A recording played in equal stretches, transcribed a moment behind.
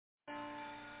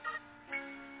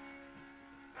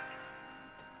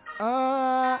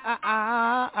I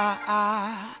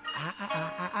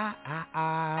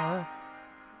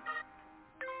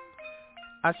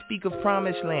speak of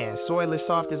promised land, soil as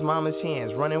soft as mama's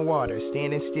hands, running water,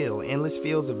 standing still, endless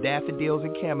fields of daffodils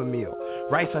and chamomile,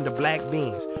 rice under black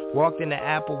beans, walked in the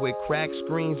apple with cracked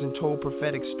screens and told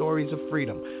prophetic stories of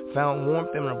freedom, found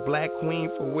warmth in a black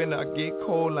queen for when I get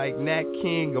cold like Nat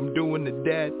King, I'm doing the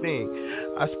dad thing.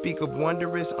 I speak of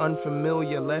wondrous,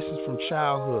 unfamiliar lessons from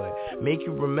childhood, make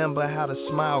you remember how to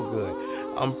smile good.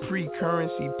 I'm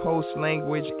pre-currency,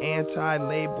 post-language,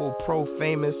 anti-label,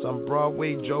 pro-famous, I'm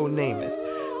Broadway Joe Namath.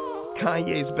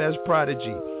 Kanye's best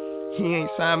prodigy. He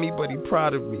ain't signed me, but he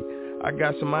proud of me. I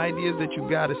got some ideas that you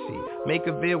gotta see. Make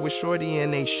a vid with Shorty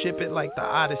and they ship it like the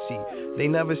Odyssey. They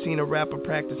never seen a rapper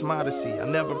practice modesty. I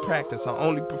never practice, I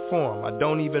only perform. I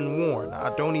don't even warn,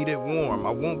 I don't eat it warm.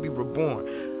 I won't be reborn.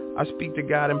 I speak to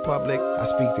God in public, I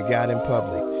speak to God in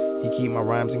public. He keep my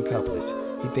rhymes in couplets.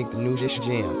 He think the new dish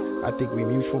jam. I think we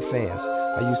mutual fans.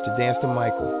 I used to dance to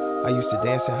Michael. I used to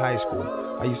dance in high school.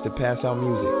 I used to pass out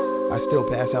music. I still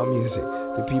pass out music.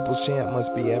 The people's chant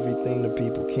must be everything the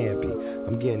people can't be.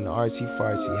 I'm getting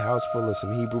artsy-fartsy, house full of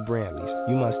some Hebrew Brandleys.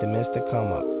 You must have missed the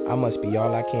come up. I must be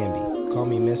all I can be. Call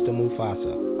me Mr.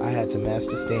 Mufasa. I had to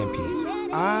master stampedes.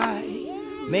 I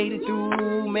made it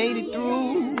through, made it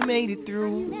through, made it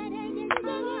through.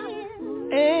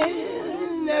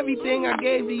 And everything I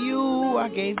gave to you, I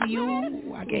gave to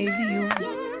you, I gave to you.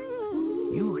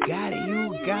 You got it,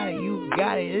 you got it, you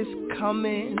got it, it's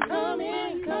coming.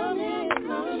 So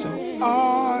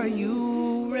are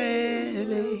you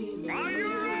ready? Are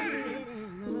you ready?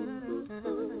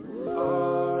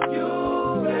 Are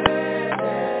you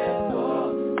ready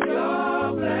for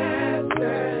your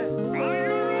blessing?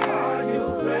 Are you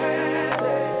ready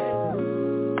for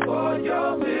your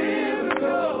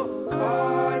miracle?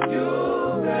 Are you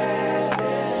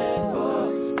ready for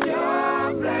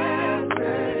your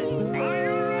blessing? Are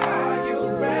you ready for your miracle? Are you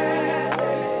ready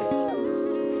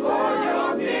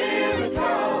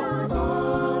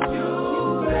for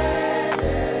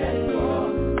your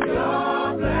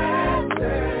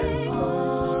blessing?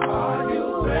 Are you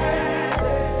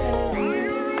ready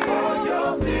for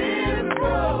your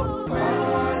miracle?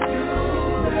 Are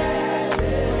you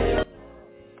ready?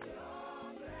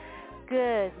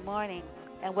 Good morning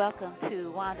and welcome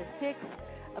to Wanda's Picks,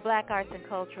 a Black Arts and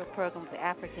Cultural Program of the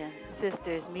African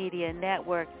Sisters Media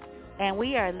Network. And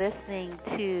we are listening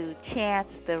to Chance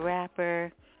the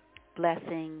Rapper,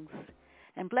 blessings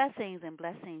and blessings and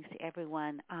blessings to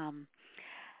everyone.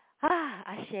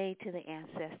 Ashe to the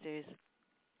ancestors.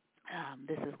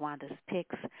 This is Wanda's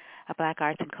Picks, a Black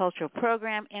Arts and Cultural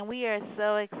Program, and we are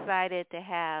so excited to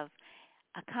have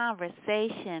a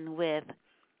conversation with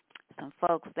some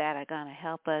folks that are going to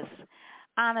help us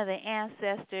honor the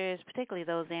ancestors, particularly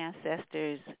those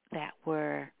ancestors that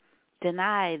were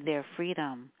denied their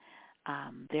freedom.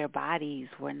 Their bodies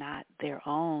were not their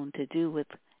own to do with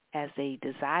as they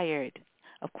desired.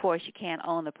 Of course, you can't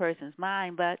own a person's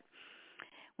mind, but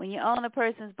when you own a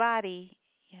person's body,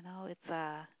 you know, it's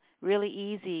really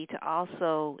easy to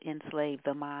also enslave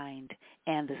the mind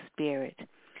and the spirit.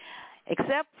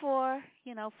 Except for,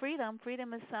 you know, freedom.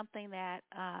 Freedom is something that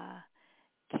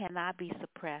cannot be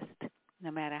suppressed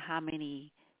no matter how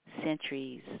many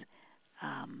centuries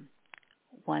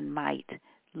one might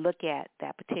look at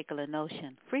that particular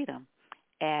notion, freedom,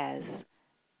 as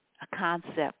a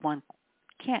concept one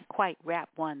can't quite wrap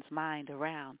one's mind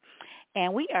around.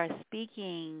 And we are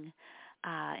speaking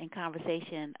in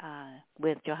conversation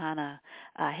with Johanna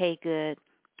Haygood,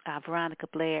 Veronica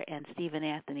Blair, and Stephen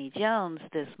Anthony Jones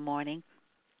this morning.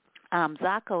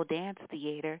 Zaco Dance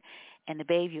Theater and the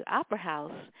Bayview Opera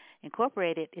House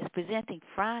Incorporated is presenting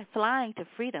Flying to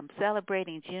Freedom,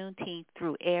 celebrating Juneteenth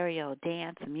through aerial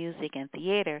dance, music, and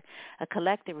theater, a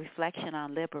collective reflection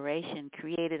on liberation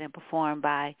created and performed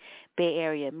by Bay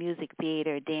Area music,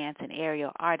 theater, dance, and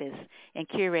aerial artists, and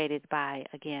curated by,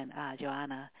 again,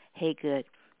 Joanna Haygood,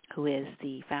 who is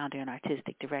the founder and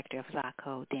artistic director of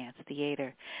Zaco Dance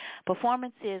Theater.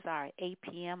 Performances are at 8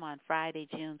 p.m. on Friday,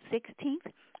 June 16th,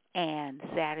 and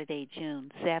Saturday,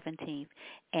 June 17th,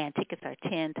 and tickets are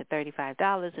 $10 to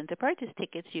 $35. And to purchase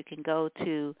tickets, you can go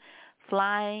to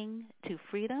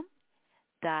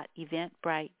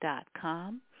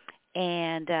flyingtofreedom.eventbrite.com.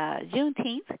 And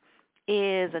Juneteenth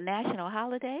is a national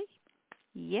holiday.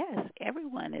 Yes,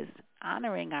 everyone is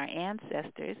honoring our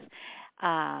ancestors,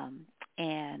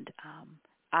 and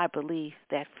I believe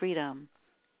that freedom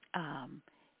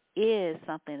is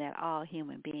something that all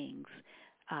human beings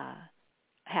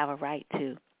have a right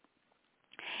to.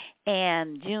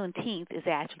 And Juneteenth is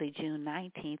actually June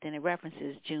 19th, and it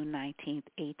references June 19th,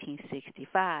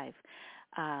 1865.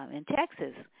 in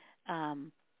Texas,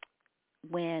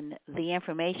 when the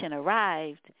information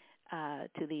arrived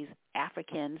to these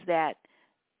Africans that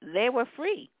they were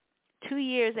free. 2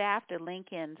 years after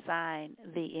Lincoln signed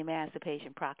the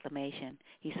Emancipation Proclamation,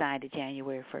 he signed it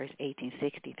January 1st,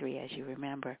 1863, as you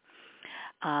remember.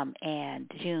 And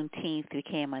Juneteenth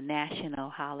became a national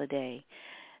holiday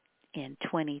in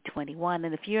 2021.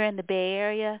 And if you're in the Bay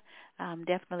Area,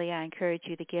 definitely I encourage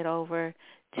you to get over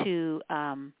to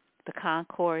the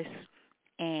concourse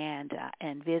and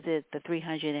visit the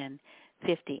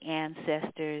 350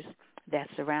 ancestors that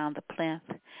surround the plinth,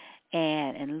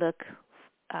 and look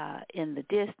in the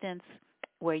distance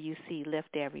where you see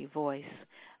 "Lift Every Voice"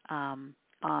 on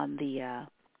the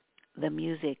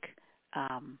music.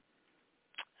 Trying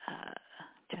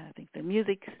to think, the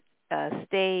music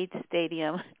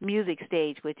music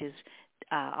stage, which is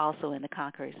also in the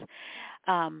concourse.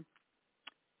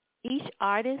 Each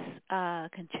artist's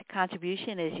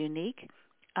contribution is unique.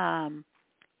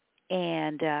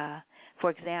 For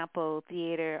example,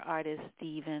 theater artist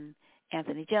Stephen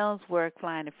Anthony Jones' work,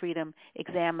 Flying to Freedom,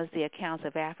 examines the accounts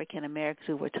of African Americans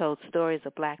who were told stories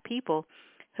of black people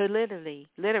who literally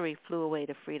flew away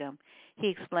to freedom. He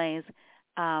explains,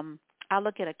 I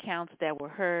look at accounts that were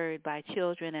heard by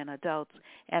children and adults,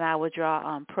 and I would draw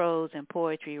on prose and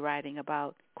poetry writing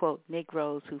about, quote,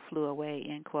 Negroes who flew away,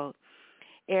 end quote.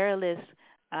 Aerialist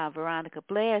Veronica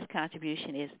Blair's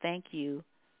contribution is "Thank You,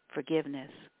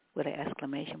 Forgiveness," with an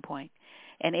exclamation point.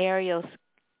 And Ariel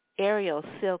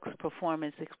Silk's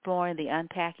performance exploring the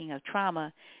unpacking of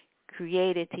trauma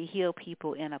created to heal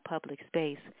people in a public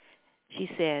space. She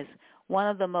says, one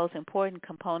of the most important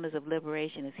components of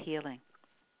liberation is healing.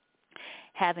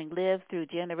 Having lived through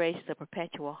generations of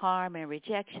perpetual harm and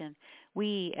rejection,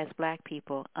 we as black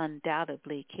people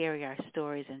undoubtedly carry our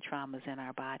stories and traumas in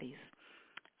our bodies.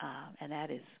 And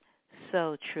that is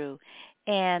so true.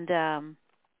 And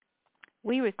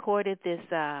we recorded this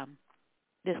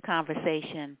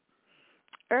conversation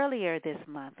earlier this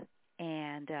month,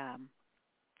 and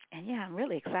yeah, I'm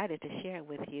really excited to share it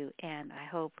with you, and I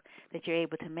hope that you're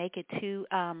able to make it to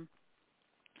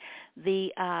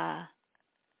the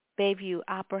Bayview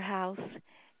Opera House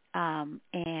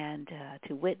and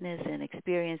to witness and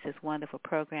experience this wonderful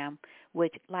program,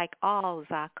 which, like all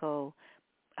Zaco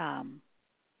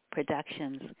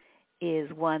productions,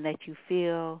 is one that you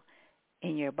feel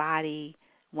in your body,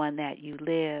 one that you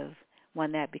live,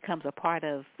 one that becomes a part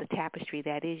of the tapestry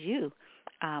that is you.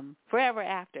 Forever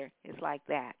after, it's like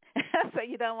that. So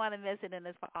you don't want to miss it, and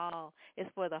it's for all. It's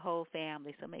for the whole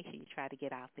family, so make sure you try to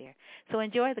get out there. So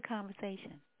enjoy the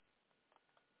conversation.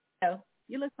 Oh,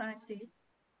 you look fine, Steve.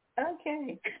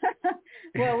 Okay.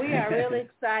 Well, we are really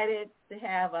excited to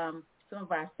have some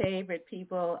of our favorite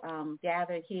people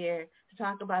gathered here to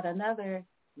talk about another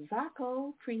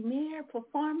Zaco premiere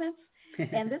performance.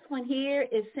 And this one here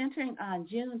is centering on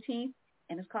Juneteenth,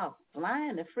 and it's called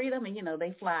Flying to Freedom. And,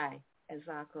 they fly at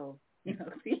Zaco,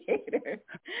 theater.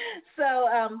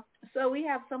 So we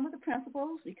have some of the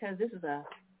principals, because this is a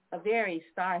very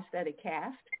star-studded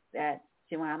cast that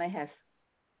Joanna has,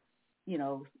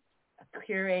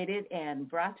 curated and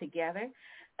brought together.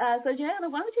 So, Joanna,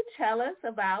 why don't you tell us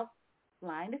about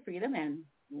Flying to Freedom and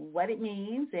what it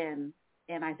means? And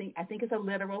I think it's a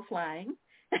literal flying.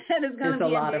 And it's going to be a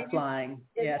lot of flying.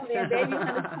 Yes. It's going to be a Bayview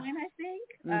Hunters Point, I think.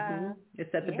 Mm-hmm.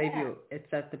 It's at the Bayview.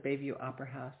 It's at the Bayview Opera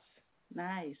House.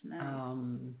 Nice.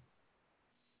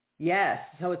 Yes.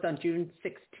 So it's on June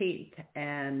 16th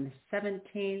and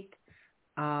 17th.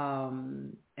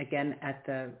 Again at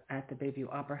the Bayview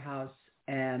Opera House,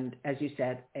 and as you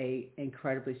said, a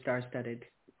incredibly star-studded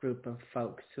group of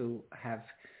folks who have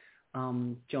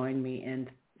joined me in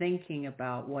thinking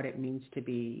about what it means to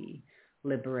be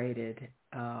liberated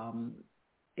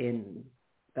in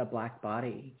the Black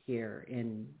body here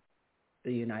in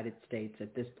the United States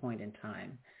at this point in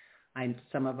time.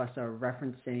 Some of us are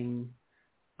referencing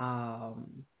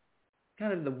kind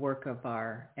of the work of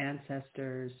our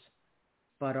ancestors,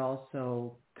 but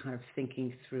also kind of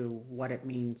thinking through what it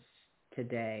means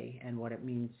today and what it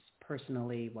means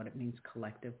personally, what it means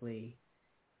collectively,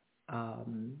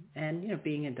 and,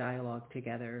 being in dialogue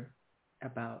together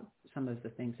about some of the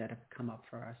things that have come up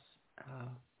for us,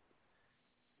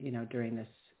 during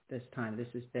this time. This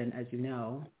has been, as you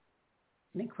know,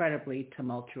 an incredibly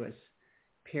tumultuous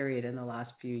period in the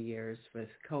last few years with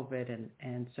COVID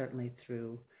and certainly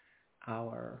through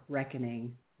our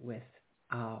reckoning with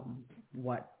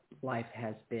what life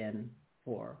has been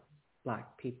for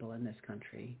Black people in this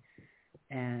country.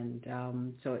 And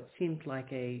so it seemed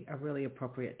like a really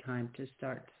appropriate time to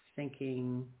start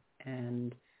thinking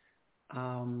and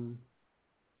kind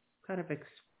of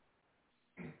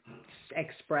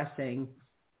expressing,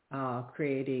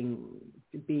 creating,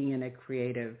 being in a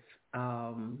creative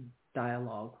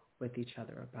dialogue with each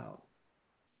other about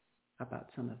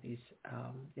some of these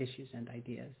issues and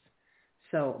ideas.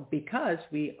 So because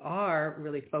we are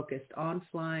really focused on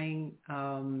flying,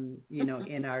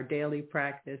 in our daily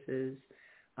practices,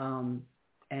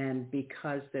 and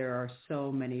because there are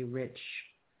so many rich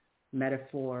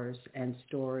metaphors and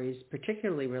stories,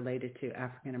 particularly related to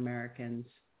African Americans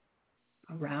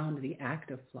around the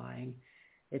act of flying,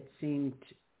 it seemed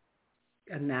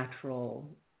a natural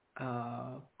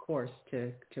course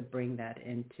to bring that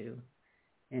into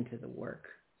the work.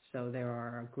 So there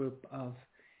are a group of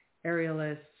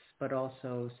aerialists, but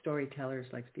also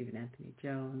storytellers like Stephen Anthony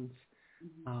Jones,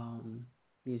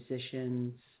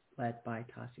 musicians led by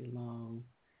Tassie Long,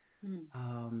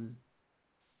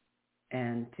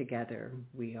 and together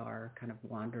we are kind of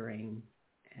wandering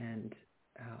and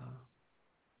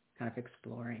kind of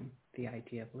exploring the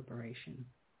idea of liberation.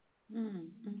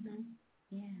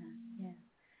 Yeah.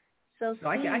 So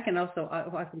I can also,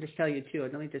 I can just tell you too,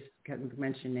 and let me just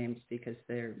mention names because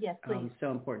they're so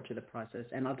important to the process.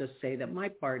 And I'll just say that my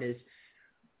part is,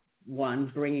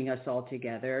 one, bringing us all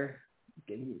together,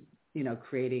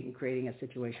 creating a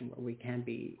situation where we can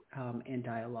be in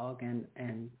dialogue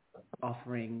and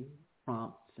offering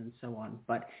prompts and so on.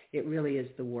 But it really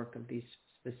is the work of these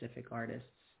specific artists.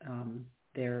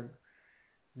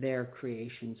 Their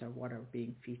creations are what are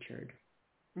being featured.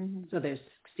 So there's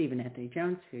Stephen Anthony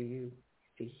Jones, who you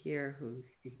see here, who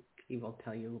he will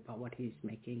tell you about what he's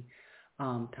making.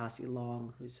 Tassie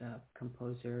Long, who's a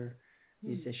composer,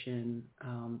 musician.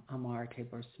 Amar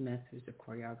Tabor Smith, who's a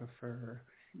choreographer,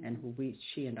 and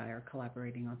she and I are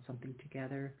collaborating on something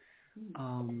together.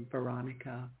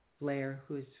 Veronica Blair,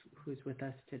 who's with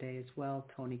us today as well.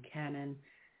 Tony Cannon,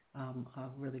 a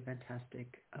really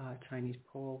fantastic Chinese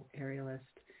pole aerialist.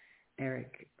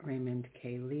 Eric Raymond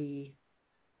K. Lee,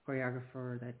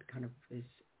 choreographer that kind of is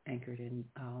anchored in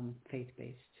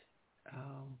faith-based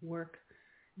work.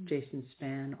 Jason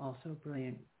Spann, also a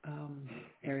brilliant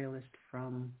aerialist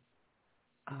from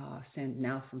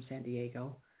San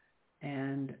Diego,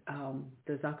 and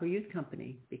the Zaco Youth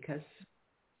Company, because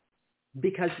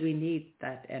we need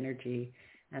that energy,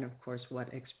 and of course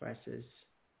what expresses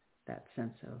that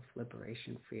sense of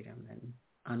liberation, freedom, and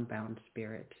unbound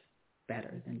spirit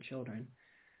better than children.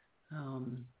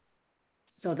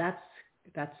 So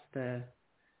that's the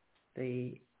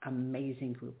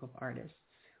amazing group of artists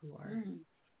who are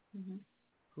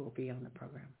who will be on the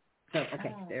program. So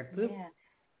there.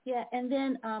 Yeah, and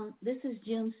then this is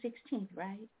June 16th,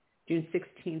 right? June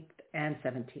 16th and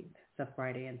 17th, so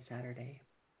Friday and Saturday.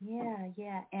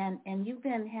 Yeah, and you've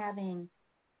been having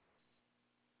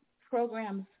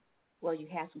programs. Well, you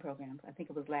had some programs. I think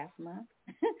it was last month,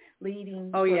 leading.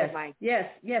 Oh yes,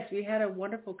 yes. We had a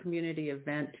wonderful community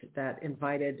event that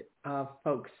invited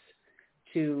folks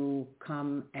to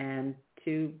come and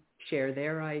to share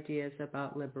their ideas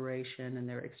about liberation and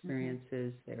their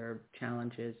experiences, their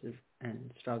challenges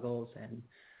and struggles,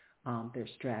 and their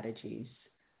strategies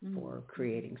for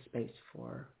creating space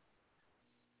for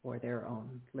their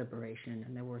own liberation.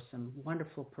 And there were some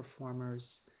wonderful performers.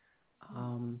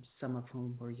 Some of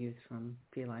whom were youth from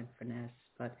Feline Finesse,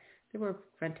 but there were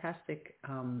fantastic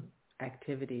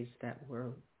activities that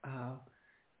were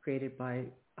created by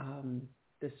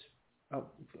this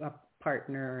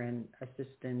partner and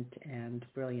assistant and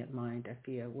brilliant mind,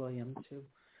 Afia Williams, who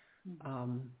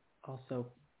also,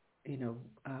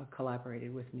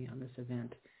 collaborated with me on this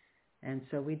event. And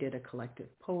so we did a collective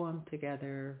poem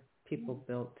together. People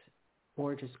built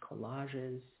gorgeous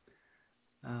collages.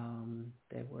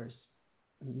 There was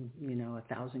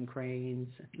 1,000 cranes,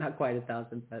 not quite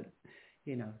 1,000, but,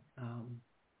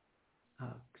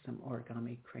 some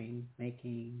origami crane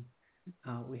making.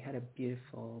 We had a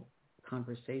beautiful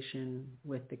conversation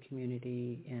with the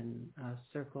community in a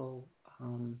circle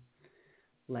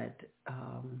led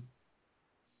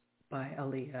by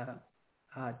Aliyah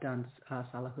Duns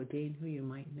Salahuddin, who you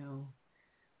might know.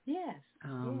 Yes,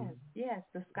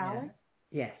 the scholar.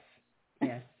 Yeah.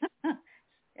 Yes.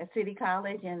 At City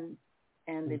College and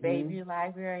the Bayview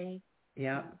Library.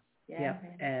 Yeah.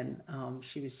 And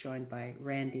she was joined by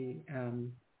Randy, I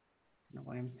don't know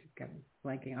why I'm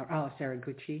blanking out, Sarah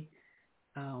Gucci,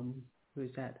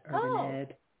 who's at Urban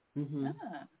Ed.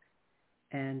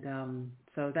 And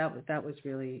so that was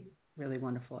really, really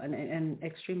wonderful and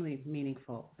extremely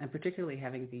meaningful, and particularly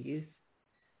having the youth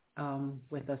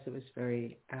with us, it was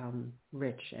very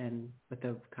rich and with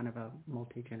a kind of a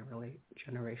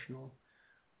multi-generational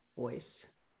voice.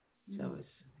 So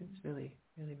it's really,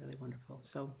 really, really wonderful.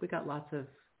 So we got lots of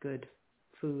good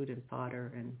food and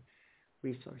fodder and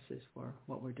resources for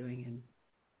what we're doing in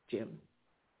June.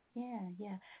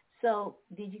 Yeah. So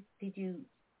did you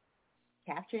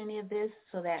capture any of this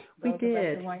so that we those did. of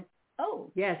us who weren't?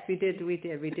 Oh, yes, we did. We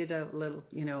did a little,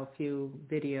 a few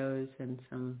videos and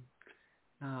some,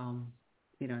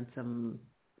 and some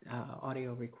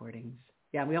audio recordings.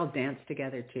 Yeah, we all danced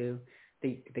together too.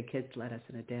 The kids led us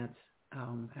in a dance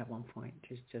at one point,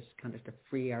 just kind of to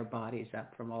free our bodies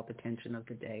up from all the tension of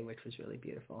the day, which was really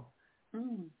beautiful.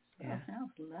 That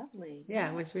sounds lovely. Yeah,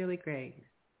 it was really great.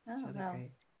 Oh, really well,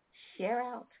 great. Share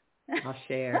out. I'll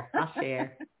share.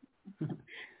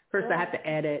 First, I have to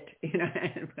edit,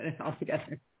 and put it all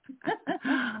together.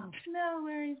 No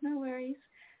worries.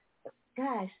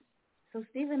 Gosh, so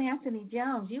Stephen Anthony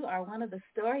Jones, you are one of the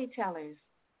storytellers.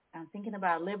 I'm thinking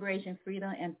about liberation,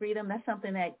 freedom. That's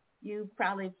something that you've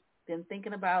probably been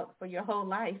thinking about for your whole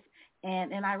life.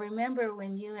 And I remember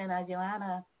when you and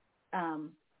Joanna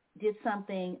did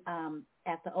something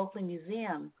at the Oakland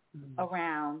Museum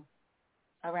around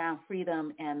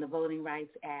freedom and the Voting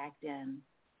Rights Act and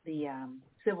the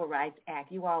Civil Rights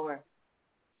Act. You all were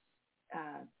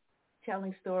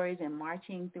telling stories and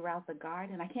marching throughout the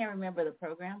garden. I can't remember the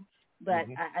program, but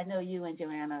I know you and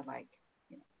Joanna,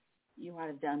 you might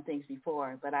have done things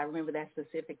before, but I remember that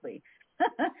specifically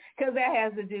because that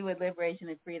has to do with liberation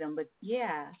and freedom. But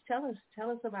yeah, tell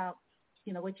us about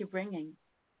what you're bringing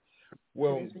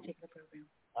to this particular program.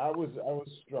 I was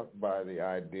struck by the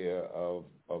idea of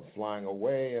flying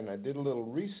away, and I did a little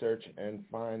research and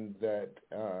find that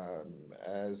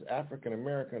as African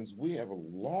Americans, we have a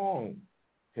long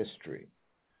history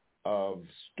of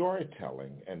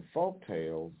storytelling and folk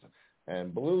tales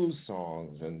and blues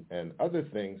songs and other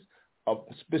things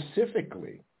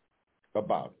specifically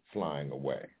about flying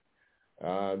away.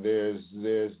 There's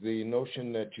the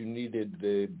notion that you needed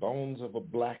the bones of a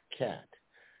black cat,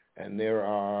 and there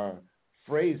are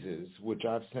phrases which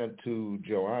I've sent to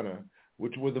Joanna,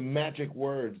 which were the magic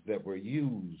words that were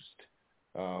used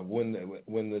when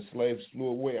the slaves flew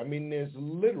away. I mean, there's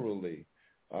literally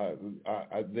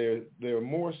there are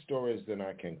more stories than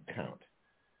I can count,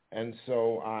 and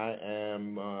so I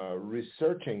am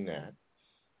researching that.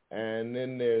 And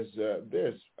then there's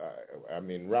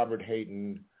Robert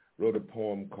Hayden wrote a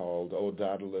poem called "O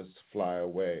Daedalus, Fly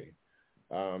Away."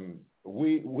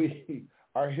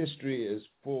 Our history is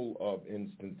full of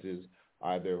instances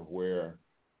either where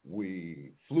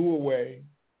we flew away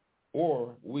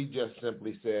or we just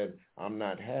simply said, I'm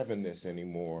not having this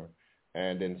anymore.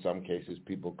 And in some cases,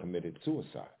 people committed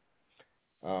suicide.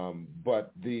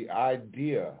 But the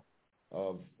idea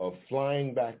of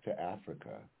flying back to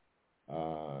Africa,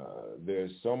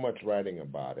 there's so much writing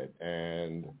about it.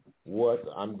 And what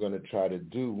I'm going to try to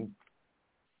do,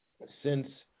 since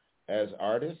as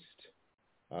artists,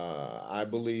 I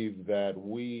believe that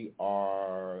we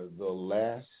are the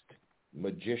last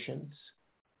magicians.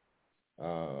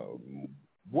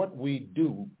 What we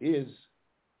do is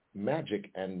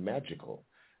magic and magical,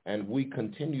 and we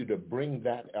continue to bring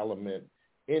that element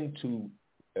into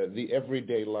the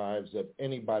everyday lives of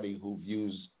anybody who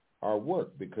views our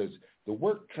work, because the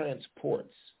work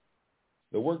transports.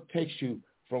 The work takes you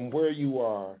from where you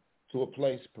are to a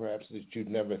place perhaps that you'd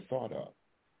never thought of.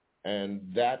 And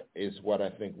that is what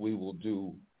I think we will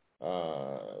do,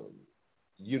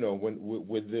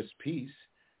 with this piece,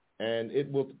 and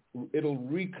it'll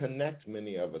reconnect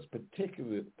many of us,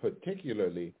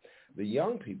 particularly the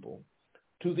young people,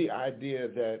 to the idea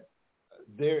that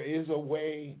there's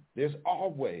always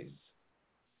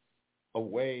a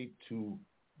way to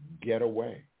get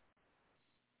away,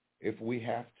 if we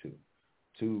have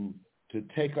to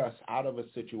take us out of a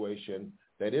situation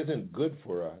that isn't good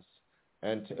for us.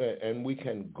 And we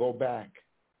can go back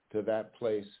to that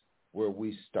place where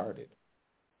we started.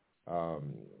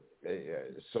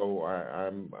 So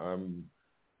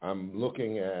I'm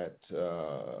looking at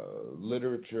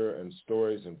literature and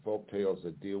stories and folk tales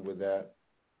that deal with that.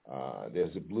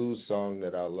 There's a blues song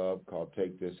that I love called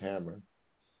 "Take This Hammer,"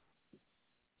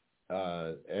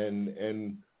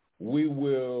 and we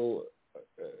will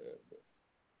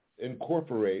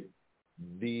incorporate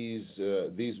these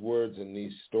words and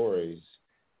these stories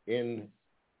in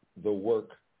the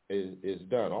work is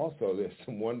done. Also, there's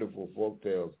some wonderful folk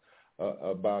tales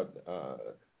about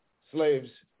slaves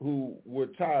who were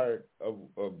tired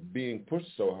of being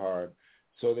pushed so hard,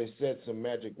 so they said some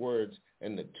magic words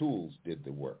and the tools did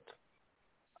the work.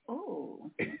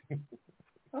 Oh,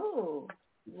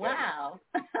 wow.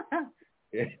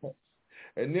 Yeah.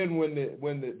 And then when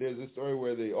there's a story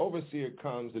where the overseer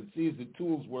comes and sees the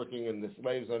tools working and the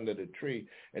slaves under the tree,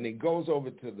 and he goes over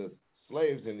to the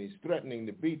slaves and he's threatening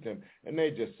to beat them, and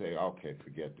they just say, okay,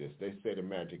 forget this. They say the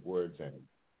magic words and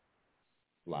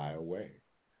fly away.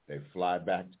 They fly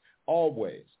back,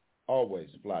 always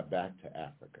fly back to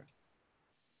Africa.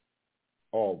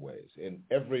 Always, in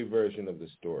every version of the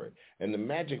story. And the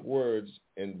magic words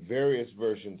in various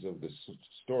versions of the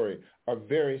story are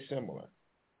very similar.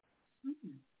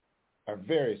 Are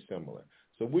very similar.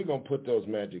 So we're going to put those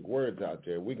magic words out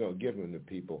there. We're going to give them to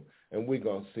people, and we're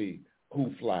going to see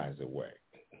who flies away.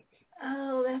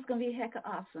 Oh, that's going to be heck of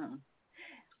awesome.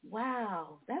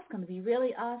 Wow, that's going to be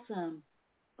really awesome.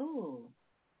 Ooh,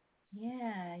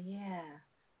 yeah.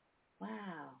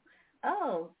 Wow.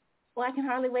 Oh, well, I can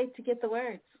hardly wait to get the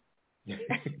words. You're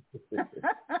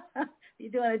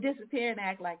doing a disappearing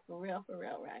act like for real,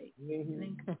 right?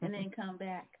 Mm-hmm. and then come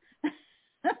back.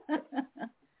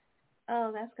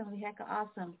 Oh, that's going to be heck of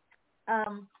awesome.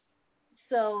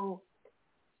 So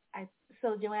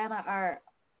Joanna,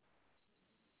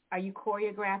 are you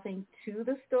choreographing to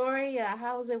the story?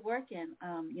 How is it working?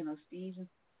 Steve.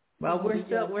 Well,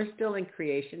 we're still in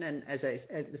creation, and as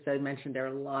I mentioned, there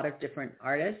are a lot of different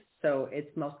artists. So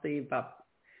it's mostly about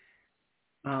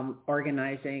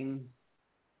organizing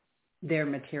their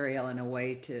material in a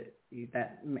way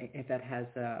that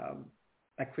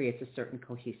creates a certain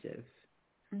cohesiveness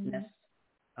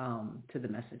to the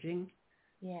messaging.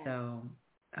 Yeah. So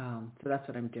that's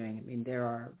what I'm doing. I mean, there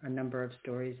are a number of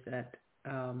stories that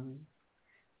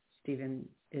Stephen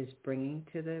is bringing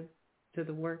to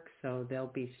the work, so they'll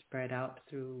be spread out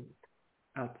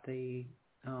throughout the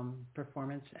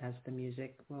performance as the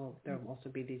music. Well, there will also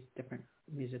be these different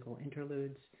musical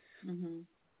interludes. Mm-hmm.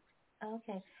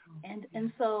 Okay,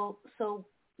 and so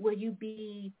will you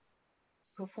be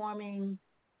performing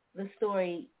the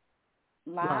story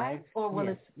live or will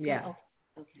it? Yeah. Oh,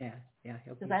 okay. Yeah.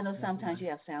 Because I know sometimes you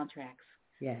have soundtracks.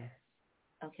 Yeah.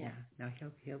 Okay. Yeah. No,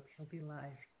 he'll be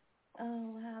live.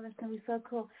 Oh wow, that's gonna be so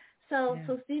cool. So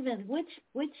Stephen, which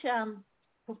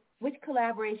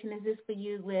collaboration is this for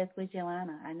you with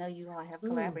Joanna? I know you all have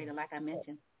collaborated, like I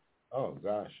mentioned. Oh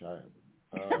gosh, I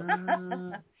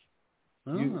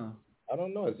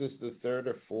don't know. Is this the third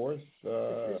or fourth?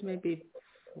 This is maybe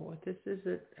fourth. This is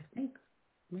I think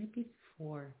maybe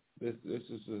fourth. This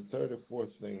is the third or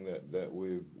fourth thing that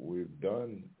we've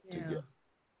done together.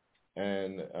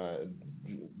 And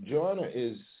Joanna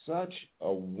is such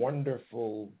a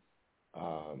wonderful.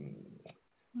 I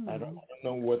don't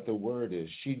know what the word is.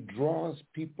 She draws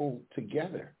people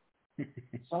together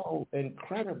so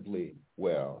incredibly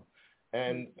well,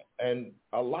 and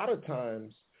a lot of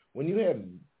times when you have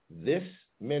this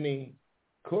many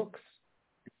cooks,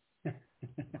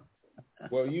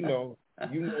 well, you know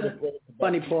the phrase about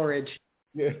funny porridge.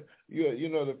 Yeah, you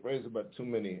know the phrase about too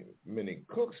many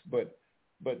cooks, but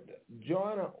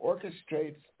Joanna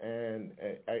orchestrates, and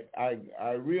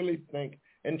I really think,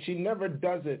 and she never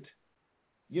does it.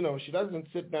 She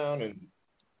doesn't sit down and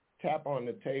tap on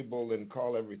the table and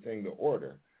call everything to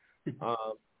order.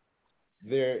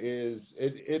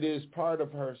 It is part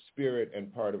of her spirit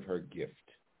and part of her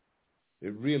gift.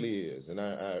 It really is, and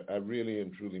I really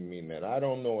and truly mean that. I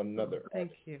don't know another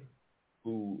Thank you.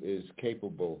 who is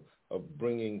capable of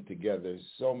bringing together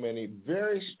so many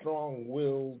very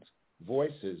strong-willed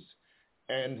voices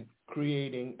and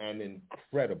creating an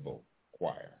incredible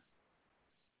choir.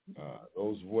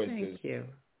 Those voices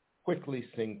quickly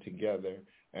sing together,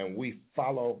 and we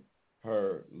follow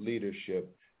her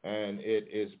leadership, and it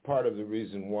is part of the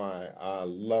reason why I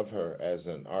love her as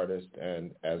an artist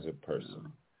and as a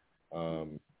person.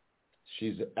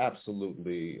 She's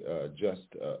absolutely just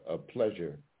a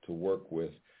pleasure to work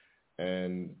with,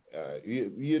 and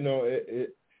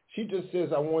she just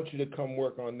says, "I want you to come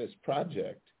work on this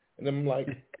project," and I'm like,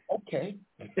 "Okay."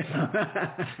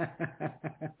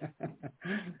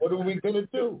 What are we gonna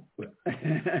do?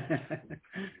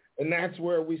 And that's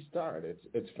where we start.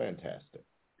 It's fantastic.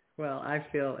 Well, I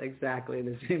feel exactly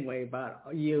the same way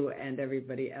about you and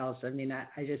everybody else. I mean, I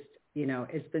just,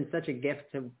 it's been such a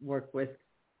gift to work with,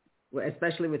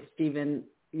 especially with Stephen,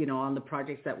 on the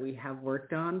projects that we have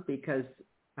worked on, because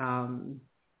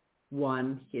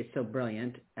one, he is so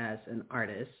brilliant as an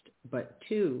artist, but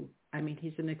two, I mean,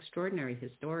 he's an extraordinary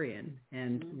historian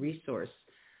and resource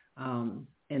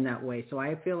in that way. So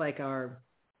I feel like our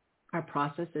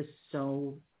process is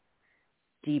so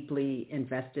deeply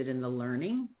invested in the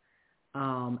learning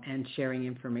and sharing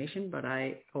information, but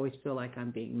I always feel like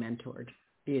I'm being mentored.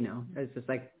 It's just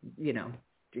like,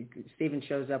 Stephen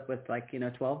shows up with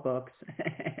 12 books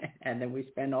and then we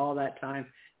spend all that time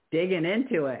digging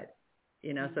into it,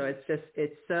 so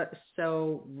it's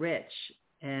so rich.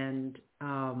 And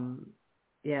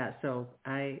so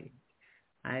I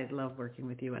love working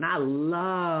with you, and I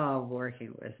love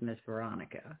working with Miss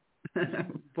Veronica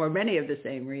for many of the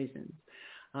same reasons.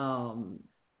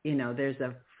 There's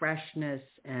a freshness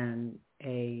and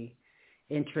a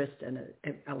interest and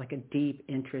like a deep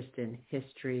interest in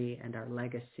history and our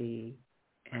legacy,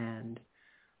 and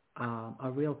a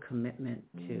real commitment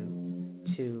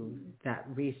to that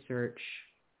research.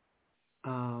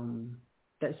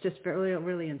 That's just really,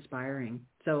 really inspiring.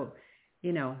 So,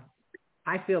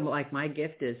 I feel like my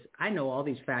gift is I know all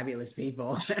these fabulous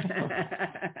people.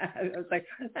 I was like,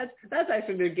 that's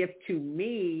actually a gift to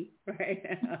me, right?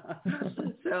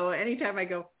 So anytime I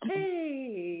go,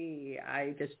 hey,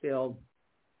 I just feel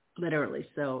literally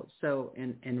so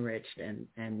enriched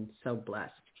and so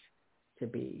blessed to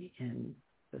be in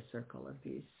the circle of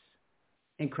these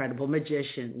incredible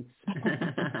magicians.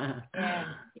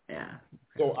 Yeah.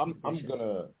 So I'm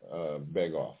gonna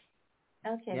beg off.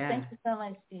 Okay. Yeah. Thank you so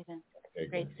much, Stephen. Okay,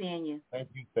 Great seeing you. Thank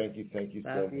you.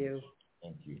 Love you.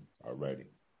 Thank you. All righty.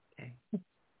 Okay.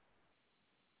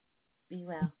 Be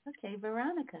well. Okay,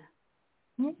 Veronica.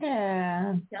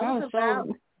 Yeah. Tell us about.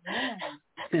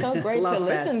 So great Love to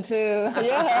fest. listen to.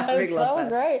 Yeah, Big it's love so fest.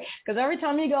 great. Because every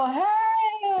time you go,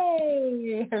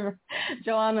 hey,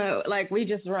 Joanna, like we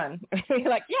just run. We're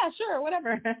like, yeah, sure,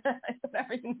 whatever.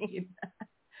 Whatever you need.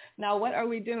 Now, what are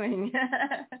we doing?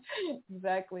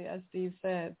 Exactly as Steve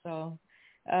said. So,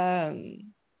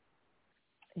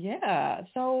 yeah.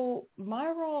 So my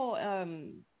role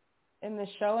in the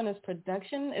show and its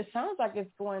production, it sounds like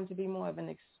it's going to be more of an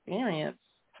experience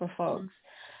for folks,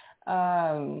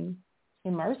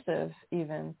 immersive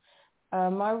even.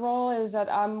 My role is that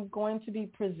I'm going to be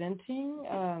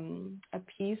presenting a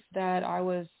piece that I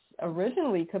was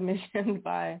originally commissioned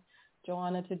by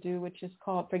Joanna to do, which is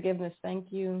called Forgiveness,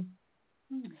 Thank You,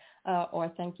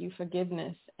 or Thank You,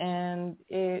 Forgiveness. And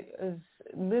it is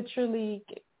literally,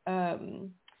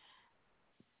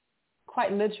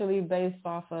 quite literally based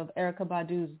off of Erykah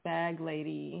Badu's Bag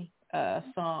Lady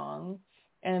song.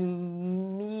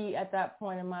 And me at that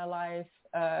point in my life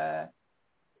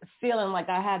feeling like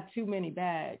I had too many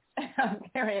bags. I'm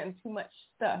carrying too much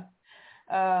stuff.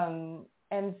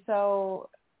 And so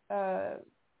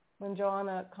when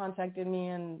Joanna contacted me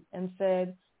and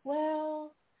said,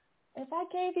 well, if I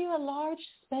gave you a large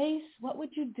space, what would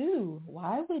you do?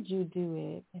 Why would you do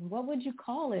it? And what would you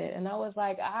call it? And I was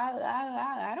like,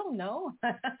 I don't know.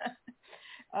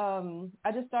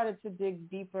 I just started to dig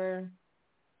deeper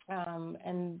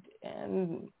and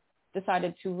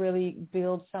decided to really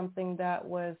build something that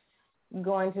was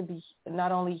going to be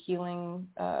not only healing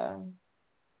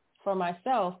for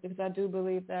myself, because I do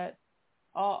believe that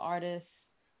all artists,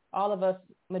 all of us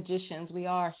magicians, we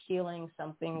are healing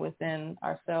something within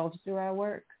ourselves through our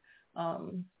work.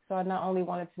 So I not only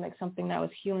wanted to make something that was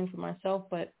healing for myself,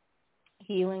 but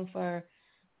healing for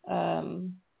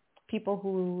people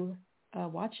who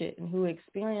watch it and who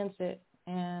experience it.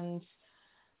 And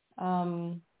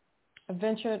I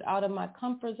ventured out of my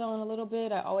comfort zone a little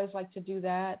bit. I always like to do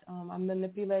that.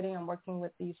 I'm working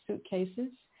with these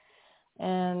suitcases.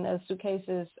 And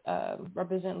suitcases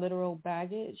represent literal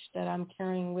baggage that I'm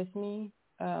carrying with me.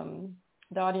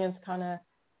 The audience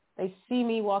they see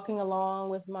me walking along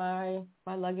with my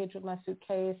luggage, with my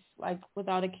suitcase, like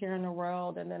without a care in the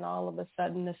world. And then all of a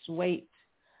sudden this weight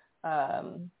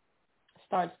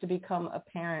starts to become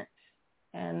apparent.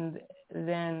 And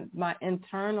then my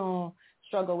internal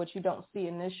struggle, which you don't see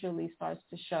initially, starts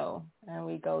to show. And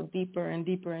we go deeper and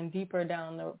deeper and deeper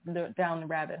down the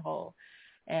rabbit hole.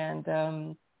 And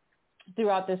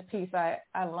throughout this piece, I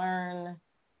learn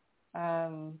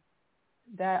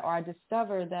that, or I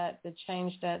discover that the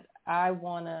change that I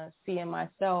want to see in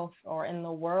myself or in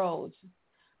the world,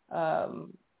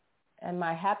 and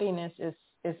my happiness is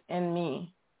in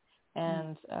me,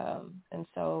 and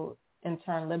so in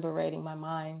turn liberating my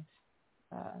mind.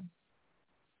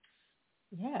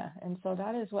 And so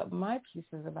that is what my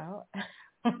piece is about.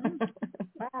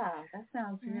 Wow, that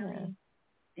sounds really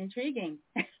intriguing.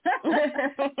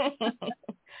 A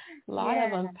lot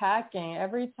of unpacking.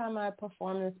 Every time I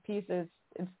perform this piece, it's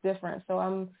different. So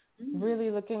I'm really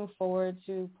looking forward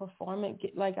to perform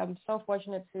it. Like, I'm so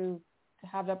fortunate to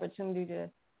have the opportunity to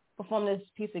perform this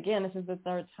piece again. This is the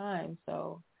third time.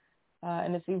 So,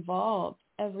 and it's evolved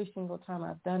every single time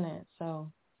I've done it.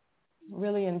 So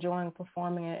really enjoying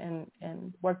performing it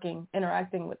and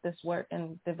interacting with this work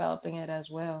and developing it as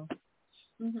well.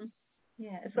 Mm-hmm.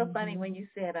 Yeah, it's so funny when you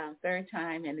said third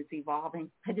time and it's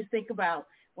evolving. I just think about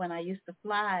when I used to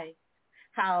fly,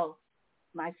 how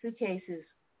my suitcases,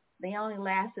 they only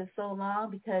lasted so long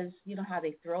because you know how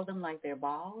they throw them like they're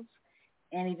balls.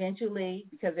 And eventually,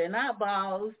 because they're not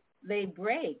balls, they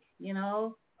break,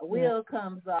 a wheel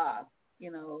comes off,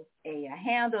 a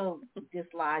handle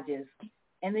dislodges.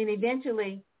 And then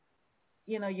eventually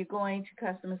you're going to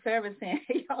customer service saying,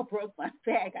 hey, y'all broke my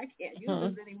bag. I can't use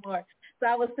this anymore. So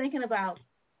I was thinking about,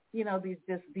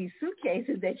 these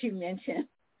suitcases that you mentioned,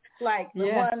 like the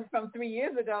one from 3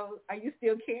 years ago. Are you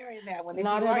still carrying that one? If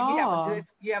Not you at are, all.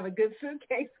 you have a good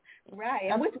suitcase. Right.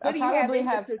 And what I do you have in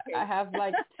the suitcase? I have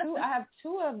like two. I have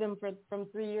two of them from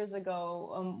 3 years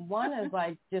ago. One is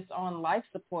like just on life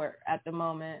support at the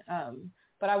moment.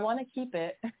 But I want to keep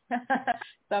it, so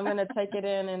I'm going to take it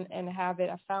in and have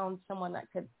it. I found someone that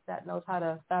knows how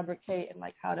to fabricate and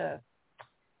like how to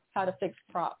fix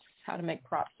props, how to make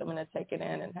props. So I'm going to take it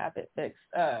in and have it fixed.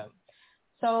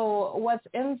 So what's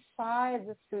inside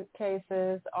the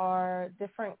suitcases are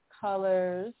different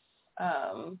colors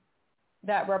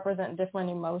that represent different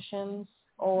emotions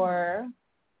or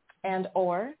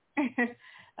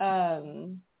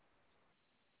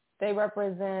they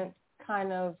represent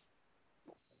kind of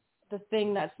the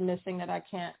thing that's missing that I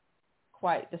can't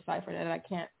quite decipher, that I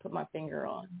can't put my finger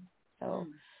on. So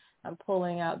I'm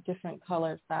pulling out different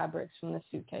colored fabrics from the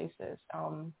suitcases.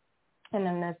 And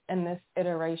in this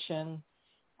iteration,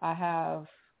 I have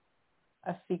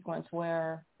a sequence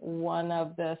where one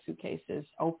of the suitcases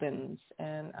opens,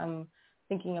 and I'm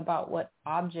thinking about what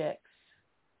objects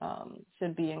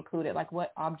should be included, like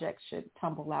what objects should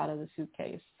tumble out of the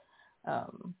suitcase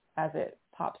as it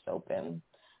pops open.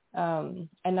 And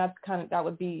that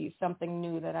would be something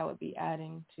new that I would be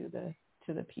adding to the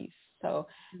piece. So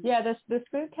the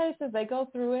suitcases, they go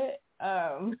through it.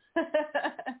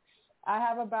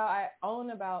 I own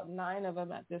about 9 of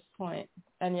them at this point,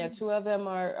 and 2 of them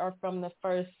are from the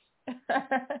first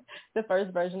the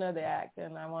first version of the act,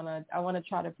 and I want to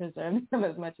try to preserve them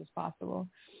as much as possible.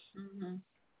 Mm-hmm.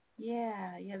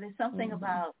 Yeah. There's something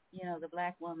about the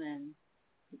black woman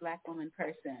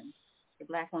person, the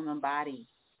black woman body.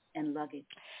 And luggage.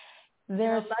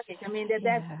 There's luggage. I mean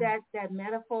that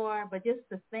metaphor, but just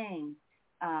the thing,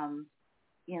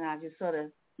 just sort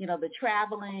of, the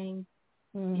traveling,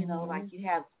 like you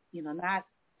have, not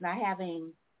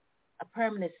having a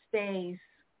permanent space,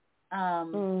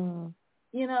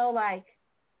 like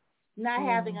not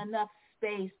having enough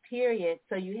space, period.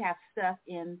 So you have stuff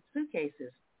in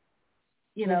suitcases,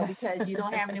 because you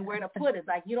don't have anywhere to put it.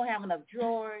 Like you don't have enough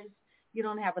drawers, you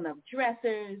don't have enough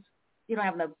dressers. You don't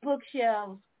have enough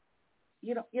bookshelves.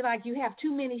 You have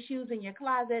too many shoes in your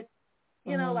closet.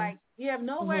 Like you have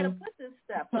nowhere to put this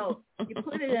stuff. So you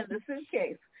put it in the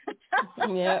suitcase.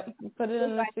 Put it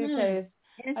in the suitcase.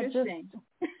 Interesting.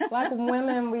 Black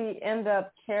women, we end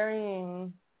up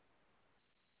carrying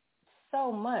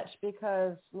so much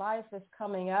because life is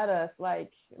coming at us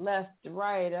like left,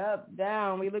 right, up,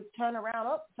 down. We turn around.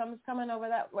 Oh, something's coming over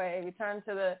that way. We turn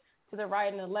to the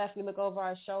right and the left. We look over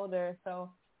our shoulder.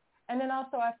 So. And then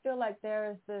also, I feel like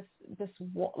there is this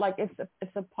like it's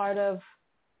a part of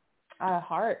our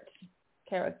heart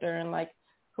character and like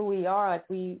who we are. Like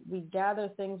we gather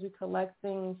things, we collect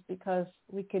things because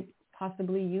we could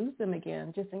possibly use them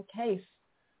again, just in case,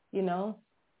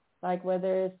 like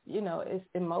whether it's it's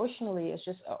emotionally, it's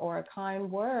just or a kind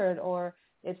word, or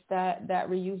it's that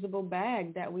reusable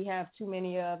bag that we have too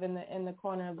many of in the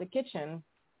corner of the kitchen.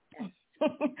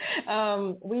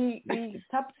 We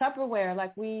Tupperware,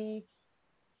 like we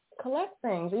collect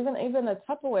things. Even the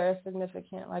Tupperware is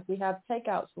significant. Like we have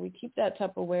takeout, so we keep that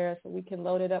Tupperware so we can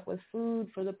load it up with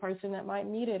food for the person that might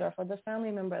need it or for the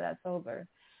family member that's over.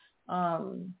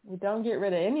 We don't get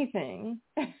rid of anything.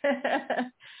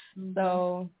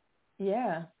 So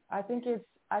I think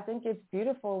it's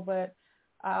beautiful, but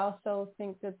I also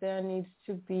think that there needs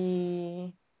to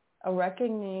be a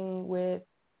reckoning with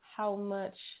how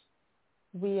much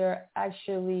we are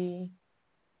actually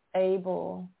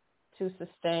able to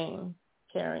sustain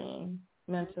carrying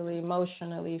mentally,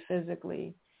 emotionally,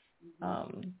 physically.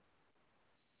 And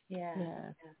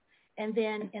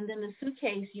then the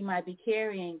suitcase you might be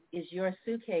carrying is your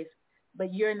suitcase,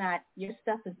 but your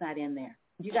stuff is not in there.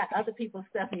 You got other people's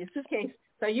stuff in your suitcase,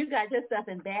 so you got your stuff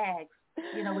in bags,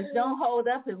 which don't hold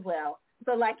up as well.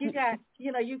 So like you got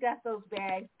those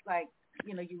bags, like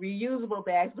your reusable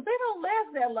bags, but they don't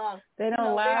last that long. They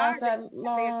don't last that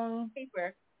long.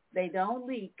 Paper, they don't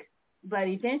leak, but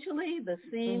eventually the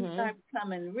seams start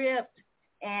becoming ripped,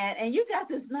 and you got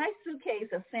this nice suitcase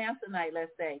of Samsonite,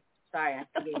 let's say. Sorry, I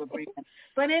gave a brand.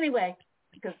 But anyway,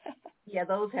 because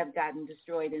those have gotten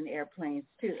destroyed in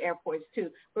airports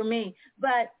too, for me.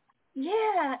 But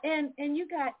and you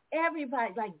got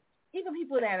everybody, like even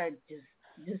people that are just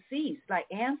deceased, like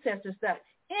ancestor stuff,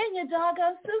 in your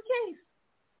doggone suitcase.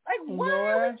 Like, why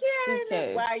are we carrying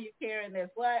this? Why are you carrying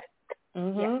this? What?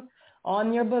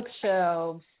 On your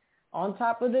bookshelves, on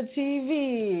top of the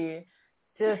TV,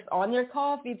 just on your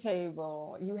coffee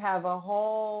table. You have a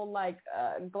whole like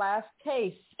glass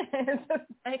case. It's just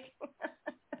like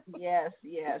yes.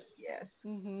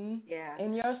 Mm-hmm. Yeah.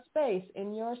 In your space,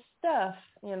 in your stuff,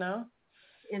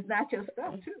 It's not your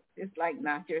stuff too. It's like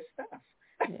not your stuff.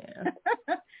 Yeah.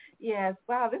 Yes.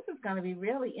 Wow. This is going to be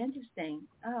really interesting.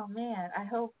 Oh man. I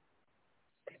hope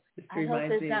it's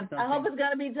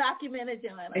going to be documented,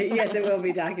 Joanna. Yes, it will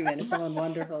be documented. Someone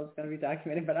wonderful is going to be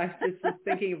documented. But I was just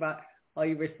thinking about while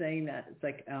you were saying that, it's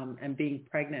like, and being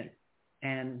pregnant.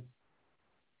 And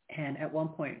at one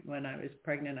point when I was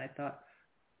pregnant, I thought,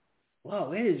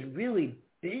 whoa, it is really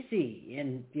busy.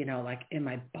 And, like in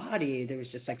my body, there was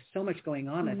just like so much going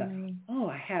on. I thought, oh,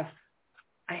 I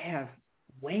have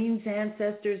Wayne's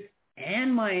ancestors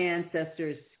and my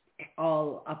ancestors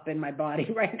all up in my body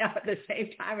right now at the same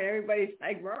time, and everybody's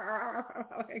like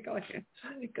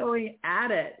going at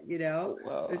it.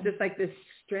 Whoa. It's just like this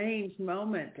strange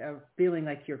moment of feeling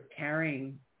like you're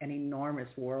carrying an enormous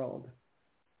world.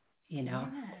 Yeah.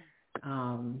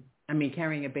 I mean,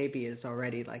 carrying a baby is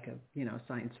already like a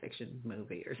science fiction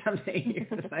movie or something.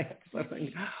 Like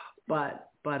something,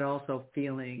 but also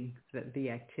feeling that the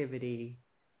activity,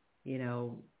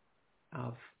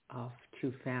 of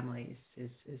two families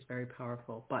is very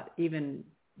powerful. But even,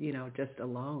 just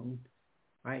alone,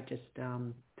 right? Just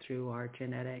through our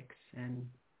genetics and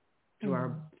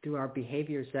through our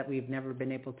behaviors that we've never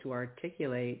been able to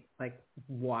articulate, like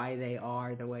why they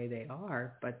are the way they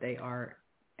are, but they are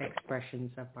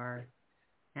expressions of our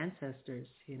ancestors,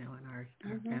 and our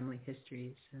family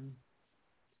histories. And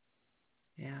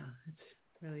yeah, it's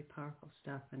really powerful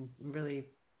stuff, and really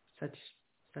such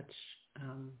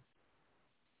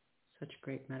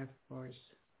great metaphors.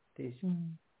 This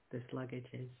luggage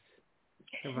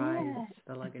provides. Yeah.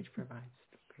 The luggage provides.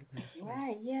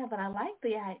 Right. Yeah, but I like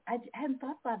I hadn't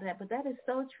thought about that, but that is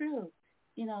so true.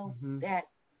 That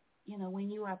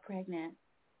when you are pregnant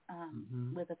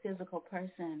with a physical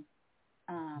person,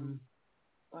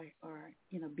 or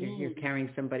being, you're carrying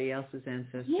somebody else's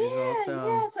ancestors. Yeah. Also.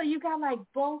 Yeah. So you got like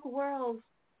both worlds.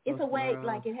 It's a way,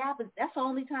 like it happens. That's the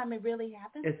only time it really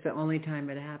happens. It's the only time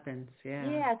it happens, yeah.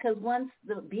 Yeah, because once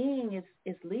the being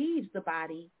leaves the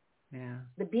body,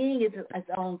 the being is its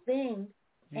own thing,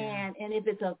 and if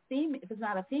it's if it's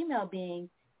not a female being,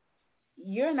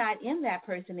 you're not in that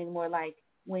person anymore. Like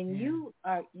when you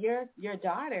are, your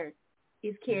daughter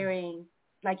is carrying,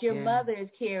 like your mother is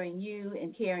carrying you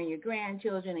and carrying your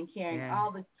grandchildren and carrying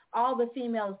all the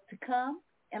females to come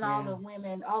and all the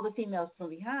women, all the females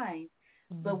from behind.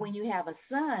 But when you have a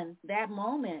son, that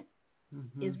moment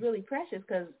is really precious,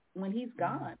 because when he's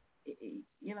gone,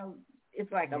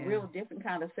 it's like a real different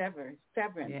kind of severance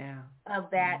of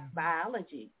that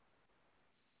biology.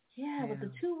 Yeah, but the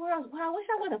two worlds. Wow, I wish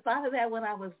I would have thought of that when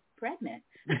I was pregnant.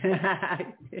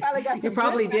 You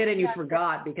probably did, and you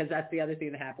forgot, because that's the other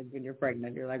thing that happens when you're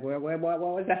pregnant. You're like, what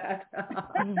was that?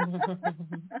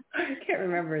 I can't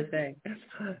remember a thing.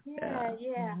 Yeah.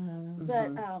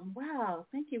 But wow,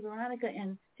 thank you, Veronica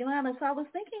and Joanna. So I was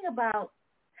thinking about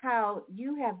how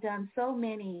you have done so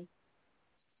many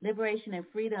liberation and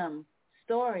freedom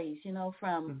stories,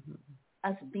 from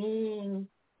us being,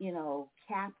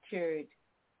 captured,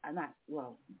 our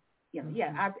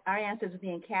ancestors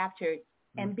being captured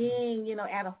and being,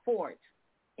 at a fort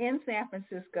in San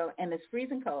Francisco, and it's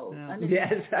freezing cold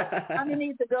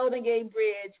underneath the Golden Gate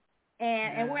Bridge,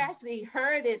 and we're actually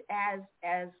heard it as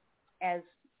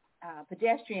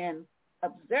pedestrian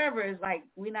observers. Like,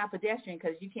 we're not pedestrian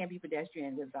because you can't be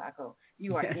pedestrian with Zaco.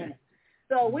 You are in it.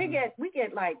 So we get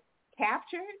like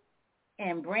captured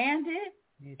and branded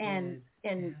and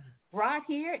brought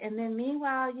here, and then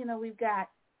meanwhile, we've got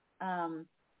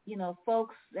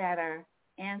folks that are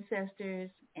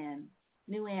ancestors and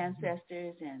new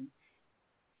ancestors, and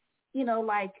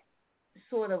like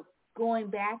sort of going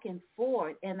back and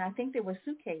forth. And I think there were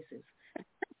suitcases.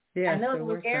 Yeah, I know there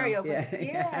was aerial, but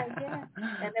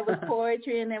and there was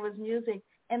poetry and there was music.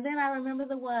 And then I remember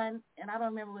the one, and I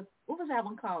don't remember what was that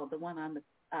one called? The one on the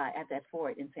at that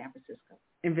fort in San Francisco.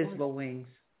 Invisible Wings.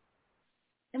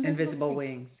 Invisible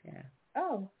Wings. Yeah.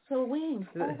 Oh, so wings.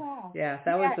 Oh, wow. Yeah,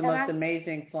 that was the most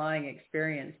amazing flying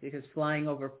experience, because flying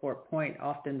over Fort Point,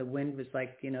 often the wind was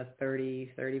like,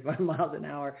 30, 35 miles an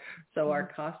hour. So our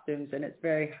costumes, and it's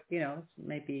very, it's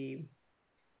maybe,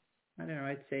 I don't know,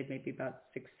 I'd say maybe about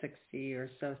 660 or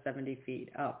so, 70 feet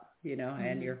up,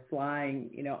 and you're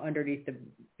flying, underneath the,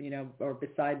 or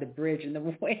beside the bridge, and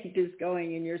the wind is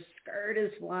going and your skirt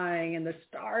is flying and the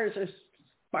stars are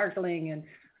sparkling, and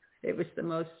it was the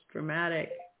most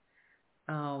dramatic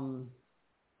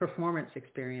performance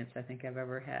experience I think I've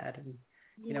ever had.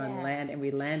 you know, and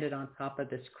we landed on top of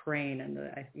this crane, and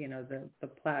the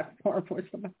platform was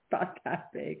about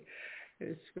that big. It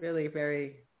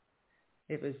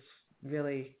was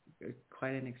really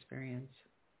quite an experience.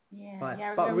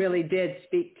 Yeah. But really did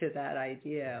speak to that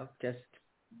idea of just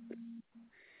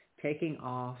taking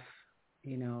off,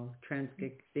 you know,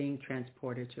 being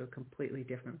transported to a completely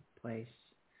different place.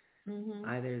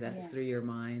 Either that's through your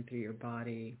mind, through your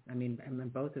body. I mean,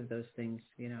 both of those things,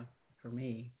 you know, for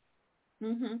me.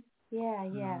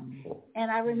 Yeah.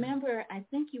 And I remember, I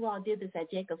think you all did this at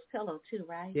Jacob's Pillow too,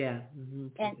 right? Yeah.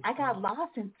 And I got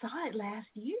lost and saw it last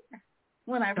year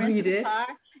when I rented the car.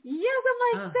 Yes,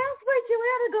 I'm like, that's where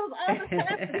Joanna goes all the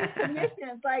time for these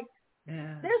commissions. Like,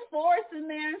 there's forests in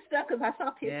there and stuff because I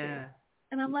saw pictures. Yeah.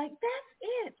 And I'm like, that's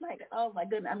it. Like, oh my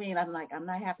goodness. I mean, I'm like, I'm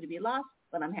not happy to be lost,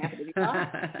 but I'm happy to be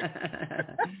lost.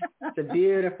 It's a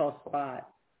beautiful spot.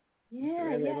 Yeah,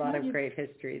 really a lot of great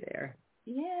history there.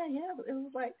 Yeah. It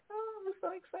was like, oh, I'm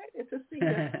so excited to see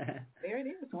it. There it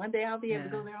is. One day I'll be able to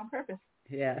go there on purpose.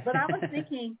 Yeah. But I was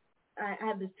thinking, I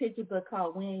have this picture book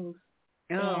called Wings.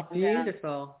 Oh,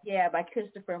 beautiful. By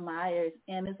Christopher Myers.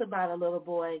 And it's about a little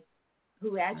boy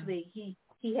who actually, he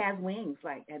has wings,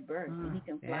 like, at birth, and he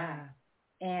can fly.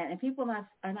 And people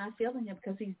are not feeling him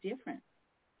because he's different.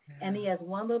 Yeah. And he has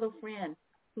one little friend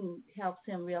who helps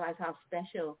him realize how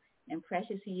special and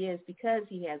precious he is because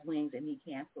he has wings and he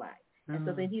can fly. And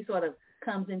so then he sort of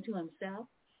comes into himself.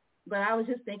 But I was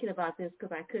just thinking about this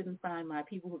because I couldn't find my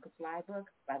People Who Could Fly book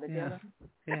by the Dillon.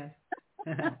 Yeah.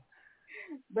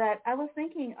 But I was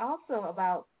thinking also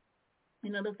about, you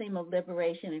know, the theme of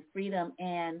liberation and freedom.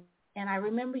 And I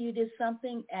remember you did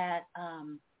something at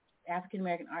African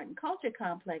American Art and Culture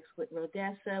Complex with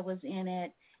Rodessa was in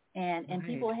it. And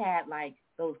people had like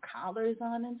those collars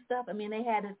on and stuff. I mean, they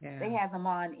had them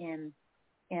on in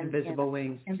Invisible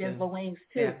Wings. Invisible Wings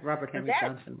too. Yeah, Robert Henry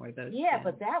Johnson wore those. Yeah,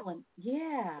 but that one,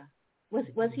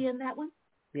 was he in that one?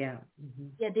 Yeah.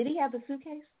 Yeah. Did he have the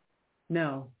suitcase?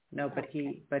 No, but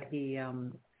he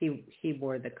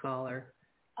wore the collar.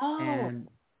 Oh. And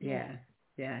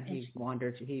he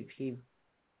wandered.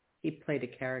 He played a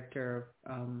character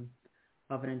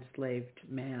of an enslaved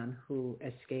man who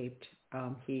escaped.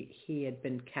 He had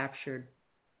been captured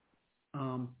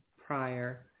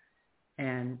prior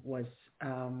and was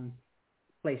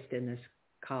placed in this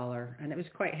collar, and it was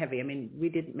quite heavy. I mean, we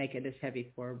didn't make it as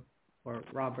heavy for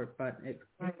Robert, but it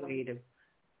weighed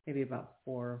maybe about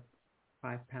 4 or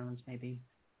 5 pounds, maybe.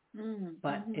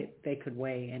 But they could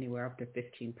weigh anywhere up to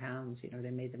 15 pounds. You know,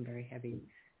 they made them very heavy,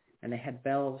 and they had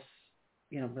bells,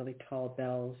 you know, really tall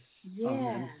bells on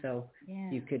them, so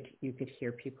you could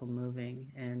hear people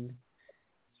moving. And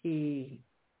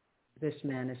this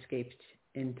man escaped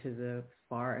into the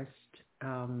forest,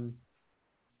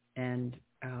 and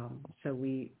so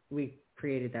we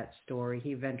created that story.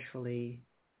 He eventually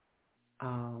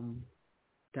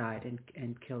died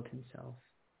and killed himself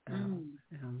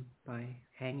by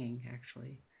hanging,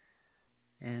 actually.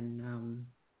 And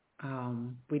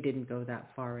we didn't go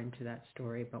that far into that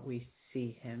story, but we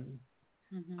see him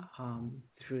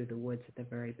through the woods at the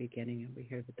very beginning, and we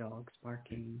hear the dogs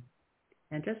barking,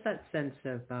 and just that sense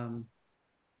of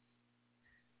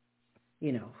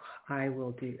you know, I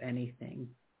will do anything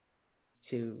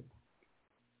to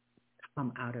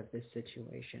come out of this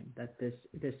situation, that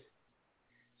this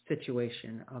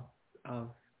situation of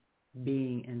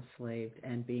being enslaved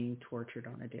and being tortured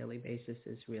on a daily basis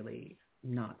is really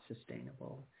not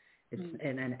sustainable. It's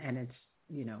and it's,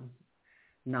 you know,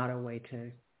 not a way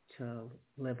to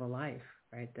live a life,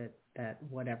 right? That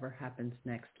whatever happens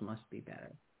next must be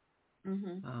better.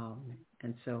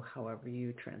 And so however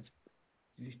you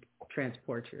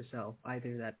transport yourself,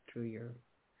 either that through your,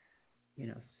 you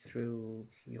know, through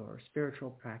your spiritual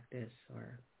practice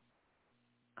or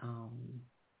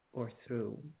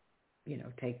through, you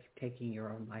know, taking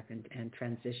your own life and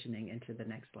transitioning into the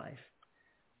next life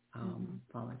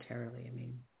voluntarily. I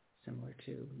mean, similar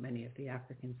to many of the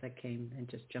Africans that came and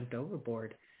just jumped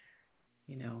overboard,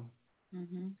 you know,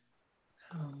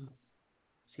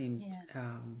 seemed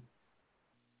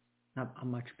a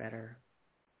much better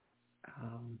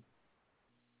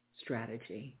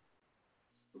strategy.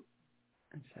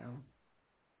 And so,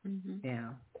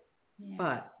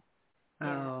 but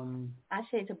I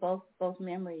say to both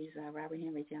memories, Robert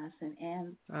Henry Johnson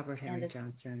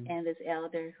and this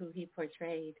elder who he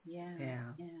portrayed.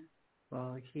 Yeah.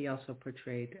 Well, he also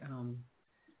portrayed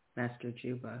Master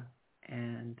Juba,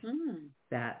 and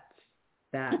that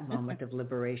moment of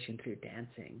liberation through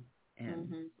dancing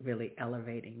and really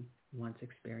elevating one's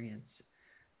experience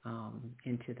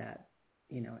into that,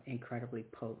 you know, incredibly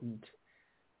potent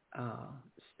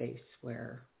space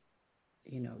where,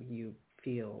 you know, you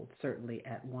feel certainly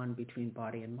at one between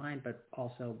body and mind, but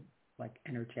also like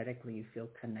energetically you feel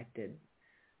connected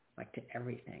like to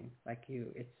everything. Like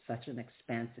it's such an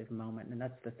expansive moment. And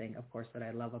that's the thing, of course, that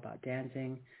I love about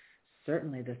dancing.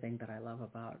 Certainly the thing that I love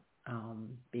about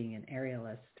being an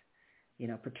aerialist,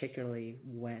 particularly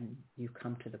when you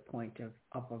come to the point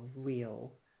of a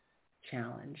real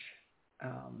challenge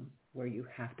where you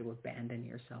have to abandon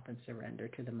yourself and surrender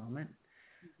to the moment.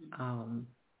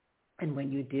 And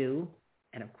when you do,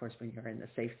 and of course when you're in the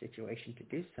safe situation to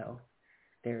do so,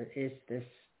 there is this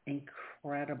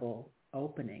incredible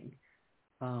opening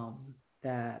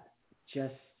that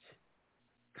just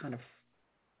kind of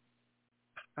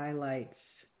highlights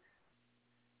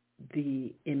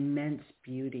the immense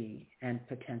beauty and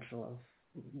potential of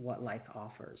what life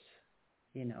offers,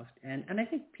 and I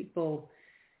think people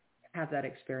have that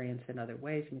experience in other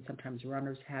ways. I mean, sometimes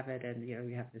runners have it, and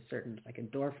you have this certain like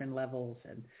endorphin levels,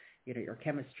 and your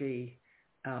chemistry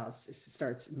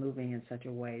starts moving in such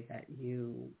a way that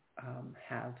you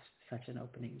have such an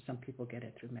opening. Some people get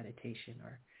it through meditation,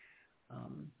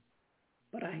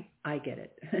 but I get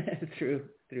it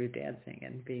through dancing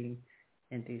and being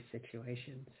in these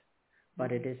situations.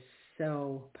 But it is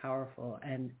so powerful,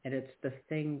 and it's the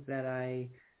thing that I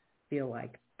feel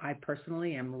like I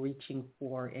personally am reaching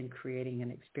for in creating an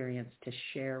experience to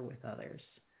share with others.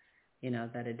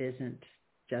 That it isn't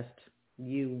just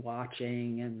you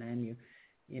watching and then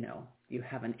you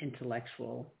have an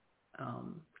intellectual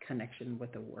connection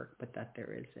with the work, but that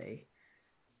there is a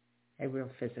real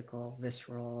physical,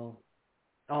 visceral,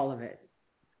 all of it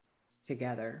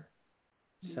together,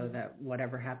 so that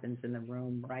whatever happens in the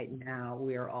room right now,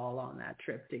 we are all on that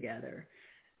trip together,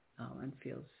 and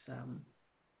feels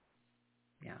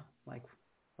like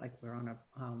we're on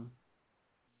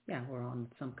we're on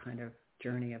some kind of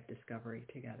journey of discovery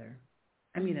together.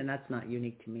 I mean, and that's not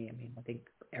unique to me. I mean, I think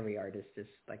every artist is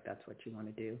like, that's what you want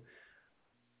to do.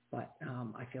 But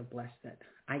I feel blessed that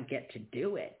I get to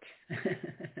do it.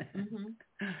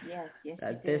 Yes,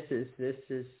 that this is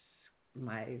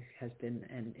has been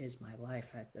and is my life.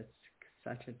 That's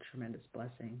such a tremendous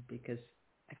blessing, because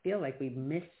I feel like we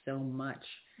miss so much.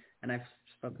 And I've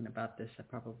spoken about this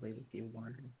probably with you,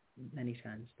 Warren, many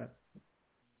times, but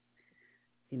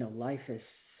life is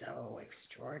so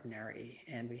extraordinary,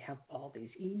 and we have all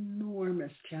these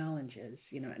enormous challenges,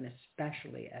 and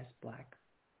especially as Black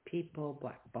people,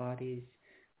 Black bodies,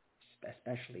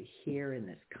 especially here in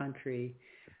this country,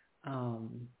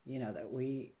 that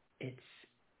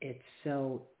it's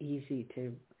so easy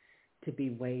to be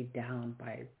weighed down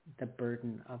by the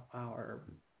burden of our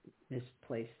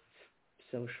misplaced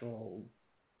social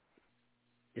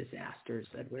disasters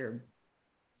that we're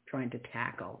trying to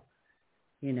tackle,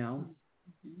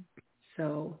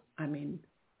 So, I mean,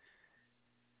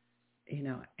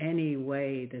 any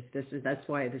way that's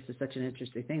why this is such an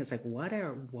interesting thing. It's like,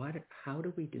 how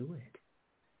do we do it?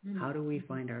 How do we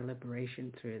find our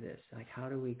liberation through this? Like, how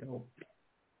do we go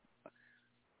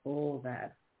pull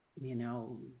that,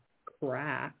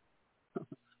 crap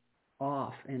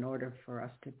off in order for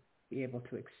us to be able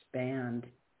to expand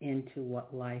into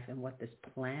what life and what this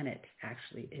planet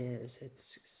actually is? It's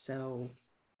so,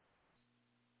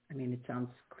 I mean, it sounds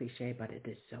cliche, but it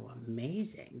is so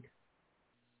amazing.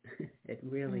 It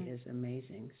really is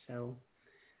amazing. So,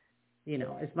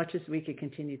 as much as we could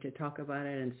continue to talk about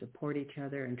it and support each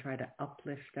other and try to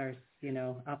uplift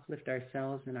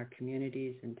ourselves and our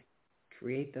communities and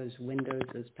create those windows,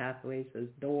 those pathways, those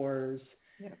doors,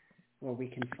 where we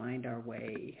can find our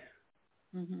way,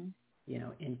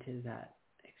 into that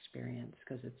experience,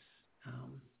 because it's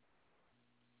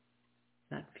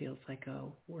that feels like a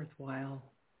worthwhile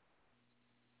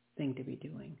thing to be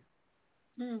doing.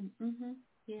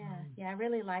 Yeah, I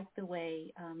really like the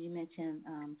way you mentioned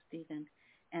Stephen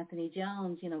Anthony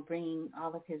Jones, bringing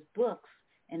all of his books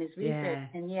and his research.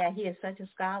 And he is such a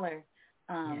scholar.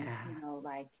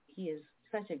 Like he is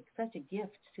such a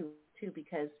gift too,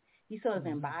 because he sort of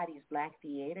embodies Black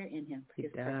theater in him. He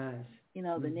does. The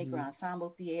Negro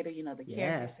Ensemble Theater, the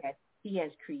characters that he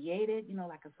has created,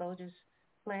 like a soldier's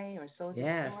play or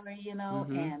soldier's story,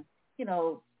 and,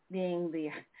 being the,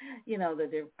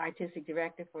 the artistic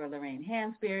director for Lorraine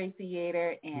Hansberry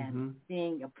Theater, and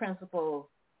being a principal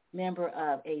member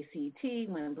of ACT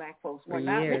when Black folks were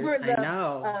not members of. I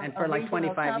know, and for like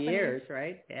 25 years,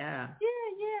 right? Yeah.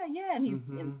 And he's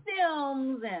in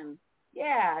films, and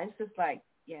it's just like,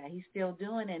 he's still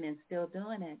doing it and still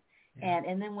doing it. Yeah.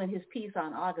 And then when his piece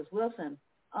on August Wilson,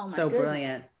 oh my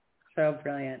goodness. So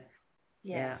brilliant.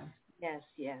 Yes.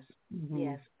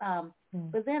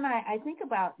 But then I think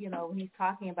about, when he's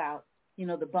talking about,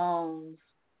 the bones,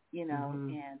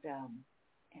 and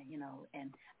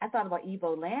and I thought about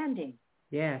Evo Landing.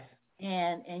 Yes.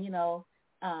 And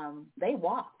they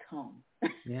walked home.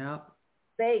 Yeah.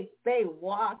 They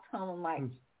walked home like,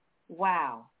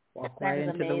 wow, walk that right is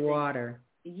into amazing. the water.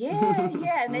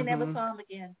 Yeah, and they never saw him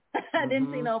again. I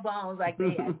didn't see no bones. Like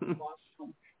they had walked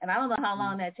home. And I don't know how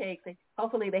long that takes.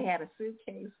 Hopefully they had a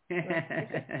suitcase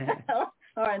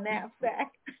or a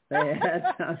knapsack.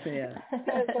 Yeah.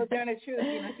 So during the truth,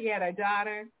 she had her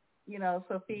daughter,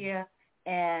 Sophia,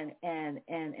 and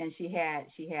she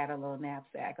had a little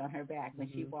knapsack on her back when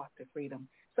she walked to freedom.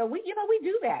 So we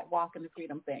do that, walking to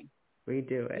freedom thing. We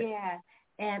do it. Yeah.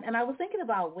 And I was thinking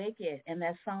about Wicked and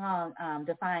that song,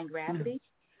 Defying Gravity.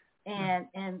 And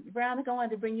Veronica,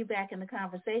 wanted to bring you back in the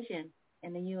conversation,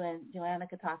 and then you and Joanna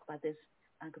could talk about this,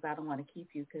 because I don't want to keep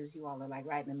you, because you all are like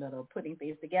right in the middle of putting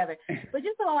things together. But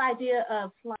just the whole idea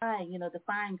of flying,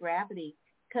 defying gravity,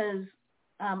 because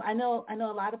I know a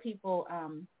lot of people,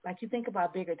 like you think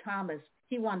about Bigger Thomas,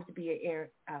 he wanted to be an air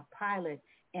pilot,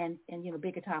 and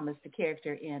Bigger Thomas, the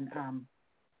character in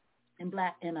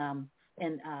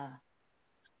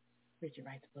Richard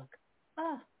Wright's book.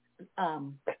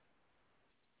 I'm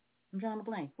drawing a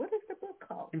blank. What is the book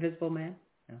called? Invisible Man?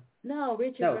 No,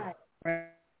 Richard Wright. Right.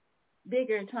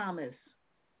 Bigger Thomas,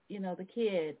 the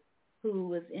kid who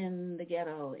was in the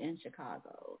ghetto in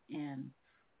Chicago. And,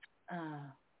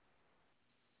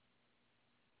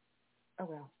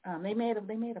 they made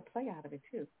a play out of it,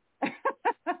 too.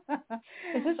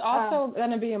 Is this also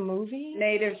going to be a movie?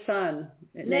 Native Son.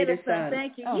 Native Son.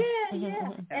 Thank you. Oh.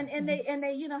 Yeah. And they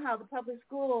how the public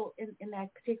school in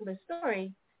that particular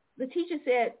story, the teacher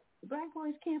said black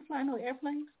boys can't fly no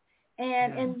airplanes,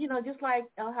 and just like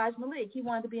El-Haj Malik, he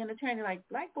wanted to be an attorney. Like,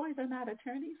 black boys are not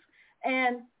attorneys,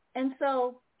 and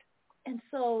so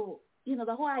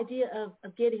the whole idea of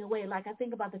getting away. Like, I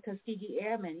think about the Tuskegee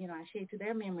Airmen. I shade to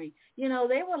their memory. They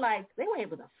were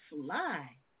able to fly.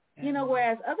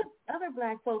 Whereas other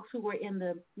black folks who were in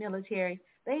the military,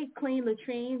 they cleaned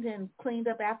latrines and cleaned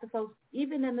up after folks,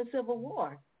 even in the Civil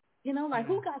War.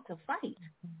 Who got to fight?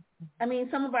 I mean,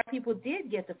 some of our people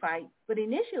did get to fight, but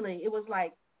initially it was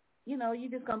like, you're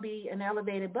just going to be an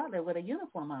elevated butler with a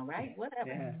uniform on, right?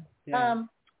 Whatever. Yeah.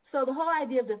 So the whole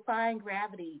idea of defying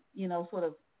gravity, sort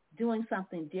of doing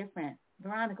something different.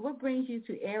 Veronica, what brings you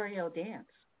to aerial dance?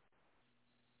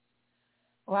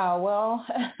 Wow, well,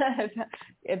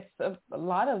 it's a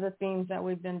lot of the themes that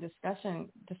we've been discussing.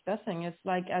 It's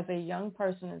like, as a young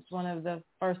person, it's one of the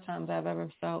first times I've ever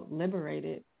felt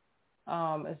liberated.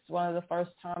 It's one of the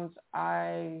first times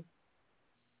I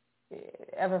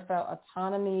ever felt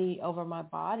autonomy over my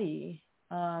body,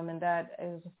 and that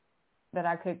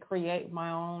I could create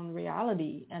my own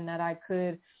reality, and that I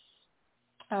could,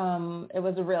 it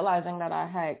was realizing that I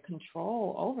had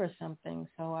control over something.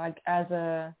 So as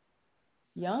a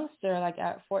youngster, like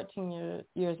at 14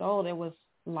 years old, it was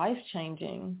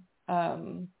life-changing,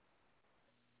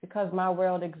 because my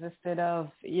world existed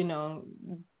of,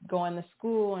 going to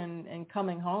school and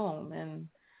coming home. And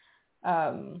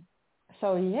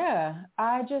so, yeah,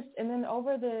 and then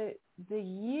over the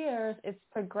years, it's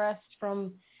progressed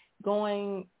from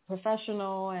going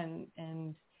professional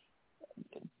and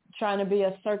trying to be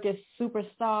a circus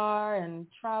superstar and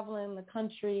traveling the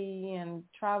country and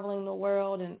traveling the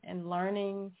world and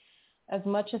learning as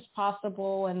much as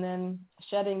possible, and then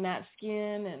shedding that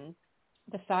skin and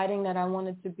deciding that I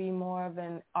wanted to be more of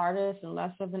an artist and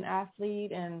less of an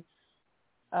athlete, and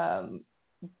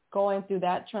going through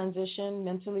that transition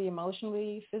mentally,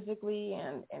 emotionally, physically,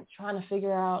 and trying to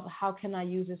figure out how can I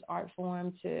use this art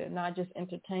form to not just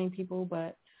entertain people,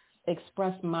 but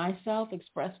express myself,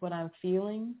 express what I'm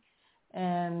feeling.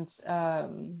 And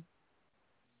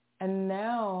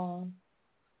now,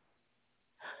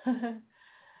 I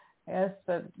guess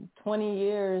 20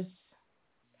 years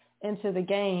into the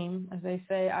game, as they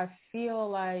say, I feel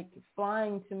like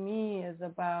flying to me is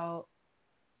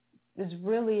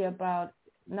really about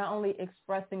not only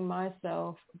expressing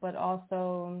myself, but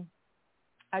also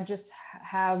I just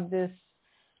have this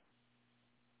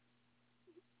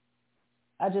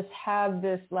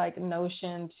like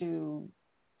notion to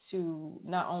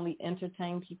not only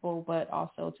entertain people, but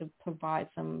also to provide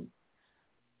some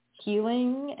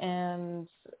healing and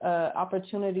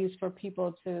opportunities for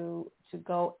people to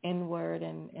go inward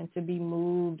and to be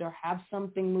moved, or have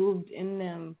something moved in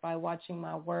them by watching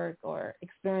my work or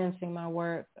experiencing my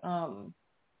work, or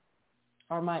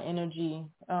my energy.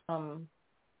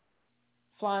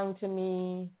 Flying to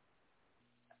me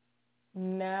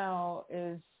now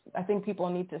is, I think people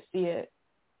need to see it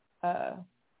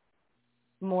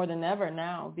more than ever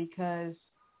now, because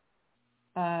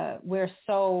we're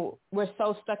so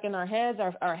stuck in our heads.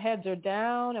 Our heads are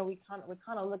down, and we kind of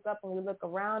look up and we look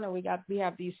around, and we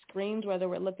have these screens, whether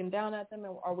we're looking down at them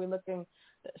or we're looking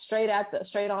straight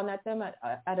on at them at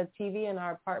a TV in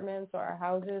our apartments or our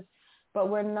houses, but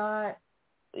we're not,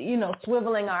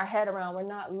 swiveling our head around. We're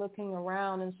not looking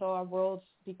around, and so our worlds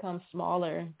become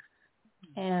smaller.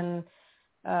 And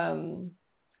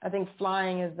I think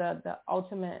flying is the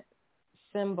ultimate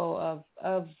symbol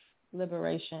of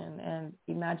liberation and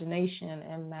imagination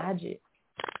and magic.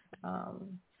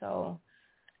 So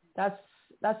that's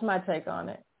my take on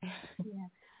it. Yeah.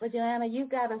 Well, Joanna, you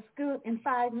got a scoot in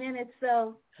 5 minutes,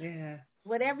 so yeah,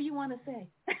 whatever you want to say.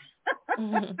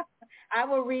 I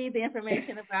will read the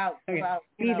information about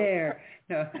be there.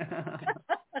 No.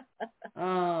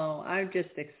 Oh, I'm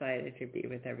just excited to be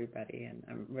with everybody, and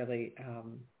I'm really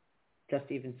just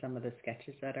even some of the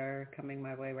sketches that are coming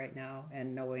my way right now,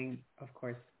 and knowing, of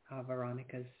course,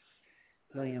 Veronica's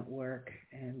brilliant work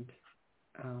and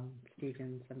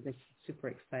Stephen's. I'm just super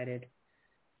excited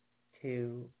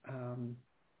to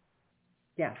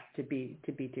to be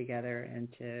together and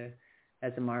to,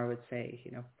 as Amara would say,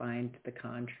 find the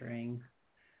conjuring.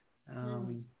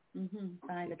 Find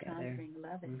together. the conjuring.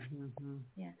 Love it. Mm-hmm.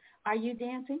 Yeah. Are you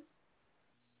dancing?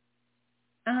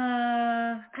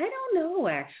 I don't know,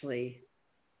 actually.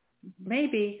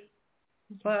 Maybe,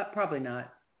 but probably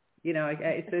not.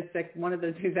 It's like one of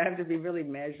those things. I have to be really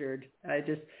measured. I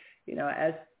just,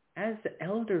 as the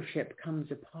eldership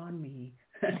comes upon me,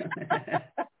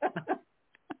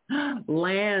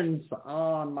 lands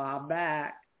on my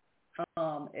back.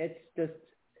 It's just,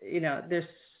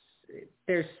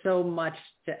 there's so much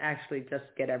to actually just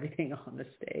get everything on the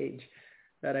stage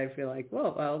that I feel like,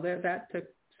 well, that took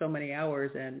so many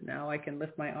hours, and now I can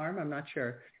lift my arm. I'm not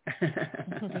sure.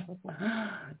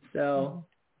 So,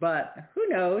 but who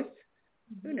knows?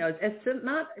 Who knows? It's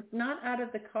not out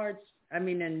of the cards. I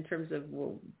mean, in terms of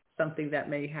something that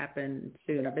may happen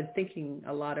soon. I've been thinking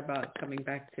a lot about coming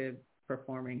back to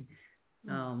performing.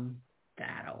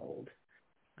 That old.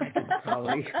 I could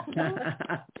probably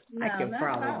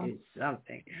probably do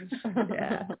something.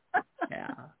 Yeah.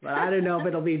 Yeah. But I don't know if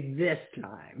it'll be this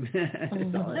time.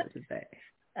 That's all I have to say.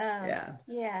 Yeah.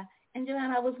 Yeah. And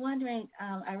Joanna, I was wondering,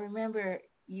 I remember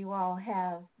you all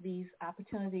have these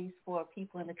opportunities for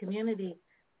people in the community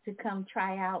to come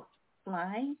try out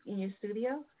flying in your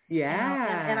studio.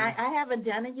 Yeah. And I haven't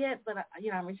done it yet, but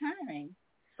I'm retiring.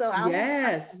 So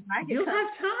you'll have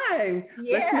time.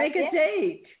 Yeah, let's make a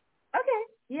date. Okay.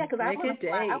 Yeah, because I want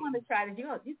to try to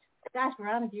do it. Gosh,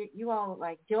 Veronica, you all,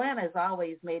 like, Joanna has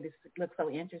always made it look so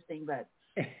interesting, but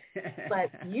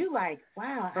you, like,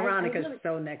 wow. Veronica's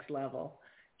so next level.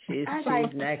 She's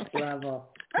next level.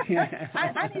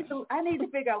 I need to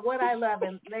figure out what I love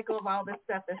and let go of all this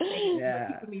stuff that's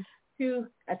keeping me too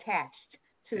attached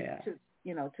to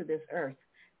this earth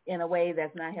in a way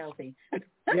that's not healthy.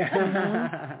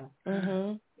 Yeah.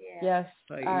 Mm-hmm. Yes,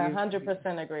 I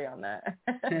 100% agree on that.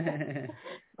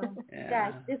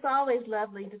 Gosh, it's always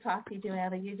lovely to talk to you,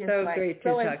 Joanna. You're just so great to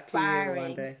so talk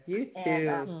inspiring. To you,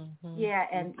 Wanda. You too. Yeah,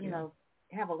 and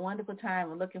have a wonderful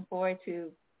time. I'm looking forward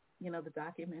to the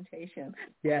documentation.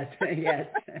 Yes. And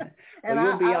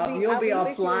you'll be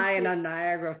all flying on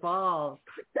Niagara Falls.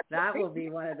 That will be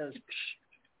one of those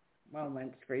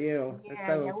moments for you.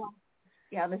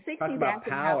 Yeah, the 16th. Talk about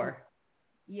power.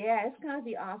 Yeah, it's gonna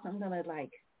be awesome. I'm gonna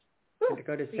to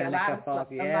go to Seneca Falls.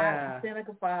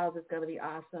 Seneca Falls is gonna be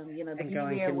awesome. To and be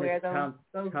going there to where those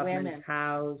Tubman's women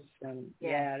house, and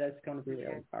that's gonna be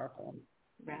really powerful.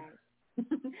 Right.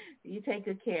 You take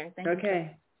good care. Thank you.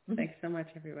 Okay. Thanks so much,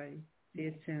 everybody. See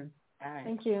you soon. All right.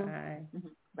 Thank you.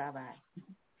 Bye. Bye-bye.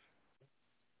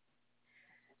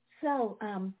 So,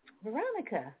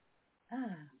 Veronica.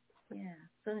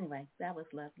 So anyway, that was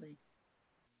lovely.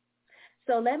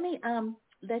 So let me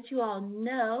let you all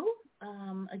know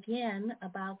again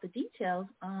about the details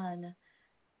on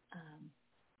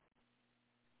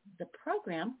the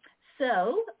program.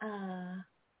 So,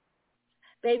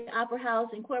 Baby Opera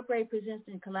House Incorporated presents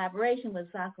in collaboration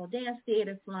with Saco Dance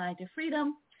Theater Flying to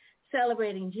Freedom,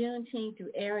 celebrating Juneteenth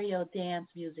through aerial dance,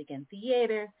 music, and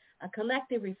theater, a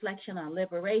collective reflection on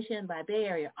liberation by Bay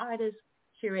Area artists,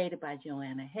 curated by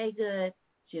Joanna Haygood,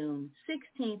 June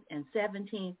 16th and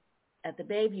 17th at the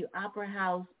Bayview Opera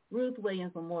House, Ruth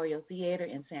Williams Memorial Theater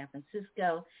in San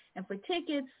Francisco. And for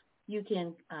tickets, you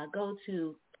can go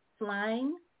to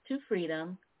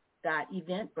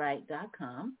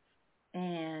flyingtofreedom.eventbrite.com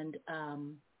and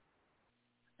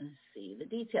let's see the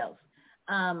details.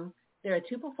 There are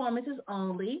 2 performances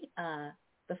only.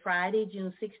 The Friday,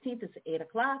 June 16th is at 8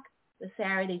 o'clock. The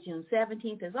Saturday, June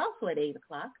 17th is also at 8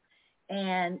 o'clock.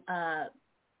 And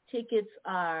tickets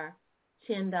are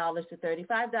 $10 to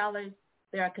 $35.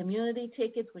 There are community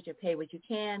tickets, which are pay what you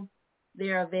can.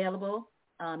 They're available.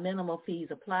 Minimal fees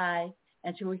apply.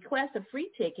 And to request a free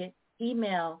ticket,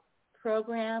 email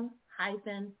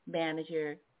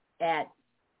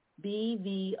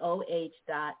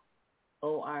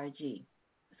program-manager@bvoh.org.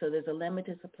 So there's a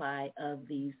limited supply of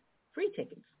these free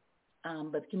tickets.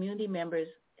 But community members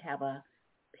have a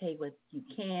pay what you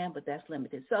can, but that's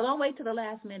limited. So don't wait till the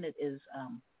last minute is,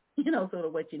 sort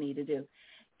of what you need to do.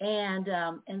 And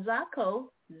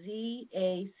Zaccho,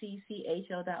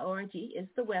 ZACCHO.org is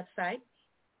the website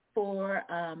for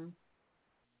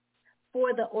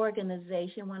the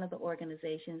organization, one of the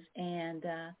organizations. And,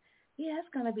 it's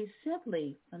going to be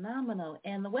simply phenomenal.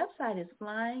 And the website is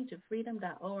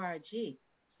flyingtofreedom.org. It's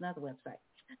another website.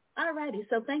 All righty.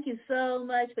 So thank you so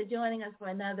much for joining us for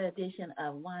another edition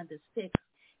of Wanda's Picks.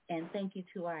 And thank you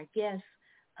to our guests.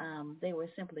 They were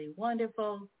simply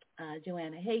wonderful.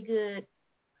 Joanna Haygood,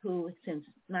 who since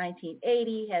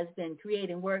 1980 has been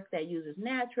creating work that uses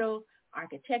natural,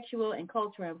 architectural, and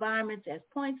cultural environments as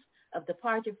points of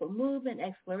departure for movement,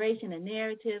 exploration, and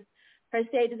narrative. Her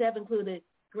stages have included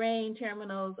grain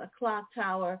terminals, a clock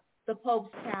tower, the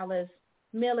Pope's Palace,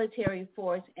 military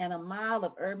forts, and a mile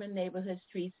of urban neighborhood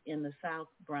streets in the South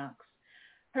Bronx.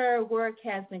 Her work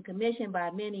has been commissioned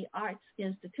by many arts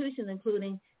institutions,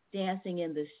 including Dancing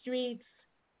in the Streets,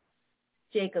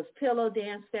 Jacob's Pillow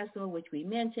Dance Festival, which we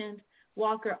mentioned,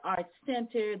 Walker Arts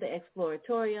Center, the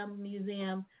Exploratorium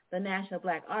Museum, the National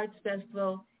Black Arts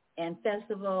Festival, and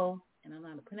Festival, and I don't know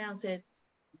how to pronounce it,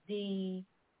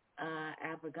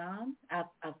 Avignon.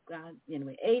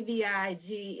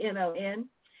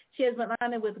 She has been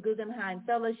honored with the Guggenheim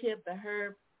Fellowship, the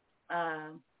Herb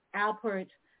Alpert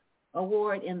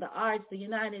Award in the Arts, the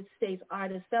United States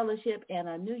Artist Fellowship, and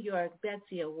a New York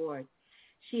Betsy Award.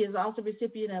 She is also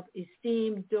recipient of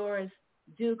esteemed Doris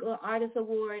Duke Artist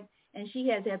Award, and she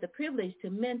has had the privilege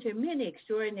to mentor many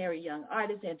extraordinary young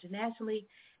artists internationally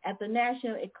at the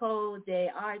National École des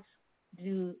Arts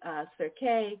du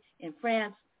Cirque in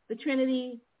France, the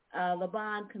Trinity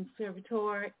Laban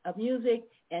Conservatoire of Music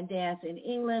and Dance in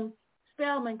England,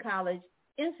 Spelman College,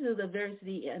 Institute of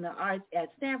Diversity in the Arts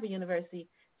at Stanford University,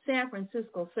 San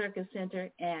Francisco Circus Center,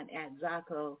 and at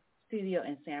Zaccho Studio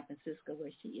in San Francisco,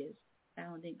 where she is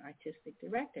founding artistic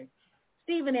director.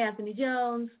 Stephen Anthony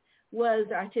Jones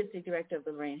was artistic director of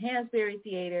the Lorraine Hansberry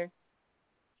Theater,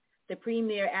 the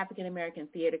premier African-American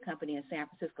theater company in San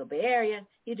Francisco Bay Area.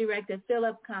 He directed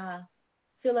Philip Kahn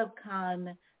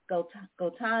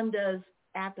Gotanda's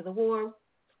After the War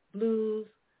Blues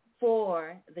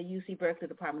for the UC Berkeley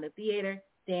Department of Theater,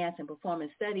 Dance, and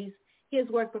Performance Studies. He has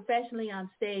worked professionally on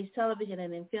stage, television,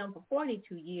 and in film for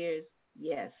 42 years.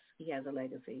 Yes, he has a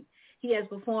legacy. He has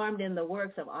performed in the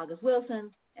works of August Wilson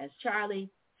as Charlie,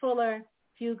 Fuller,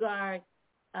 Fugard,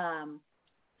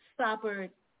 Stoppard,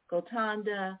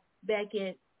 Gotanda,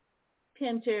 Beckett,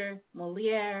 Pinter,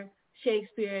 Molière,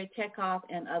 Shakespeare, Chekhov,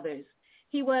 and others.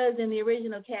 He was in the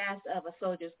original cast of A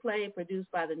Soldier's Play, produced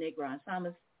by the Negro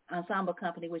Ensemble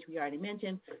Company, which we already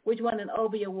mentioned, which won an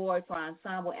Obie Award for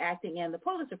ensemble acting and the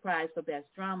Pulitzer Prize for Best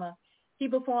Drama. He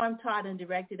performed, taught, and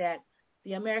directed at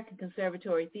the American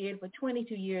Conservatory Theater for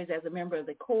 22 years as a member of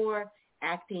the Core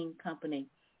Acting Company.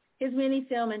 His many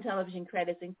film and television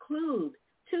credits include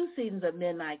 2 seasons of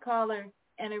Midnight Caller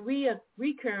and a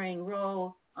recurring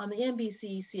role on the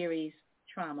NBC series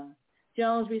Trauma.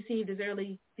 Jones received his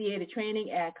early theater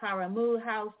training at Karamu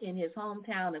House in his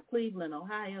hometown of Cleveland,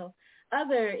 Ohio.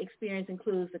 Other experience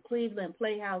includes the Cleveland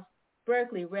Playhouse,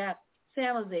 Berkeley Rep,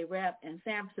 San Jose Rep, and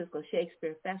San Francisco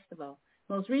Shakespeare Festival.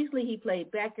 Most recently, he played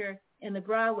Becker in the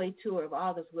Broadway tour of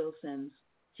August Wilson's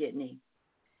Jitney.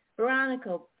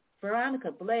 Veronica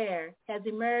Blair has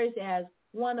emerged as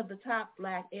one of the top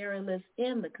Black aerialists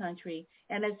in the country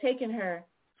and has taken her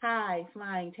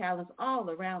high-flying talents all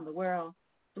around the world.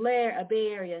 Blair, a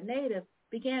Bay Area native,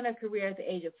 began her career at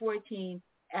the age of 14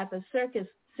 at the Circus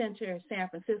Center, San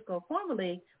Francisco,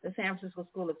 formerly the San Francisco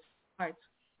School of Arts.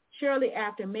 Shortly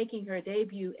after making her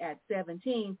debut at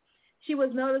 17, she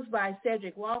was noticed by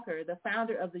Cedric Walker, the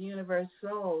founder of the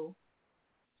Universal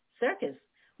Circus.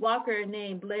 Walker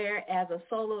named Blair as a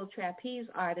solo trapeze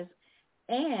artist,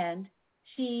 and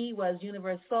she was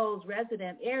Universal's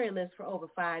resident aerialist for over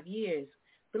 5 years.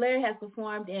 Blair has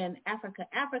performed in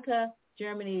Africa,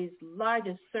 Germany's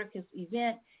largest circus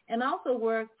event, and also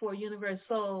worked for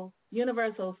Universal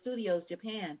Studios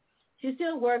Japan. She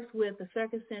still works with the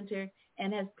Circus Center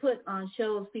and has put on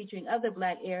shows featuring other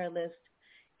Black aerialists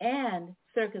and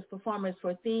circus performers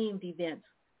for themed events,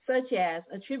 such as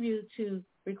a tribute to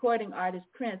recording artist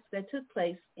Prince that took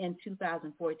place in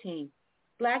 2014.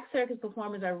 Black circus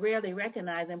performers are rarely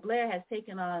recognized, and Blair has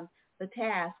taken on the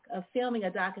task of filming a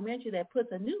documentary that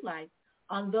puts a new light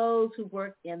on those who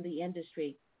work in the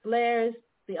industry. Blair's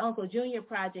The Uncle Junior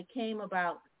project came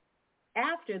about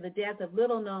after the death of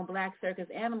little-known Black circus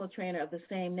animal trainer of the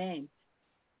same name.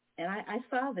 And I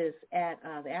saw this at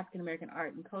the African American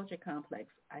Art and Culture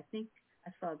Complex. I think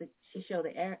I saw that she showed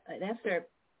an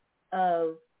excerpt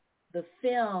of the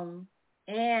film,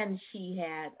 and she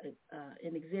had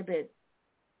an exhibit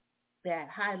that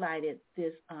highlighted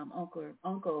this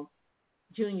Uncle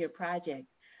Junior project.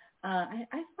 I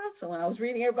thought so when I was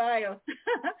reading her bio.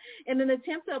 In an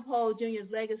attempt to uphold Junior's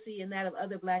legacy and that of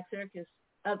other Black circus,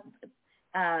 in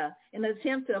an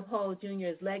attempt to uphold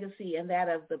Junior's legacy and that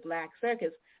of the Black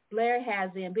circus, Blair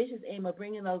has the ambitious aim of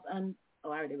bringing those unknown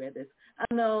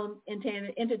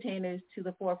entertainers to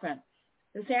the forefront.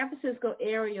 The San Francisco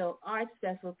Aerial Arts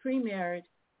Festival premiered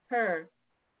her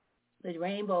The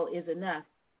Rainbow is Enough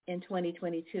in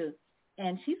 2022,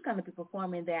 and she's going to be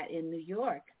performing that in New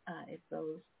York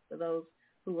for those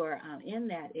who are in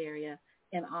that area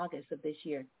in August of this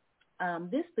year.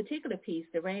 This particular piece,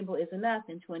 The Rainbow is Enough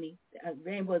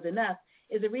Rainbow is Enough,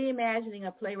 is a reimagining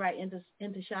of playwright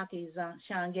Ntozake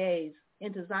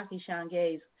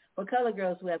Shange's for color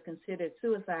girls who have considered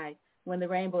suicide when the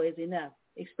rainbow is enough,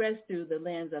 expressed through the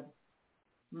lens of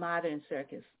modern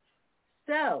circus.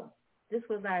 So this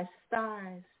was our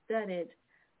star-studded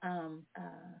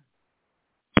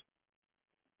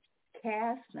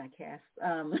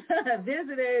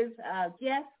visitors,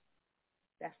 guests,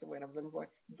 that's the word I was looking for,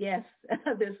 guests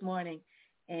this morning.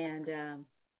 And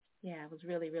yeah, it was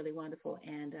really, really wonderful.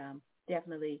 And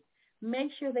definitely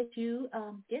make sure that you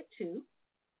get to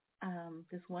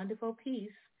this wonderful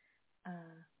piece,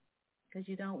 because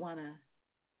you don't want to,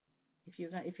 if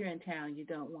you're in town, you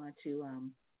don't want to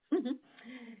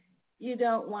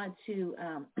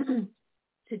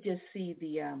to just see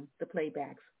the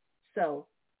playbacks. So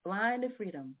Blind to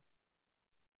Freedom,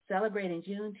 celebrating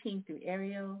Juneteenth through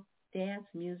aerial dance,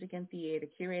 music, and theater,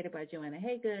 curated by Joanna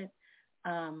Haygood,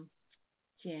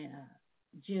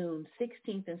 June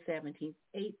 16th and 17th,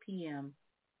 8 p.m.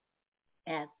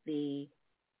 at the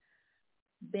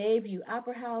Bayview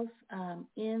Opera House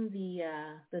in the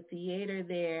theater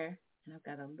there. And I've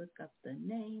got to look up the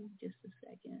name just a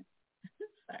second.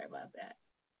 Sorry about that.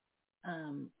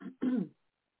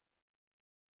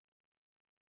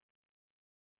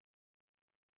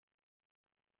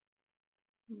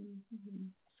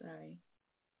 Sorry.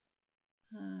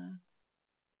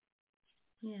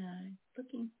 Yeah, I'm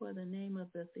looking for the name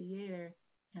of the theater,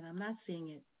 and I'm not seeing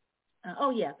it.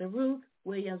 The Ruth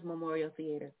Williams Memorial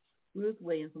Theater. Ruth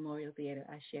Williams Memorial Theater,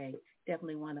 Ashe.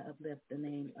 Definitely want to uplift the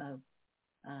name of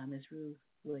Ms. Ruth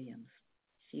Williams.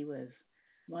 She was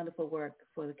wonderful work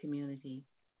for the community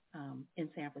in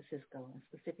San Francisco, and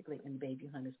specifically in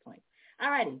Bayview Hunters Point. All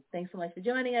righty. Thanks so much for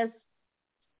joining us.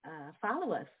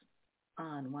 Follow us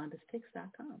on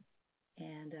wandaspicks.com.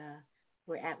 And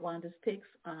we're at Wanda's Picks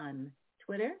on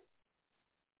Twitter,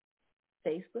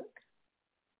 Facebook,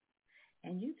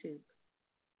 and YouTube,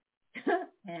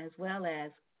 as well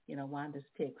as, Wanda's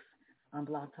Picks on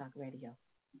Blog Talk Radio,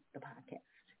 the podcast.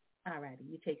 All righty.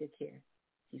 You take good care.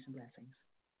 Peace and blessings.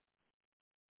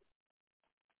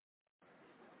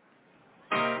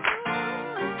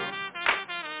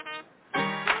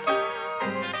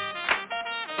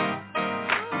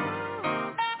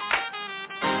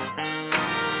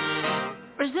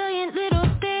 Resilient little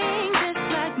thing, just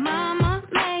like mama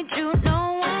made you.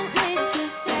 No one needs to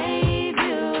save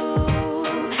you.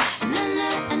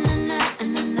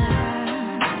 Na-na-na-na-na-na.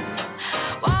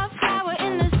 Wildflower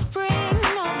in the spring,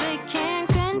 no, they can't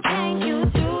contain you.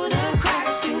 Through the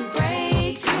cracks you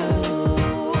break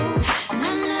through.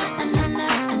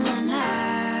 Na-na-na-na-na-na.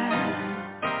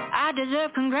 I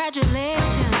deserve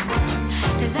congratulations,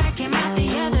 'cause I came out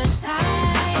the other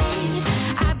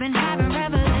side. I've been having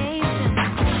revelations,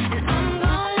 and I'm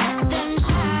gonna let them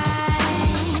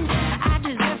shine. I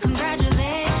deserve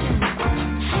congratulations,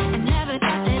 and never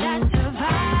thought that I'd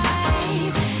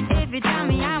survive. If you tell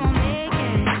me I won't make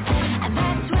it, and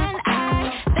that's when I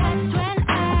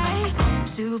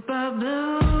super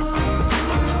blue.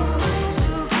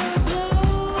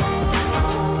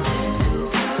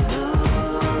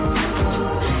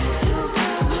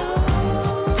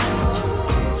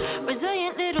 Resilient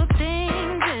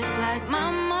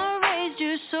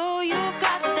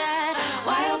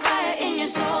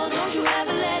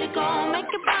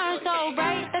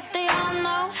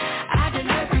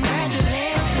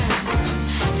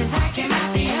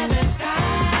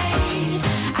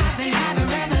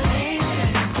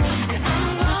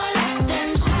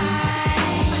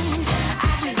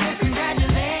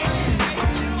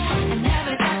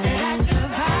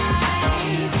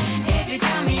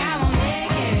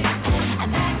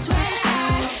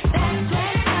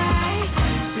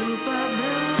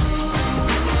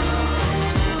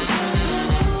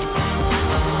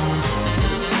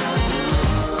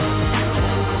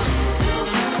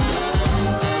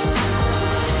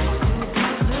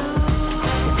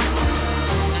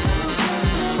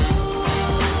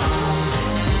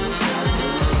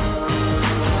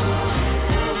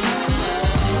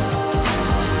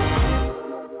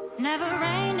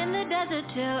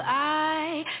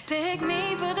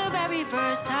very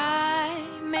first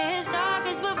time. It's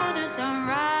darkest before the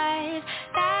sunrise.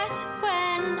 That's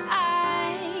when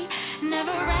I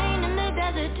never rain in the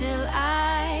desert till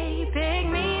I pick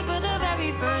me for the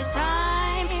very first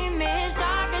time. It's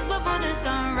darkest before the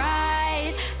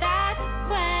sunrise. That's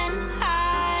when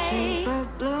I super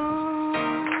blue,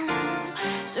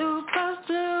 super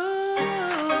blue,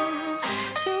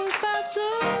 super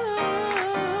blue,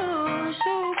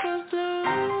 super blue.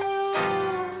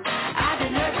 I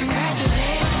deserve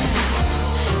congratulations,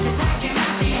 'cause I came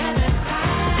out the other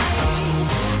side.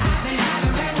 I've been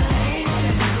having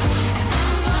revelations, and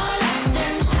I'm gonna let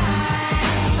them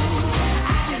shine.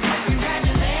 I deserve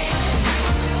congratulations,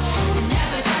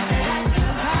 never thought that I'd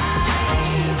survive.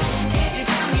 If you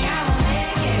tell me I won't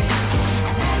make it,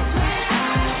 that's when I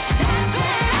super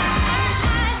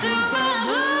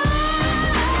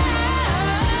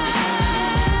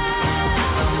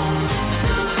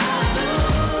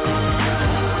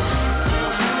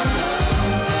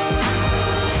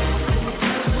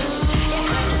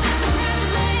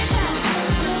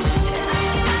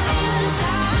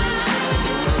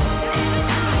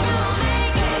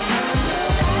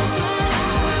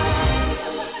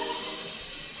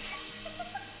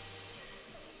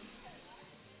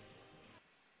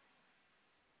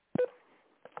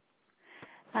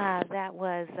That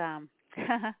was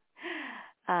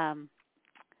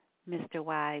Mr.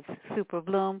 Wives, Super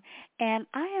Bloom. And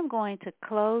I am going to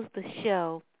close the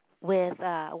show with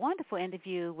a wonderful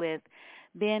interview with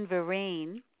Ben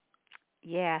Vereen,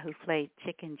 who played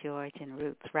Chicken George in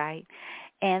Roots, right?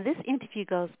 And this interview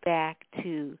goes back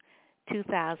to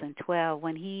 2012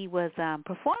 when he was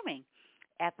performing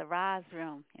at the Roz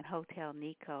Room in Hotel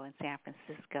Nico in San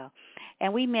Francisco.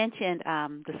 And we mentioned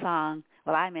the song,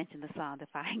 I mentioned the song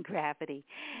Defying Gravity.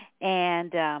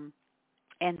 And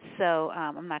so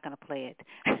I'm not going to play it.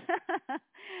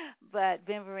 But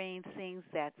Ben Vereen sings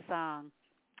that song,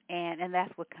 and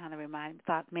that's what kind of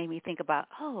made me think about,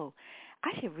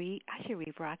 I should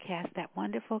rebroadcast that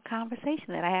wonderful conversation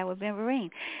that I had with Ben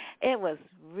Vereen. It was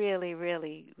really,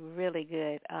 really, really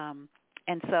good.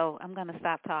 And so I'm going to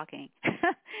stop talking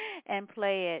and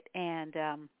play it. And,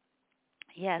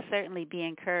 certainly be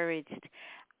encouraged.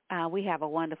 We have a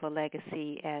wonderful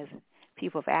legacy as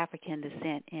people of African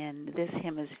descent in this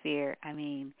hemisphere. I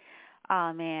mean,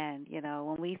 oh, man,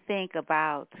 when we think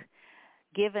about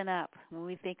giving up, when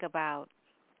we think about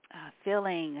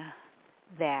feeling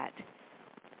that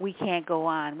we can't go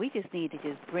on, we just need to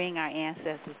just bring our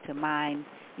ancestors to mind,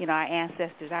 our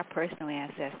ancestors, our personal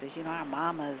ancestors, our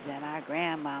mamas and our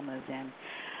grandmamas and,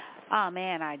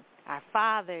 our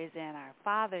fathers and our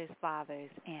fathers' fathers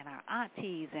and our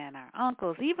aunties and our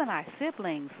uncles, even our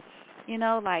siblings,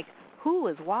 like who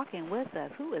is walking with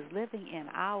us, who is living in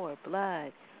our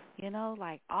blood,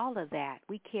 like all of that.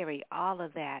 We carry all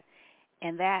of that,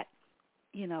 and that,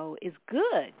 is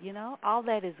good, all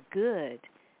that is good.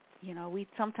 We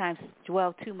sometimes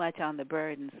dwell too much on the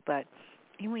burdens, but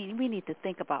we need to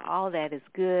think about all that is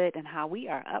good and how we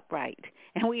are upright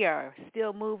and we are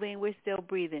still moving, we're still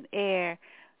breathing air,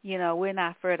 we're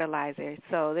not fertilizer.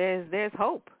 So there's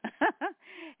hope.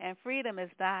 And freedom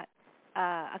is not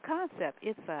a concept,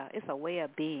 it's a way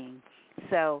of being.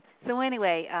 So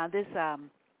anyway, this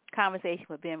conversation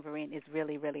with Ben Vereen is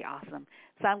really, really awesome.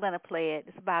 So I'm going to play it.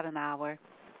 It's about an hour.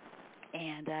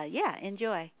 And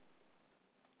enjoy.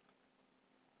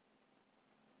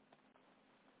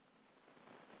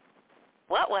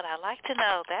 What would I like to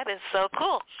know? That is so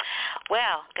cool.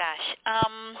 Well, gosh,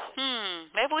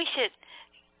 maybe we should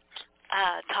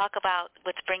talk about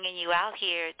what's bringing you out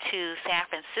here to San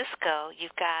Francisco.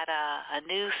 You've got a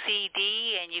new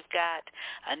CD and you've got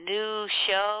a new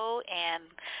show, and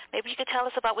maybe you could tell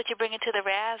us about what you're bringing to the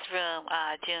Raz Room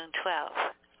June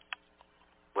 12th.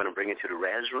 What I'm bringing to the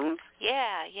Raz Room?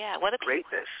 Yeah. What a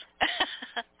greatness.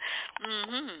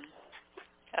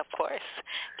 Of course.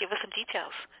 Give us some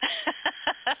details.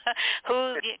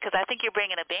 Because I think you're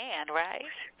bringing a band, right?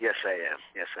 Yes, I am.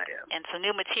 And some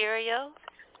new material?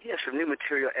 Yes, some new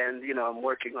material. And, I'm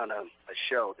working on a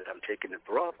show that I'm taking to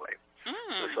Broadway.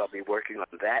 So I'll be working on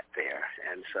that there.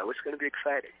 And so it's going to be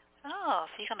exciting. Oh,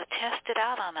 so you're going to test it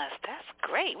out on us. That's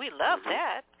great. We love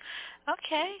that.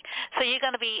 Okay. So you're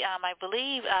going to be, I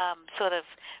believe, sort of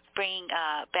bringing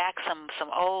back some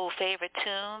old favorite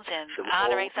tunes and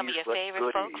honoring some of your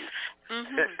favorite folks.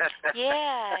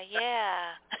 Yeah.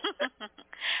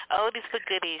 Oldies but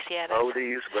goodies, yeah.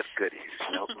 Oldies but goodies.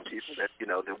 Some people that,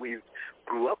 that we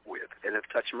grew up with and have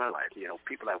touched my life,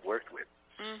 people I've worked with.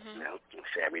 You know,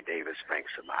 Sammy Davis, Frank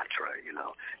Sinatra, you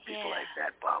know, people like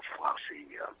that, Bob Fosse,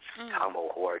 Tom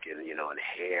O'Horgan, you know, and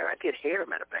Hair. I did Hair,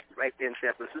 matter of fact, right there in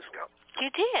San Francisco.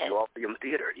 You did? The Orpheum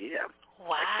Theater, yeah.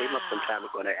 Wow. I came up some time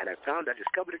ago, and I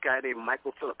discovered a guy named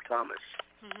Michael Philip Thomas.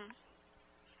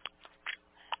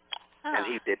 And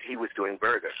he was doing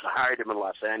burgers. I hired him in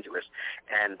Los Angeles,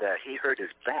 and he hurt his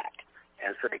back.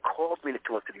 And so they called me to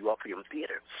go to the Orpheum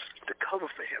Theater to cover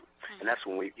for him. And that's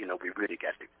when we really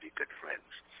got to be good friends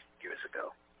years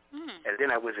ago. And then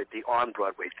I was at the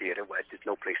On-Broadway Theater where there's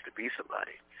no place to be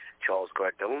somebody, Charles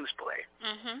Gardone's play.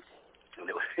 And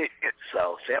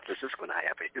so San Francisco and I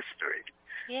have a history.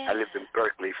 Yeah. I lived in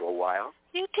Berkeley for a while.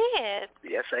 You did?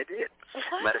 Yes, I did.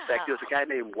 Wow. Matter of fact, there was a guy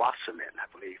named Wasserman, I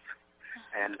believe.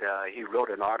 And he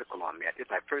wrote an article on me. I did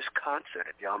my first concert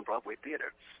at the On-Broadway Theater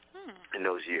in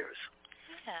those years.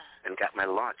 And got my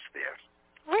launch there.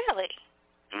 Really?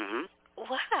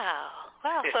 Wow.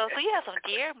 So you have some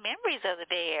dear memories of the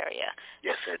Bay Area.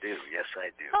 Yes, I do.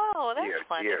 Oh, that's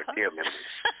wonderful. Dear memories.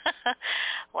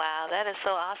 Wow, that is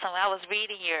so awesome. I was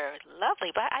reading your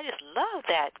lovely, but I just love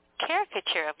that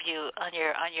caricature of you on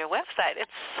your website.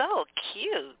 It's so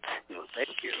cute. Well, thank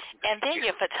you. And then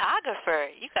your photographer,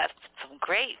 you got some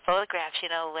great photographs, you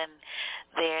know, when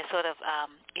they're sort of,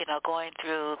 you know, going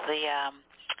through the,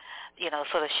 you know,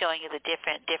 sort of showing you the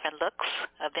different looks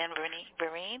of Ben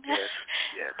Vereen. Yes.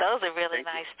 Those are really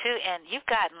nice, too. And you've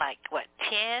gotten,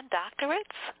 10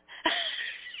 doctorates?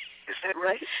 Is that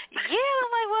right? Yeah,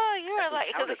 I'm like, well, you're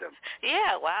like, them.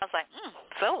 Yeah, wow. I was like,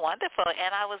 so wonderful.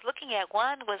 And I was looking at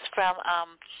one was from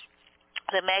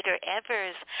the Medgar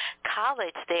Evers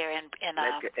College there in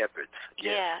Medgar Evers.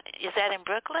 Yeah, is that in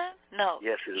Brooklyn? No.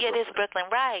 Yes, it is. Yeah, it is Brooklyn,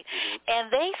 right?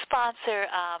 And they sponsor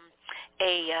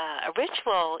a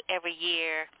ritual every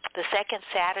year, the second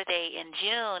Saturday in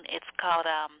June. It's called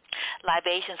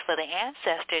Libations for the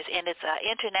Ancestors, and it's an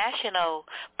international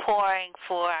pouring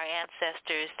for our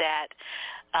ancestors that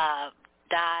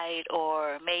died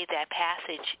or made that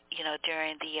passage, you know,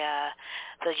 during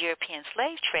the European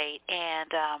slave trade.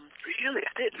 And really,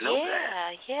 I didn't know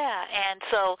that. Yeah, and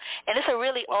it's a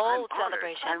really old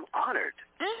celebration. I'm honored.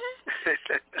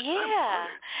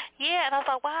 Yeah, and I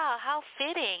thought, wow, how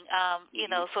fitting. You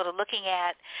know, sort of looking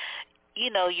at,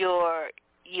 you know, your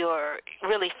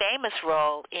really famous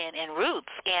role in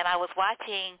Roots, and I was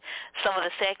watching some of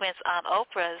the segments on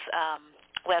Oprah's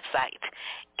website.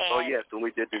 And yes, when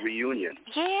we did the reunion.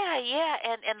 Yeah,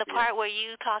 and the part where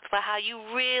you talked about how you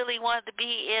really wanted to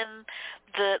be in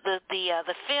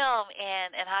the film,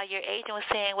 and how your agent was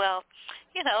saying, well,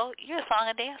 you know, you're a song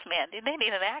and dance man. They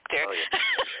need an actor. Oh,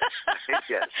 yeah.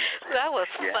 Yes. That was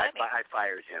funny. I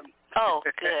fired him. Oh,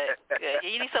 good.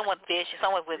 You need someone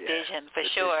with vision for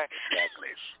sure.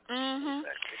 Exactly.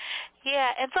 Exactly.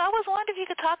 Yeah, and so I was wondering if you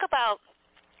could talk about,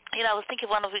 you know, I was thinking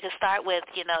one of we could start with,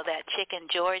 you know, that Chicken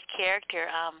George character,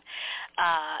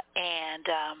 and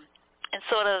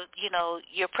sort of, you know,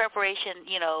 your preparation,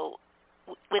 you know,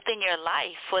 within your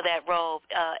life for that role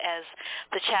as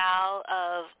the child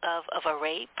of a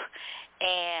rape,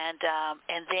 and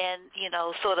then, you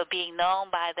know, sort of being known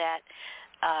by that,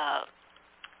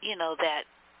 you know, that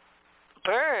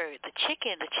bird, the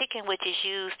chicken which is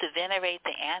used to venerate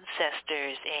the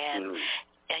ancestors, and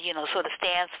you know, sort of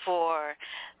stands for,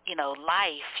 you know,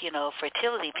 life, you know,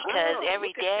 fertility, because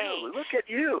every day. Look at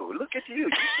you. You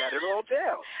got it all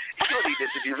down. You don't need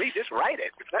this if you read, just write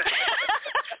it.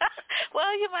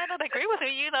 Well, you might not agree with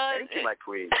me, you know. Thank you, my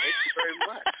queen. Thank you very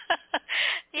much.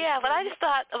 Yeah, but I just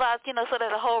thought about, you know, sort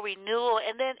of the whole renewal,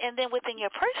 and then within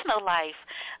your personal life,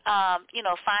 you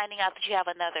know, finding out that you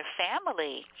have another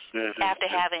family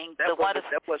after having that wonderful.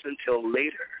 That wasn't until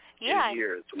later. Yeah. In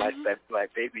years. My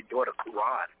baby daughter,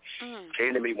 Quran,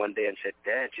 came to me one day and said,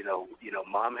 Dad, you know,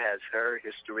 Mom has her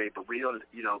history, but we don't,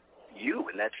 you know, you,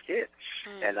 and that's it.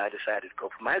 And I decided to go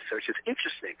for my search. It's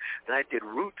interesting. And I did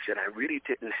Roots, and I really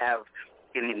didn't have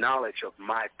any knowledge of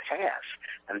my past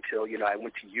until, you know, I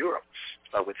went to Europe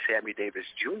with Sammy Davis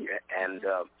Jr., and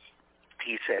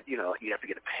he said, you know, you have to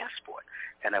get a passport.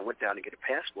 And I went down to get a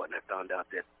passport, and I found out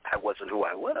that I wasn't who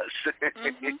I was,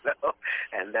 you know,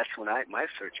 and that's when my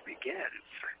search began.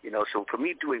 You know, so for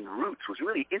me, doing Roots was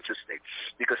really interesting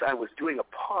because I was doing a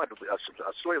part of a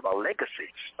story of our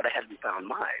legacy, but I hadn't found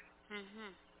mine.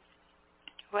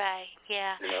 Right,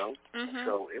 yeah. You know,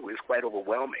 so it was quite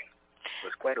overwhelming.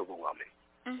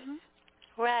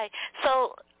 Right.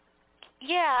 So,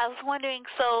 yeah, I was wondering,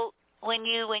 so when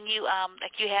you like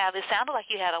you have, it sounded like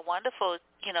you had a wonderful,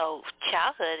 you know,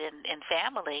 childhood and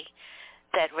family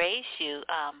that raised you.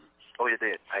 Oh, you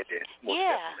did. I did. Most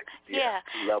definitely. Yeah.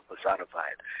 Love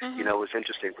personified. You know, it was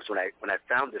interesting because when I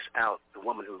found this out, the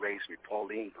woman who raised me,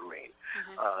 Pauline Vereen,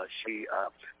 she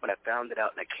when I found it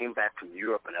out and I came back from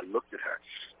Europe and I looked at her,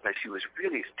 and she was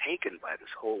really taken by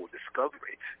this whole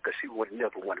discovery because she would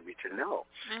never wanted me to know.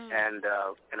 And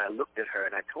I looked at her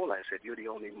and I told her, I said, "You're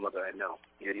the only mother I know.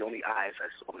 You're the only eyes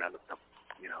I saw when I looked up.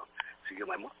 You know, so you're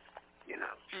my mother." You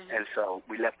know, and so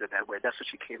we left it that way. That's what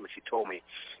she came and she told me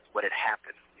what had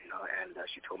happened. And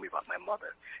she told me about my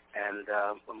mother. And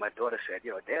when my daughter said,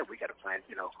 Dad, we got to find,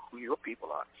 who your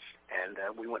people are. And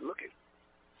we went looking.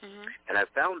 And I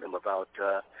found them about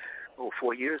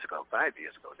 4 years ago, 5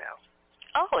 years ago now.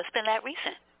 Oh, it's been that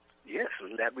recent. Yes,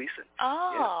 that recent.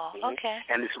 Oh, okay.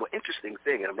 And it's an interesting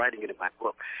thing, and I'm writing it in my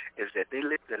book, is that they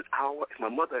lived an hour. My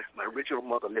original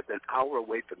mother lived an hour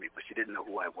away from me, but she didn't know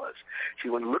who I was. She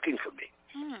went looking for me.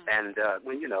 And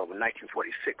when in 1946,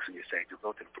 when you say, you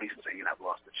go to the police and say, I've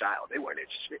lost a child, they weren't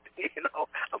interested,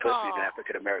 unless she's an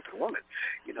African-American woman.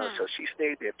 So she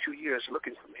stayed there 2 years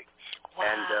looking for me.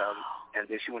 Wow. And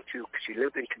then she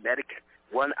lived in Connecticut,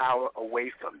 1 hour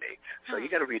away from me. So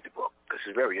you got to read the book because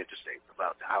it's very interesting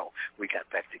about how we got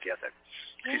back together.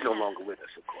 She's no longer with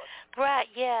us, of course.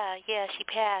 Right. Yeah. She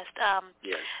passed.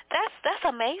 Yes. That's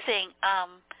amazing.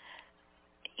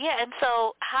 And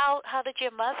so how did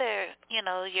your mother,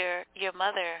 your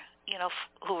mother,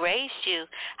 who raised you,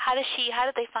 how did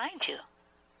they find you?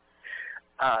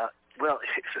 Well,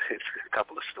 it's a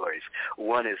couple of stories.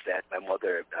 One is that my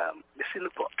mother, it's in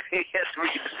the book. Yes,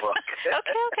 read the book.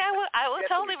 Okay. I will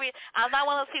totally read. I'm not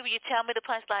one of those people you tell me the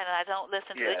punchline and I don't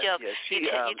listen to the joke. Yes, you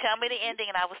tell me the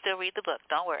ending and I will still read the book.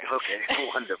 Don't worry.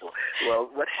 Okay, wonderful. Well,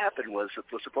 what happened was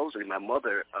supposedly my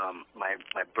mother, my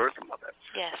birth mother,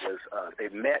 was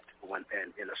they met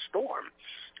in a storm.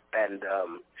 And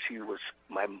she was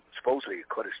supposedly,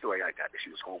 according to the story I got, that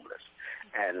she was homeless.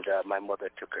 And my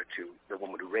mother took her to, the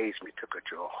woman who raised me took her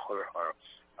to her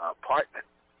apartment.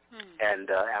 And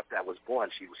after I was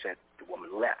born, the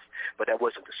woman left. But that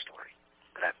wasn't the story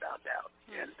that I found out.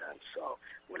 And so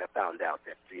when I found out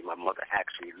that my mother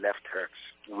actually left her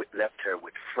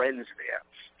with friends there,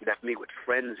 left me with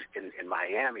friends in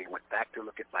Miami, went back to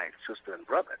look at my sister and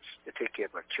brother to take care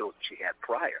of her children she had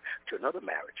prior to another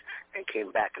marriage, and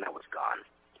came back and I was gone.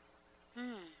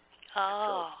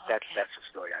 Oh, so that's the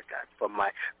story I got from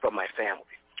my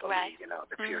family, from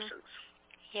the Pearsons.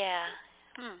 Yeah.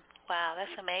 Wow,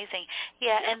 that's amazing.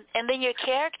 Yeah, and then your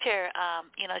character,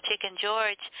 Chicken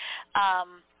George,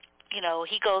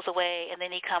 he goes away and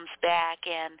then he comes back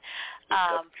and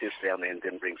his family, and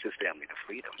then brings his family to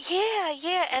freedom.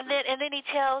 Yeah, and then he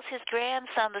tells his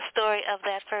grandson the story of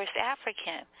that first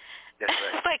African. That's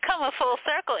right. It's like coming full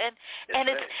circle, and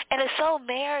it so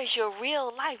mirrors your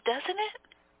real life, doesn't it?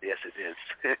 Yes, it is.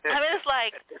 I mean, it's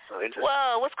like, it's so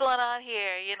whoa, what's going on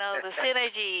here? The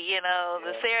synergy,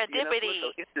 the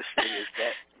serendipity. What's so interesting is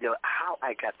that, how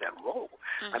I got that role.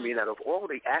 I mean, out of all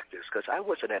the actors, because I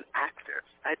wasn't an actor.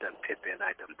 I'd done Pippin,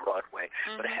 I'd done Broadway,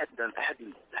 but I hadn't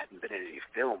been in any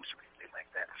films or anything like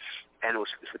that. And it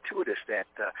was fortuitous that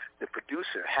the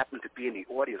producer happened to be in the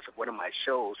audience of one of my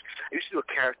shows. I used to do a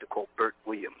character called Bert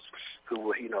Williams, who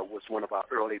was one of our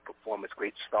early performers,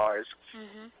 great stars,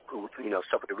 who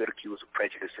suffered the ridicules of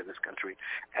prejudice in this country.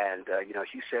 And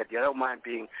he said, "I don't mind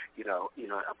being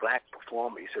a black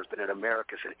performer." He says, "But in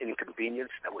America, it's an inconvenience."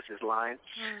 That was his line.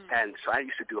 And so I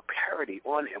used to do a parody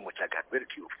on him, which I got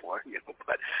ridiculed for.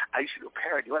 But I used to do a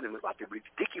parody on him about the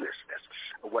ridiculousness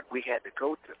of what we had to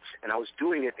go through. And I was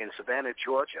doing it in Savannah,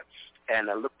 Georgia, and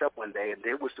I looked up one day, and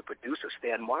there was the producer,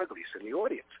 Stan Margulies, in the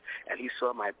audience, and he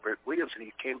saw my Bert Williams, and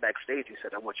he came backstage. He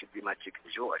said, "I want you to be my Chicken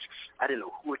George." I didn't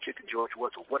know who a Chicken George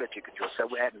was or what a Chicken George was,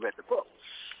 so I hadn't read the book.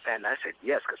 And I said,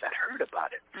 yes, because I'd heard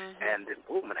about it. And then,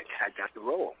 boom, and I got the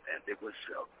role, and it was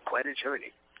quite a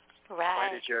journey. Right.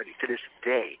 Quite a journey. To this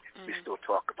day, we still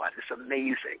talk about it. It's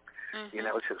amazing.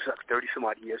 It's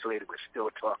 30-some-odd years later, we're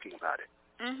still talking about it.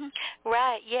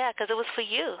 Right, yeah, because it was for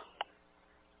you.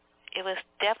 It was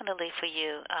definitely for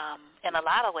you in a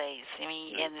lot of ways. I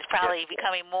mean, and it's probably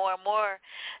becoming more and more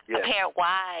apparent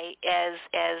why as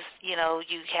you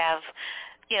have,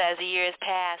 as the years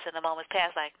pass and the moments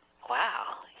pass, like,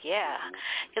 wow, yeah.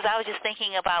 Because I was just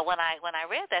thinking about when I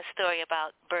read that story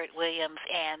about Bert Williams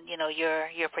and,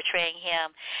 you're portraying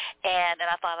him, and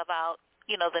I thought about,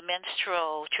 the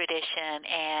minstrel tradition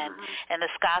and the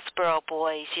Scottsboro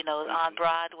Boys, on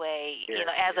Broadway,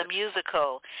 as a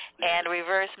musical, and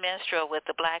reverse minstrel with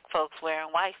the black folks wearing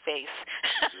whiteface.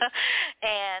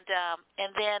 and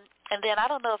then I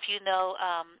don't know if you know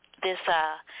this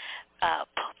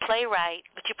playwright,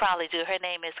 but you probably do. Her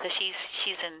name is, because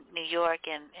she's in New York,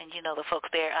 and you know the folks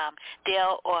there.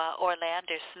 Dale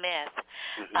Orlander Smith.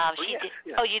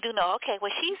 Oh, you do know? Okay.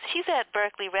 Well, she's at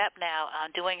Berkeley Rep now,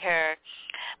 doing her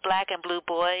Black and Blue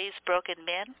Boys, Broken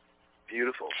Men.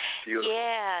 Beautiful.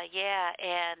 Yeah,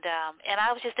 and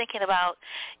I was just thinking about,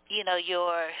 you know,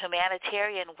 your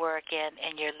humanitarian work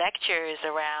and your lectures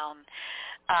around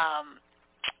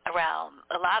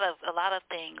a lot of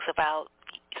things about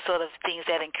sort of things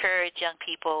that encourage young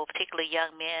people, particularly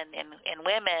young men and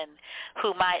women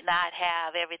who might not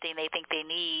have everything they think they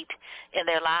need in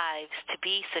their lives to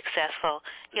be successful.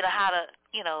 You know,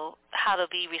 how to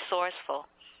be resourceful.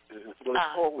 Well,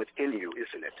 it's all within you,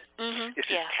 isn't it? Mm-hmm. It's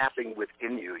just tapping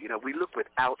within you. You know, we look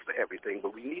without for everything,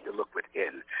 but we need to look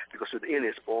within, because within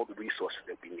is all the resources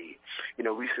that we need. You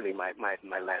know, recently my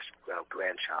last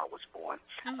grandchild was born.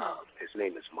 Mm-hmm. His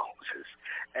name is Moses.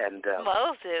 And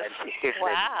Moses.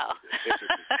 Wow.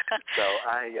 So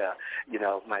you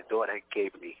know, my daughter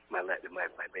gave me my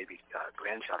baby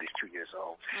grandchild. He's 2 years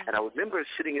old, and I remember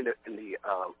sitting in the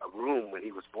room when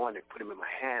he was born and put him in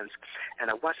my hands, and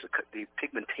I watched the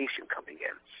pigmentation coming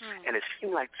in, and it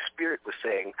seemed like the Spirit was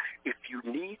saying, if you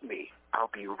need me,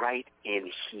 I'll be right in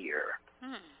here,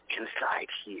 inside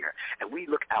here. And we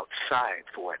look outside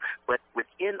for it, but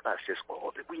within us is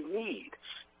all that we need.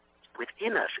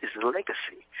 Within us is the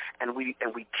legacy, and we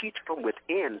teach from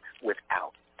within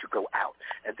without to go out,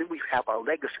 and then we have our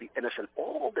legacy in us, and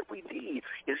all that we need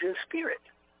is in spirit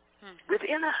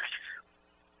within us.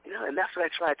 You know, and that's what I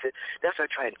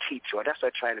try and teach, or that's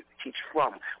what I try to teach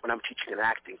from when I'm teaching an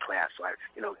acting class. So I,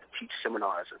 you know, teach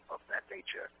seminars of that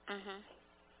nature. Mm-hmm.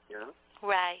 You know?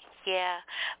 Right. Yeah.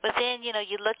 But then, you know,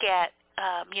 you look at,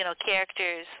 you know,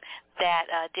 characters that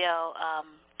Dell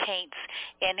paints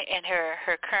in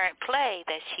her current play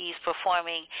that she's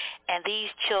performing, and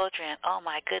these children, oh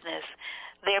my goodness,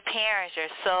 their parents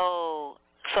are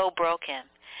so broken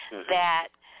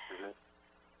that.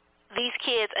 These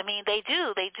kids, I mean, they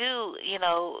do, you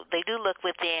know, they do look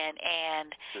within,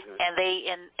 and they,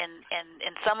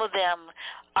 and some of them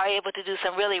are able to do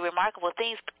some really remarkable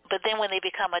things. But then when they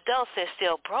become adults, they're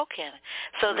still broken.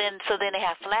 So then they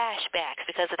have flashbacks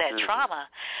because of that trauma.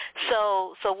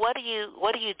 So what do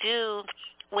you do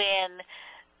when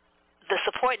the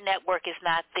support network is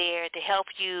not there to help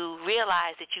you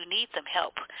realize that you need some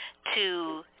help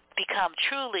to become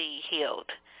truly healed?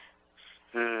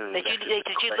 That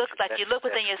you look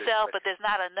within yourself, but there's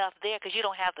not enough there because you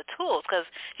don't have the tools because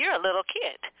you're a little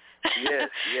kid.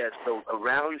 Yes. So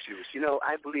around you, you know,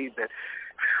 I believe that,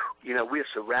 you know, we're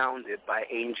surrounded by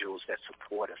angels that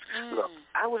support us. Look,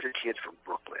 I was a kid from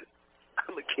Brooklyn.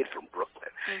 I'm a kid from Brooklyn.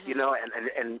 You know,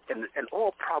 and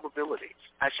all probability,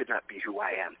 I should not be who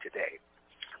I am today.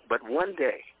 But one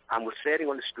day, I was standing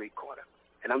on the street corner.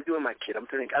 And I'm doing my kid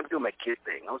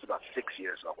thing. I was about 6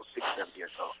 years old, 6, 7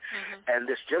 years old. And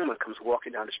this gentleman comes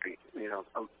walking down the street, you know,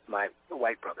 my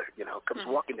white brother, you know, comes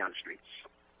walking down the street.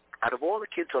 Out of all the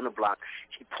kids on the block,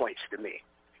 he points to me,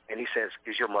 and he says,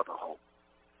 is your mother home?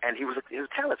 And he was a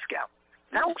talent scout.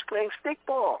 And I was playing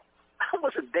stickball. I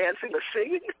wasn't dancing or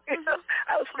singing. You know?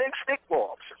 I was playing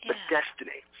stickball, the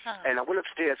destiny. And I went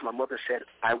upstairs. My mother said,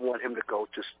 I want him to go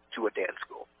to a dance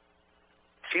school.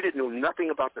 She didn't know nothing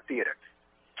about the theater.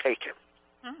 Take him,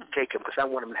 because I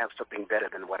want him to have something better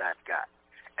than what I've got.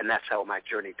 And that's how my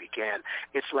journey began.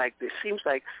 It's like, it seems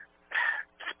like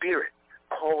Spirit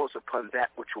calls upon that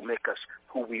which will make us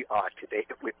who we are today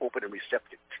if we're open and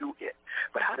receptive to it.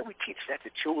 But how do we teach that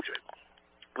to children?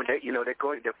 When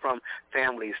they're from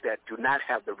families that do not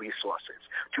have the resources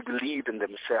to believe in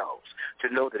themselves, to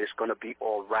know that it's going to be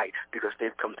all right because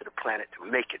they've come to the planet to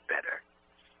make it better.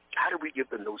 How do we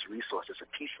give them those resources and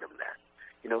teach them that?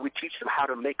 You know, we teach them how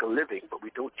to make a living, but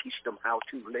we don't teach them how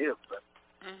to live.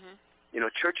 You know,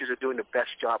 churches are doing the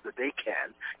best job that they can,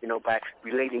 you know, by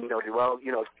relating, you know, well,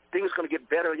 you know, things are going to get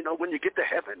better, you know, when you get to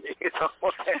heaven, you know.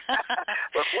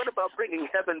 But what about bringing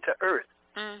heaven to earth?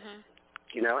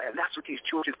 You know, and that's what these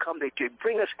children come. They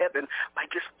bring us heaven by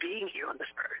just being here on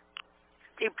this earth.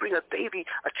 They bring a baby,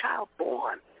 a child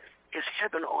born is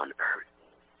heaven on earth.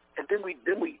 And then we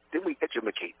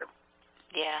educate them.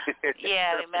 Yeah, we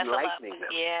mess them up. Them,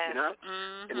 yeah, you know,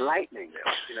 enlightening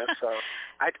them. You know, so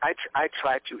I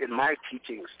try to, in my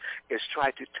teachings, is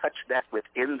try to touch that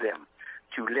within them,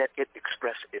 to let it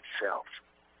express itself,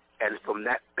 and from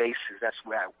that basis, that's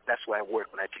where I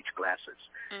work when I teach classes,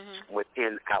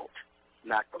 within out,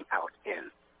 not from out in.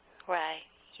 Right.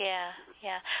 Yeah.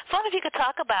 So I wonder if you could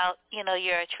talk about, you know,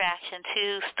 your attraction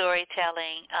to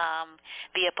storytelling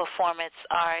via performance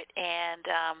art, and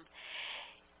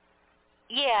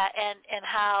and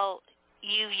how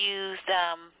you've used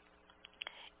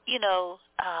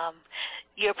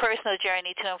your personal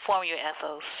journey to inform your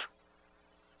ethos?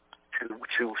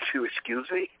 To excuse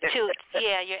me? Your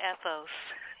ethos.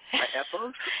 My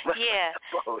ethos? Yeah.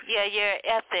 Ethos? Yeah, your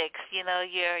ethics,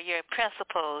 your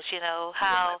principles,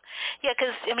 how,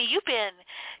 because,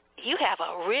 you have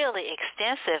a really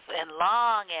extensive and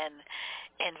long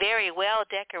and very well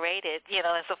decorated,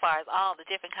 insofar as all the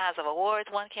different kinds of awards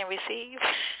one can receive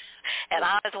and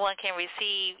honors one can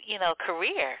receive,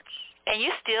 career. And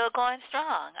you're still going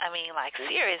strong.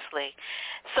 Seriously.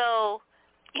 So,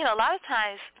 a lot of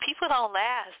times people don't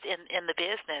last in the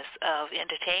business of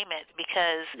entertainment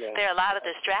because there are a lot of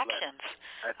distractions.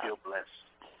 I feel blessed.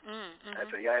 Mm-hmm.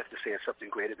 I have to say it's something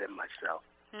greater than myself.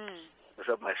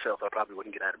 Without myself, I probably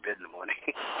wouldn't get out of bed in the morning.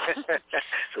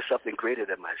 So something greater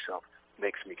than myself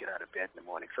makes me get out of bed in the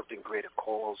morning. Something greater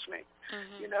calls me,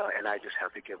 and I just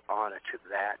have to give honor to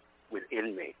that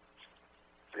within me.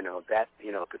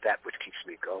 That which keeps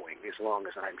me going as long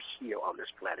as I'm here on this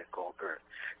planet called Earth.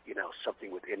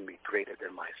 Something within me greater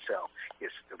than myself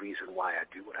is the reason why I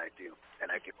do what I do.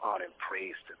 And I give honor and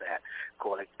praise to that.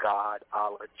 Call it God,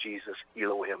 Allah, Jesus,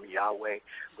 Elohim, Yahweh,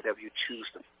 whatever you choose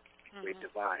to be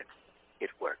divine,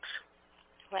 it works.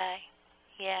 Right.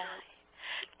 Yeah.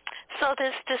 So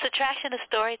this attraction of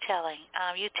storytelling,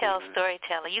 you tell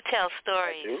storytelling, you tell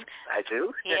stories. I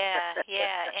do. Yeah,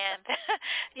 and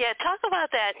talk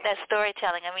about that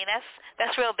storytelling.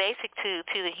 That's real basic to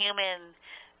the human,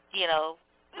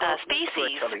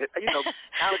 species. Storytelling.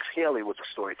 Alex Haley was a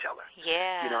storyteller.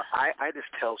 Yeah. I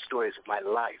just tell stories of my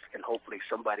life, and hopefully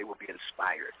somebody will be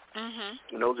inspired.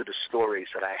 And those are the stories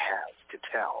that I have to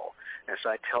tell, and so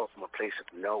I tell from a place of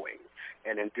knowing.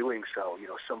 And in doing so,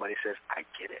 somebody says, "I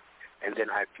get it." And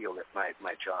then I feel that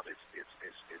my job is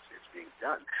being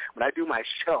done. When I do my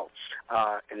show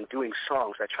and doing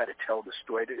songs, I try to tell the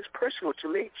story that is personal to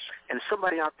me, and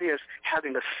somebody out there is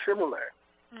having a similar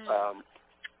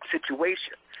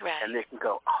situation, and they can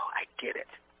go, "Oh, I get it,"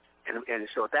 and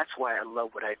so that's why I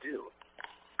love what I do,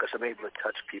 because I'm able to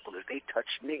touch people as they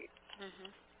touch me.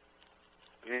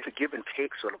 And it's a give and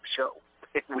take sort of show.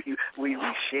 we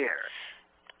share.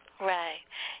 Right.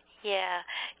 Yeah.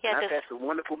 And I've had some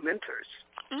wonderful mentors.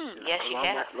 Yes, you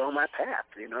have. Along my path,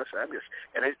 so I'm just,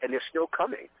 and they're still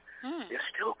coming. They're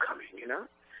still coming,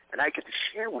 And I get to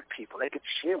share with people. I get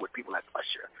to share with people like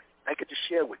Usher. I get to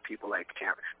share with people like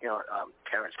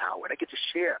Terrence Howard. I get to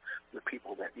share with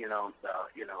people that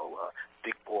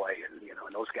Big Boy and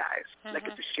and those guys. And I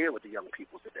get to share with the young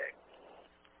people today.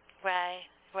 Right.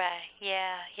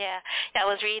 Yeah. I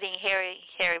was reading Harry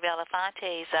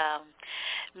Belafonte's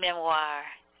memoir,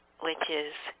 which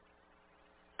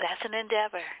that's an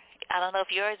endeavor. I don't know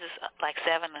if yours is like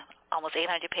almost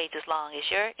 800 pages long. Is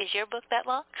your book that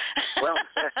long? Well,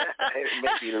 it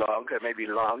may be long. It may be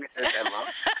long. That long.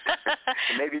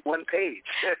 Maybe one page.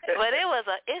 But it was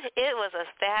a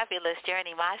fabulous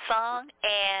journey. My song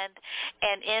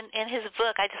and in his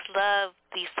book, I just love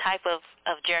these type of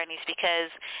journeys because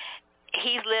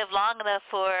he's lived long enough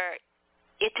for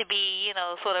it to be,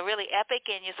 sort of really epic,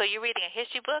 and so you're reading a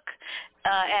history book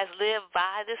as lived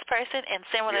by this person, and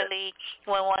similarly,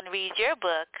 when one reads your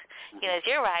book, as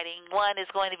you're writing, one is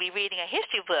going to be reading a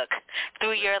history book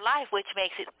through your life, which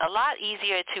makes it a lot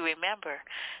easier to remember,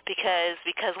 because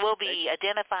we'll be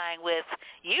identifying with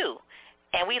you,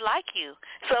 and we like you,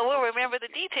 so we'll remember the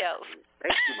details.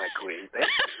 Thank you, my queen. Thank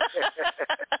you.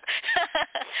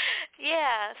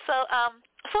 Yeah. So,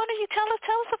 Wanda, you tell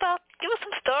us about, give us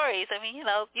some stories.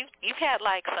 You've had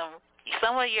like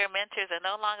some of your mentors are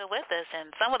no longer with us,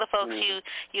 and some of the folks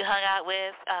you hung out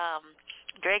with,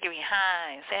 Gregory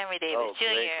Hines, Sammy Davis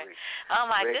Jr. Gregory. Oh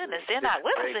my goodness, they're not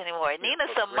with us anymore. Nina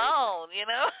Simone,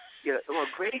 Yeah, well,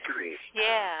 Gregory.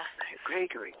 Yeah.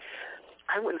 Gregory.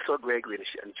 I went and saw Gregory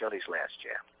in Jelly's last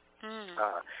year.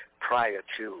 Prior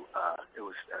to it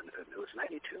was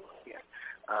 92. Yeah.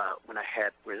 When I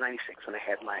had 96 when I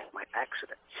had my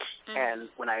accident, and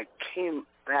when I came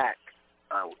back,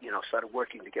 started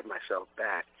working to get myself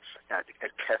back at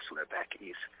Kessler back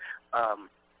east,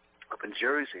 up in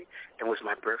Jersey. It was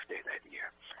my birthday that year,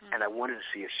 and I wanted to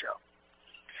see a show.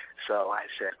 So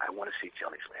I said, I want to see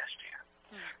Jelly's last year,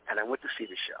 and I went to see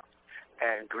the show.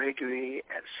 And Gregory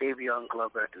and Savion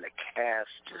Glover and the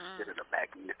cast just did a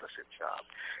magnificent job.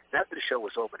 And after the show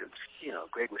was over,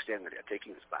 Greg was standing there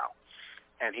taking his bow.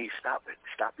 And he stopped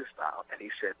his bow, and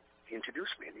he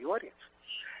introduced me in the audience.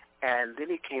 And then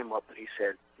he came up and he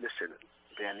said, "Listen,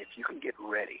 Ben, if you can get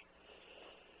ready,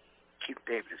 Keith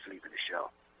David is leaving the show.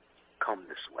 Come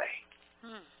this way.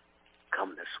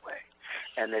 Come this way."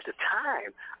 And at the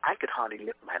time, I could hardly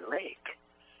lift my leg.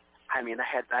 I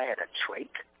had a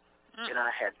trach. You know,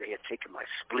 they had taken my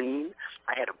spleen.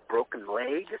 I had a broken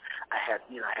leg. I had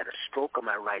a stroke on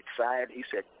my right side. He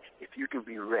said, if you can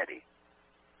be ready,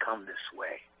 come this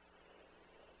way.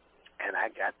 And I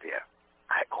got there.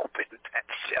 I opened that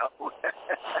show.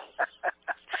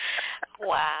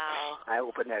 Wow. I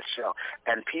opened that show.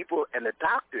 And people and the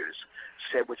doctors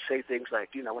would say things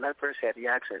like, you know, when I first had the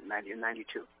accident in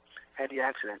 1992,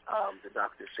 the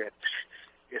doctor said,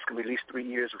 it's going to be at least 3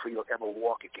 years before you'll ever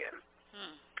walk again.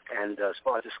 And as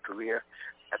far as his career,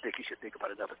 I think he should think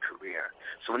about another career.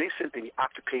 So when they sent the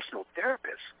occupational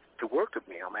therapist to work with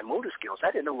me on my motor skills,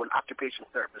 I didn't know what an occupational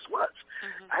therapist was.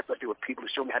 I thought they were people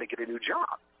to show me how to get a new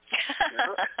job. You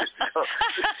know?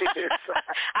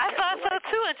 I thought so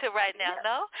too until right now,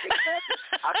 no? Exactly.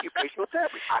 Occupational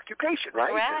therapy. Occupation,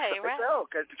 right? Right. Oh,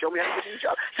 to show me how to get a new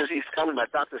job. Because he's telling my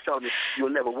doctor's telling me,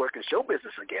 you'll never work in show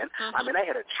business again. I mean, I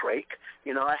had a trach.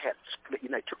 You know, I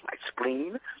took my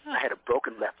spleen. I had a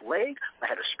broken left leg. I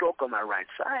had a stroke on my right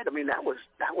side. I mean, that was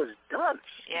done.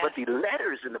 Yeah. But the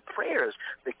letters and the prayers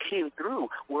that came through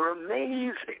were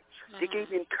amazing. They gave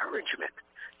me encouragement.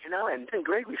 You know, and then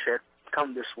Gregory said,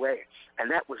 come this way.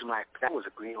 And that was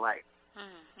a green light.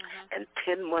 And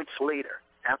 10 months later,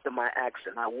 after my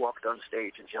accident, I walked on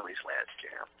stage in Jelly's last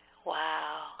jam.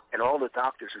 Wow. And all the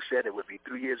doctors who said it would be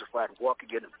 3 years before I'd walk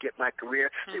again and get my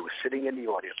career, they were sitting in the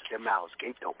audience with their mouths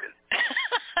gaped open.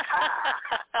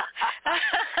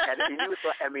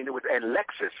 And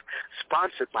Lexus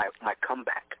sponsored my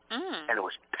comeback. And it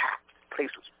was packed. The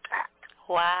place was packed.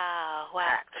 Wow.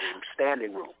 Packed.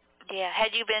 Standing room. Yeah.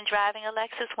 Had you been driving a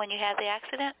Lexus when you had the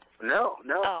accident? No.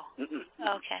 Oh.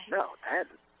 Okay. No, I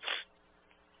hadn't.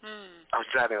 I was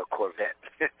driving a Corvette.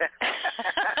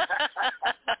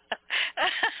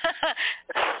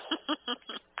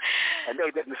 And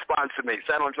they didn't sponsor me,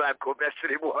 so I don't drive Corvettes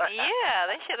anymore. Yeah,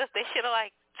 they should have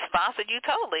like sponsored you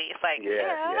totally. It's like,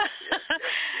 yes.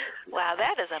 Wow,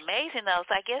 that is amazing though.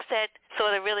 So I guess that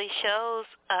sort of really shows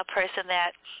a person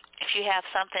that if you have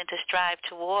something to strive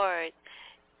toward,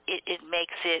 it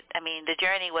makes it, I mean, the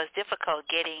journey was difficult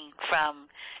getting from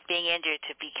being injured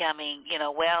to becoming, you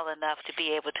know, well enough to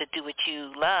be able to do what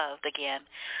you loved again.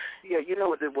 Yeah, you know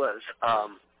what it was?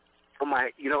 For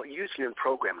my, you know, usually in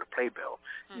program, the playbill,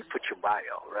 you put your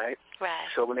bio, right? Right.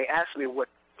 So when they asked me what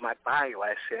my bio,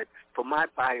 I said, for my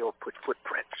bio, put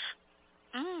footprints.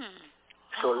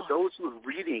 So those who are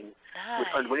reading,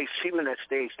 when they see me on that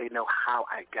stage, they know how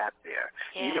I got there.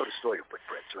 Yeah. You know the story of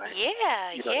footprints, right?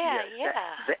 Yeah, you know,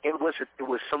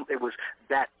 It was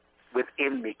that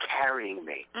within me, carrying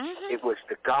me. It was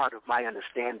the God of my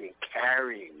understanding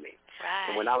carrying me. Right.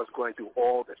 And when I was going through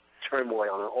all the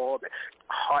turmoil and all the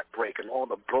heartbreak and all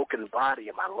the broken body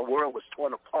and my world was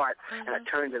torn apart, and I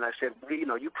turned and I said, well, you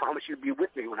know, you promised you'd be with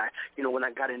me when I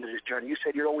got into this journey. You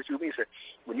said you're always with me. He said,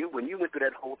 when you went through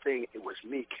that whole thing, it was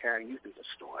me carrying you through the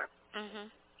storm.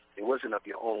 It wasn't of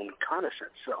your own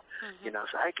cognizance. So, you know,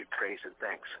 so I give praise and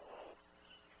thanks.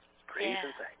 Praise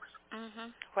and thanks.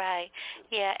 Right.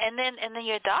 Yeah. And then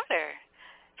your daughter,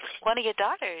 one of your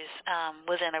daughters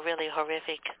was in a really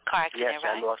horrific car accident, yes,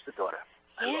 right? I lost a daughter.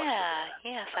 Yeah,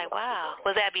 it's like, wow.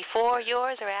 Was that before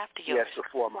yours or after yours? Yes,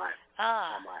 before mine.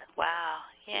 Oh, before mine. Wow,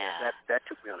 yeah. That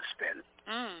took me on a spin.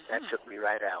 That took me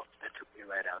right out.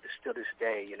 It's still this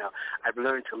day, you know, I've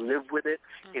learned to live with it.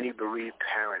 Any bereaved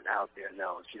parent out there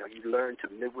knows, you know, you learn to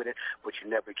live with it, but you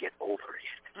never get over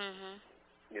it.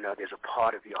 You know, there's a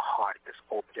part of your heart that's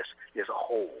open, there's a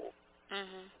hole.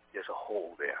 There's a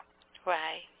hole there.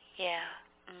 Right, yeah.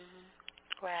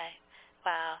 Right.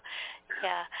 Wow.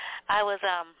 Yeah. I was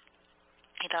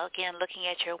you know, again looking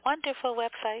at your wonderful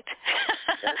website.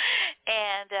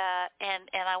 and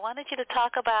I wanted you to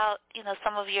talk about, you know,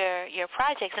 some of your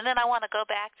projects, and then I want to go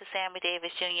back to Sammy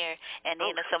Davis Jr. and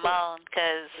Nina Simone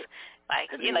because, like,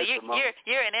 you know,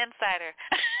 you're an insider.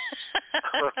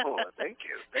 Thank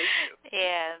you.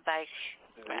 Yeah, like.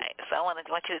 Right. So I want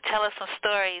you to tell us some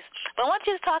stories. But I want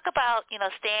you to talk about, you know,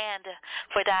 Stand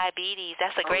for Diabetes.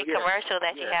 That's a great commercial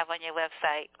that you have on your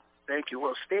website. Thank you.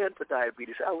 Well, Stand for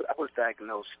Diabetes, I was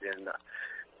diagnosed in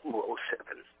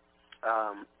 2007.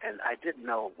 And I didn't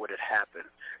know what had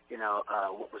happened, you know,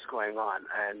 what was going on.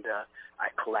 And I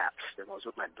collapsed. And I was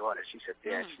with my daughter. She said,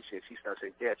 Dad, she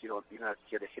started saying, Dad, you're not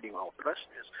hitting all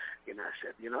thrusters. And I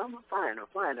said, you know, I'm fine. And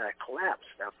I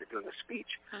collapsed after doing a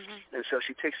speech. And so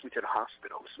she takes me to the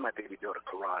hospital. This is my baby daughter,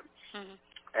 Karan.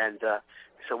 And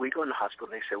so we go in the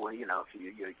hospital, and they say, well, you know, if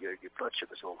your blood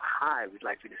sugar's a little high, we'd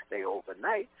like you to stay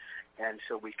overnight. And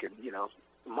so we can, you know,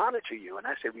 monitor you. And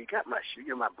I said, well, you got my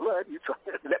you're my blood. You told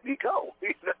me to let me go.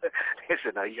 They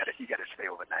said, no, you got to stay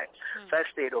overnight. So I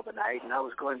stayed overnight, and I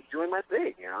was doing my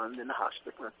thing, I'm in the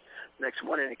hospital. Next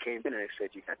morning, they came in and they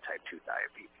said, you got type 2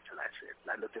 diabetes. And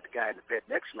I looked at the guy in the bed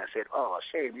next to me. I said, oh,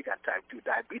 shame, you got type 2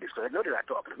 diabetes, because I know they're not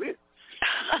talking to me.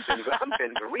 I'm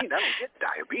Ben Marine. I don't get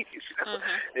diabetes.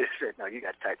 They said, no, you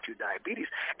got type 2 diabetes.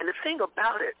 And the thing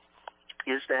about it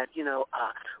is that,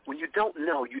 when you don't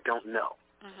know, you don't know.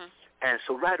 And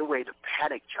so right away the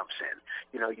panic jumps in.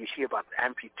 You hear about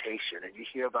amputation, and you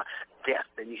hear about death,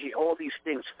 and you hear all these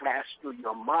things flash through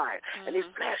your mind. And they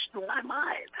flash through my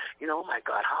mind. Oh, my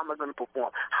God, how am I going to perform?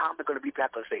 How am I going to be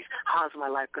back on stage? How is my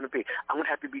life going to be? I'm going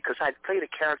to have to be, because I played a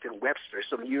character in Webster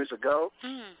some years ago.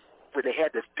 Where they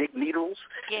had the big needles.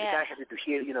 Yeah. The guy had to do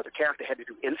the character had to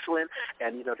do insulin,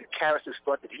 and the characters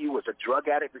thought that he was a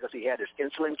drug addict because he had his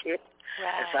insulin kit.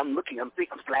 Right. And so I'm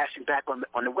flashing back on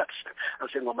the Webster. I'm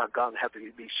saying, oh my God, I have to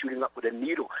be shooting up with a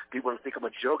needle. People think I'm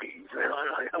a joker.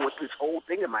 I went through this whole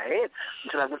thing in my head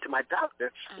until I went to my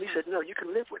doctor, and he said, no, you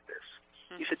can live with this.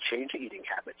 He said, change your eating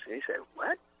habits. And he said,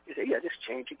 what? He said, yeah, just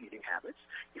change your eating habits.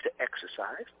 He said,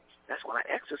 exercise. That's when I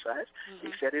exercise.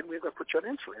 He said, and we're going to put you on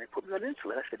insulin. They put me on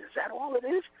insulin. I said, is that all it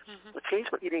is? Well, change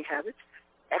my eating habits,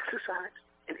 exercise,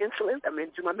 and insulin?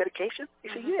 Do my medication? He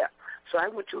said, yeah. So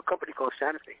I went to a company called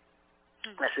Sanofi.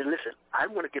 I said, listen, I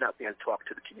want to get out there and talk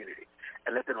to the community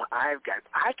and let them know I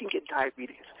can get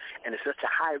diabetes. And it's such a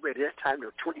high rate. At that time,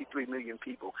 there were 23 million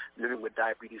people living with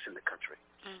diabetes in the country.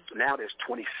 So now there's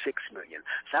 26 million.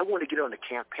 So I want to get on the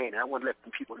campaign, and I want to let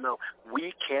people know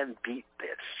we can beat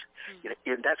this.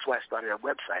 And that's why I started a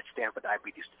website,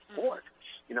 StanfordDiabetes.org,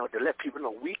 to let people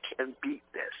know we can beat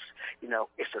this.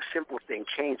 It's a simple thing.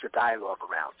 Change the dialogue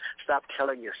around. Stop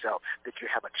telling yourself that you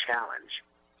have a challenge.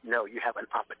 No, you have an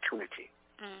opportunity,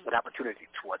 an opportunity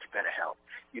towards better health.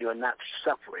 You are not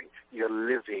suffering. You're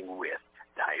living with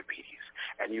diabetes.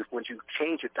 And once you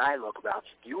change your dialogue about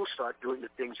it, you'll start doing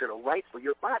the things that are right for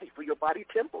your body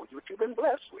temple, what you've been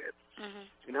blessed with.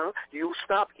 You'll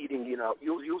stop eating,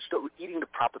 you'll start eating the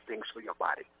proper things for your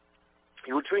body.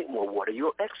 You'll drink more water.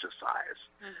 You'll exercise.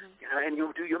 And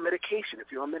you'll do your medication. If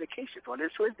you're on medication, if you're on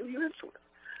insulin, do your insulin.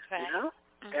 Right.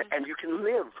 And you can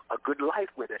live a good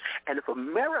life with it. And if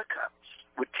America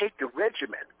would take the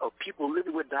regimen of people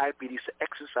living with diabetes to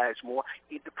exercise more,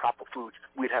 eat the proper foods,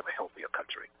 we'd have a healthier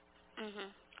country.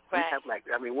 Right.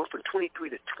 We went from 23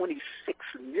 to 26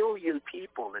 million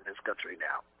people in this country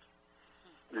now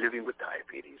living with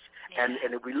diabetes. Yeah.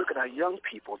 And if we look at our young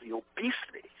people, the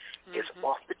obesity is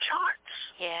off the charts.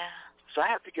 Yeah. So I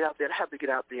have to get out there. I have to get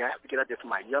out there for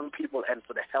my young people and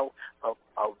for the health of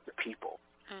the people.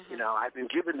 I've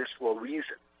been given this for a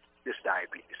reason, this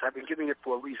diabetes. I've been giving it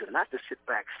for a reason, not to sit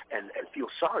back and feel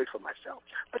sorry for myself,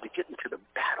 but to get into the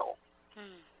battle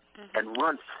and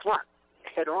run front,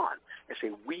 head on, and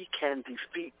say, we can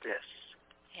defeat this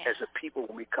as a people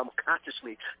when we come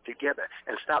consciously together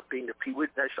and stop being the people.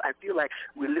 I feel like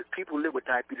people live with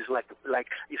diabetes like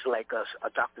it's like a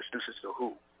Dr. Seuss's The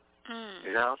Who.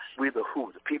 We're the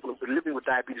Who. The people living with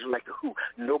diabetes are like the Who.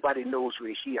 Nobody knows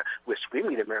we're here. We're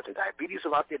screaming at American diabetes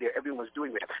are out there. Everyone's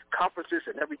doing it. Conferences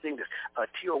and everything. There's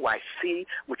TOYC,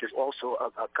 which is also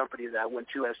a company that I went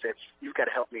to. I said, you've got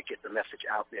to help me get the message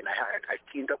out there. And I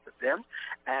teamed up with them,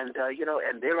 and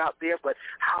and they're out there. But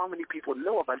how many people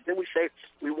know about it? Then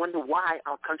we wonder why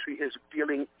our country is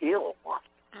feeling ill.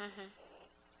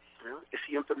 It's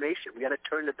the information. We got to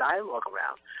turn the dialogue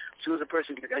around. As soon as a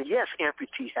person gets, yes,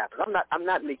 amputee happens. I'm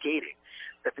not negating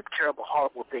that the terrible,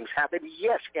 horrible things happen.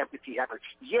 Yes, amputee happens.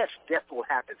 Yes, death will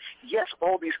happen. Yes,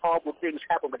 all these horrible things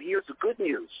happen. But here's the good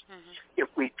news: if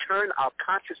we turn our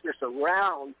consciousness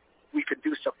around, we could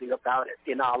do something about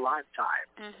it in our lifetime.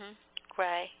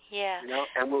 Right. Yeah.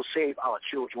 And we'll save our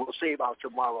children. We'll save our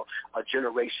tomorrow, our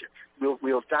generation.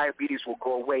 Diabetes will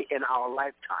go away in our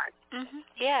lifetime.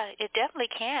 Yeah, it definitely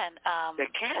can. It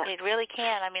can. It really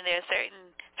can. There are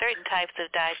certain types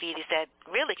of diabetes that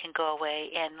really can go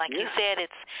away, and like you said,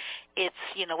 it's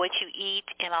what you eat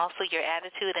and also your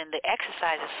attitude, and the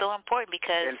exercise is so important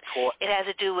because it has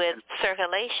to do with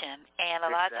circulation, and a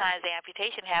lot of times the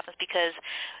amputation happens because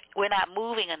we're not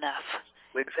moving enough.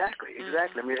 Exactly.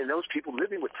 And those people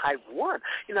living with type 1,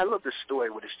 I love this story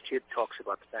where this kid talks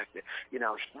about the fact that, he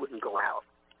wouldn't go out.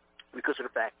 because of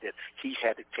the fact that he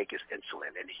had to take his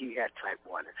insulin, and he had type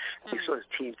 1. He saw his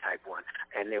team type 1,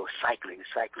 and they were cycling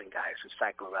guys who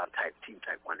cycle around team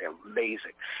type 1. They're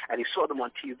amazing. And he saw them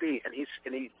on TV, and he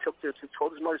told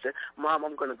his mother, he said, Mom,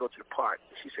 I'm going to go to the park.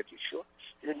 And she said, you sure?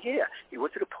 He said, yeah. He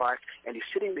went to the park, and he's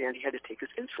sitting there, and he had to take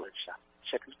his insulin shot,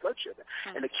 check his blood sugar.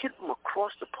 And the kid from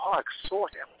across the park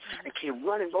saw him and came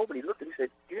running over, and he looked at him, he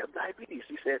said, do you have diabetes?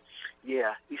 He said,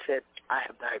 yeah. He said, I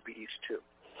have diabetes too.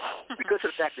 Because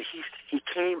of the fact that he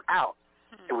came out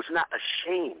and was not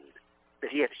ashamed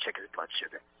that he had to check his blood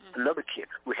sugar. Another kid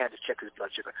who had to check his blood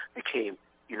sugar became,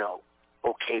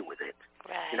 okay with it.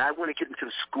 Right. And I want to get into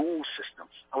the school system.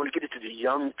 I want to get into the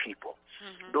young people.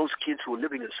 Those kids who are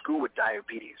living in school with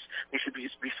diabetes. They should be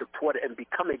supported and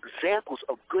become examples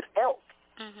of good health.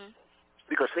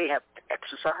 Because they have to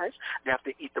exercise, they have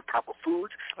to eat the proper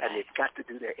foods, and they've got to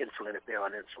do their insulin if they're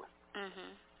on insulin.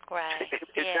 Right.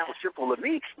 It sounds simple to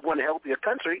me. You want a healthier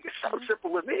country, it sounds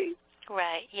simple to me.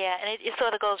 Right, yeah, and it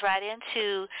sort of goes right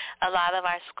into a lot of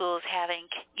our schools having,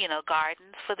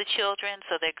 gardens for the children,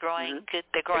 so they're growing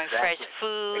fresh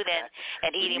food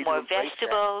and eating more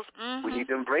vegetables. We need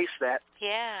to embrace that.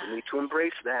 Yeah. We need to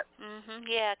embrace that.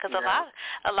 Yeah, because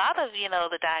a lot of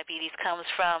the diabetes comes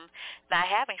from not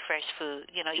having fresh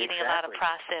food. Eating a lot of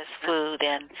processed food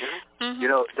and.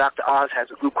 Dr. Oz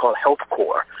has a group called Health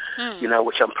Corps.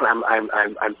 Which I'm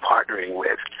partnering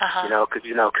with. Because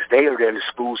they are in the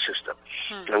school system.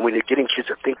 And when they're getting kids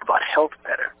to think about health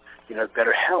better,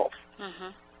 better health.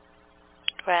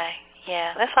 Right.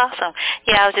 Yeah, that's awesome.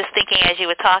 I was just thinking as you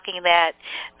were talking that,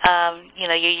 you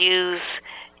use,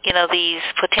 these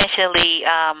potentially,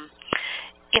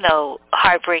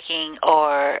 heartbreaking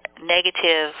or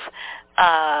negative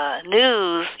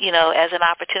news, as an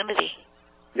opportunity.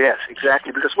 Yes,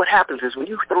 exactly. Because what happens is when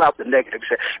you throw out the negative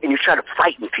and you try to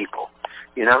frighten people,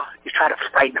 you try to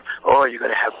frighten them. Oh, you're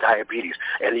going to have diabetes,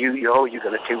 and you're going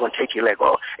to take your leg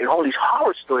off, and all these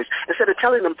horror stories. Instead of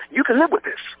telling them you can live with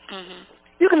this,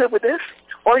 you can live with this.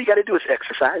 All you got to do is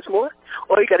exercise more.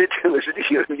 All you got to do is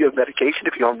your medication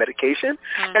if you're on medication,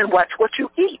 and watch what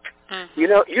you eat. You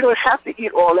don't have to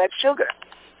eat all that sugar.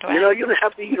 Right. You don't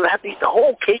have to eat the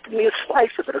whole cake and a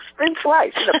slice of it, a thin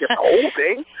slice. You don't have to get the whole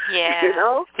thing. Yeah.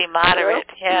 Be moderate.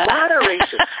 Yeah.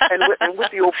 Moderation. and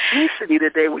with the obesity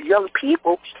today with young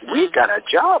people, we've got a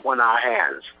job on our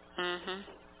hands.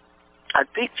 A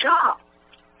big job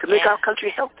to make our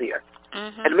country healthier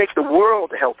and make the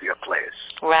world a healthier place.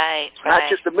 Right. Not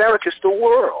just America, it's the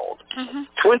world.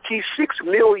 26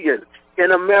 million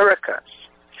in America.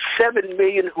 7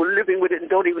 million who are living with it and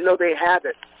don't even know they have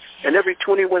it. And every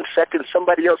 21 seconds,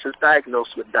 somebody else is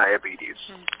diagnosed with diabetes.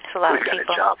 It's a lot of people. We've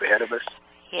got a job ahead of us.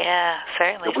 Yeah,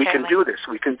 certainly. But we can do this.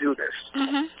 We can do this.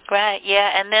 Right,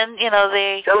 yeah. And then,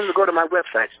 they... Tell them to go to my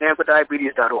website,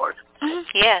 standfordiabetes.org.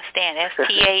 Yeah, Stand,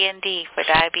 STAND for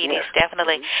diabetes,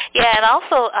 definitely. Yeah, and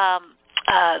also...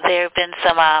 there have been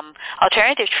some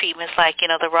alternative treatments, like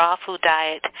the raw food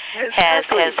diet has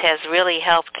really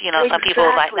helped. Some people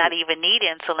not even need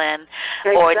insulin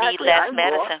or need less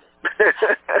medicine.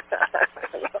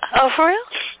 Oh, for real?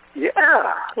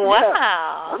 Yeah. Wow.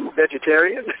 Yeah. I'm a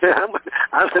vegetarian.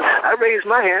 I raised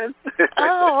my hand.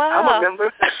 Oh, wow. I'm a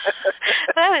member.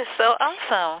 That is so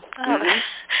awesome.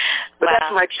 But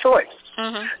that's my choice.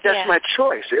 That's my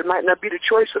choice. It might not be the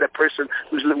choice for that person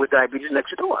who's living with diabetes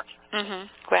next door. Right.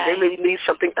 They may need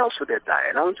something else for their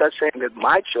diet. I'm not saying that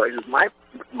my choice is my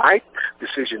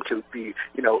decision to be,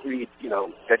 eat,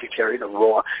 vegetarian or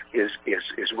raw is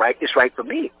right. It's right for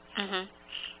me.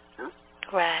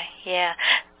 Right. Yeah.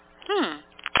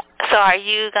 So, are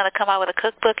you going to come out with a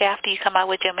cookbook after you come out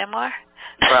with your memoir?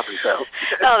 Probably so.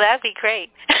 Oh, that'd be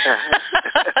great.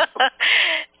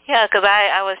 Yeah, because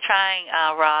I was trying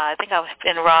raw. I think I was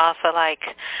in raw for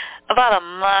about a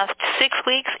month, 6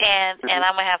 weeks, and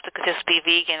I'm going to have to just be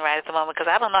vegan right at the moment because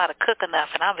I don't know how to cook enough,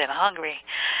 and I've been hungry.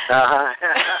 But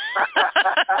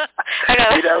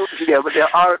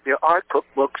there are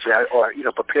cookbooks or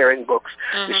preparing books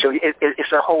to show you.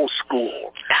 It's a whole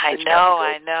school. I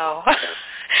know.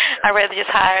 I'd rather just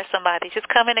hire somebody. Just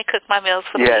come in and cook my meals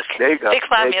for the week. Yes, there you go. Fix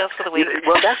my meals for the week.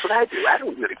 Well, that's what I do. I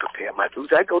don't really prepare my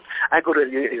foods. I go to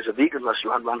there's a vegan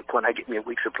restaurant around the corner. I get me a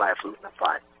week's supply of food and I'm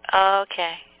fine.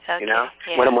 Okay.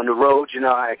 When I'm on the road,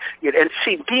 and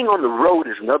see, being on the road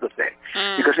is another thing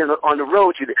because on the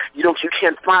road you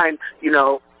can't find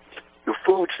the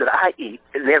foods that I eat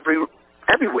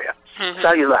everywhere. So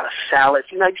I eat a lot of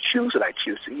salads. I choose what I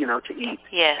choose to eat.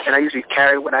 Yes. And I usually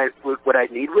carry what I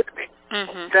need with me.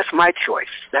 That's my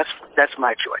choice. That's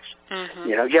my choice.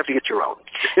 You know, you have to get your own.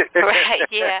 Right,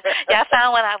 yeah. Yeah, I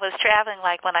found when I was traveling,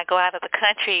 like when I go out of the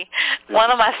country,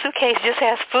 one of my suitcases just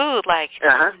has food, like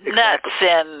nuts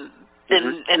and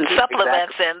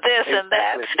supplements and this and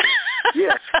that.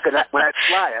 Yes, because when I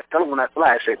fly, I tell them when I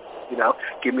fly, I say, you know,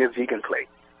 give me a vegan plate.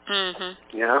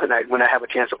 You know, and when I have a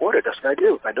chance to order, that's what I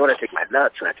do. If I don't, I take my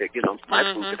nuts and I take, you know, my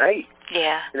food that I eat.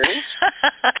 Yeah. You know?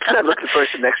 And I look at the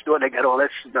person next door and they got all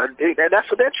that, you know, that's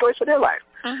for their choice for their life.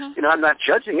 You know, I'm not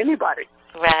judging anybody.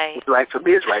 Right. What's right for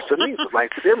me is right for me. What's right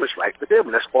for them is right for them.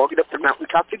 And let's all get up the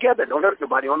mountaintop together. Don't hurt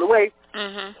nobody on the way.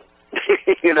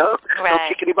 You know? Right. Don't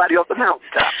kick anybody off the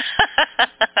mountaintop.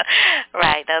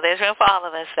 Right. No, there's room for all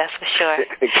of us, that's for sure.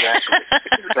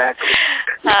 Exactly.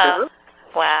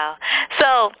 Wow.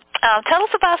 So tell us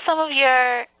about some of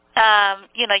your,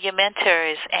 you know, your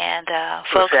mentors and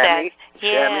folks Sammy,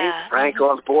 Sammy, Frank,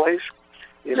 all the boys,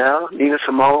 you know, Nina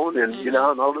Simone and, you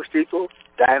know, and all those people,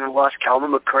 Diana Ross,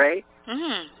 Calvin McRae.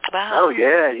 Wow. Oh,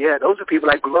 yeah. Those are people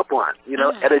I grew up on, you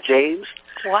know, Etta James.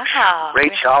 Wow. Ray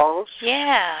Charles.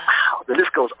 Yeah. Wow. The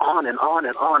list goes on and on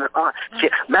and on and on.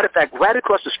 Matter of fact, right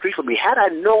across the street from me, had I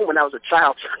known when I was a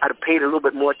child, I'd have paid a little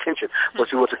bit more attention, was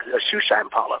it was a shoe shine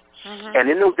parlor. And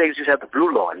in those days, you had the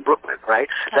Blue Law in Brooklyn, right?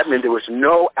 That meant there was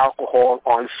no alcohol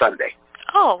on Sunday.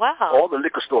 Oh, wow. All the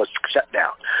liquor stores shut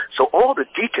down. So all the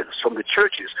deacons from the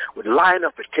churches would line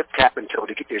up at Tip, Tap, and Toe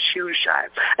to get their shoes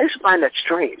shined. I used to find that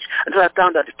strange until I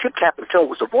found out that Tip, Tap, and Toe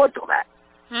was a vaudeville act.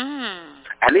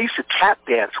 And they used to tap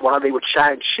dance while they would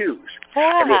shine shoes.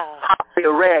 Wow. And they'd pop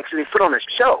their rags and they'd put on a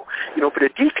show, you know, for the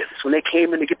deacons when they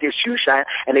came in to get their shoes shined,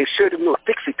 and they served them little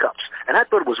Dixie cups. And I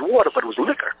thought it was water, but it was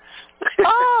liquor.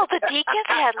 Oh, the deacons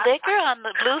had liquor on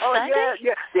the Blue Sunday?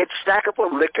 Yeah. They'd stack up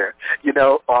on liquor, you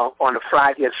know, on a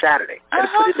Friday and Saturday. And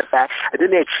put it in the back, and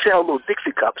then they'd sell little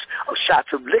Dixie cups of shots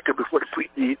of liquor before the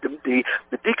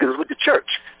deacons went to church.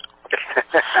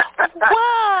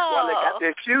 Wow. Well, they got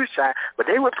their shoes shined, but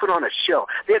they would put on a show.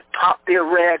 They'd pop their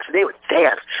rags, and they would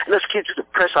dance. And those kids used to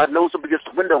press our nose up against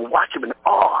the window and watch them in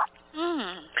awe.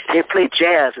 They'd play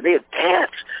jazz, and they'd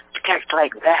dance, act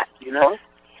like that, you know?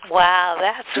 Wow,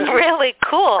 that's really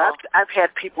cool. I've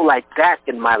had people like that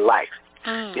in my life.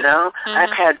 You know,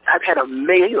 I've had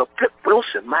amazing, you know, Flip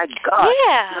Wilson, my God.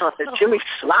 Yeah. You know, Jimmy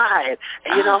Slide,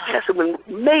 and you know, I've had some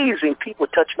amazing people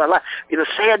touch my life. You know,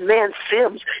 Sandman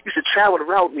Sims used to travel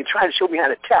around with me, trying to show me how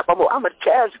to tap. I'm a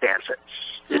jazz dancer.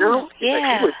 You know,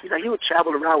 yeah. He would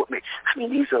travel around with me. I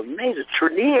mean, these are amazing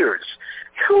Treniers.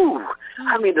 Whew.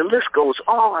 I mean, the list goes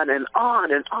on and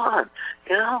on and on.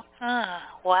 You know.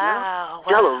 Wow.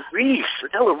 Della Reese.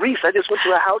 I just went to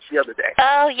her house the other day.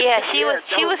 Oh yeah, she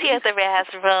was here at the Raz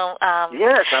Room.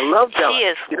 Yes, I love Della. She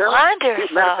is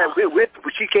wonderful. Matter of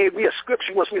fact, she gave me a script.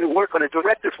 She wants me to work on a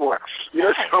director for her. You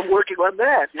know, so I'm working on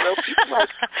that. You know, people that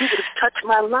touched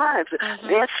my lives.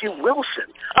 Nancy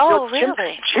Wilson. Oh, you know,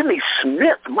 really? Jimmy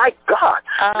Smith. My God.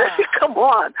 Come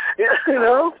on. You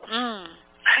know.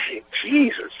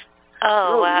 Jesus.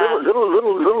 Oh, wow.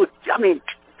 Little. I mean,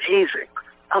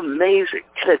 amazing.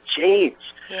 Etta James.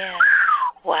 Yeah.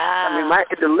 Wow. I mean,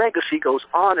 the legacy goes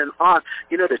on and on.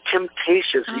 You know, the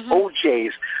Temptations, the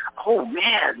OJs. Oh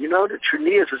man, you know, the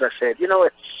Treniers, as I said. You know,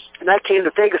 when I came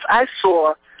to Vegas, I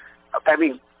saw. I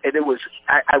mean, and it was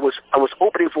I was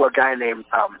opening for a guy named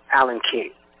Alan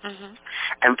King,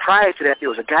 and prior to that, there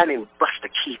was a guy named Buster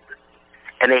Keaton.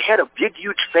 And they had a big,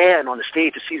 huge fan on the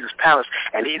stage at Caesar's Palace,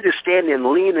 and he just stand there and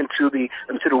lean into the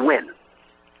wind.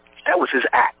 That was his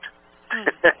act.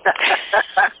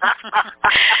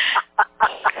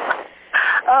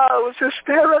 Oh, it was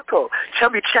hysterical.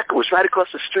 Chubby Checker was right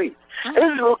across the street. And this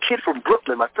is a little kid from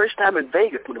Brooklyn, my first time in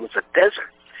Vegas when it was a desert.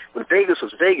 When Vegas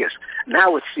was Vegas.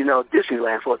 Now it's, you know,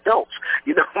 Disneyland for adults.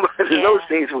 You know, in those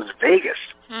days it was Vegas.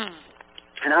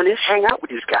 And I just hang out with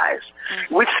these guys.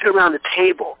 We'd sit around the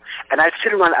table, and I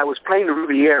was playing the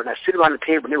Riviera, and I'd sit around the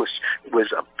table, and it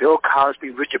was Bill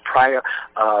Cosby, Richard Pryor,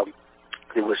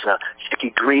 there was Jackie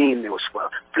Green, there was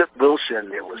Flip Wilson,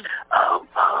 there was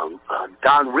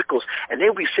Don Rickles, and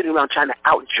they'd be sitting around trying to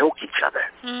out-joke each other.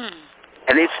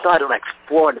 And they'd start at like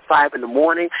 4 and 5 in the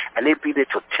morning, and they'd be there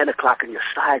till 10 o'clock, and your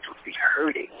sides would be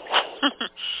hurting.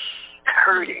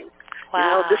 Hurting. Wow. You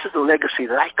know, this is the legacy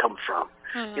that I come from.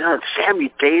 You know, Sammy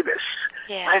Davis.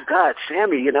 Yeah. My God,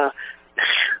 Sammy, you know,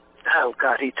 oh,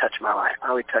 God, he touched my life.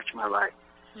 How he touched my life.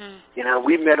 You know,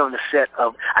 we met on the set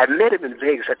of, I met him in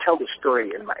Vegas. I tell the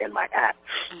story in my act.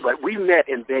 But we met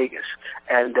in Vegas,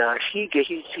 and he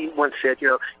once said,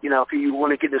 you know, if you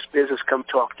want to get this business, come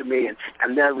talk to me.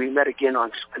 And then we met again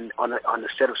on the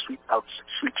set of Sweet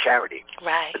Charity.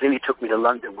 Right. But then he took me to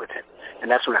London with him, and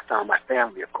that's when I found my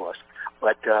family, of course.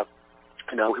 But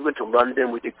You know, we went to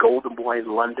London. We did Golden Boy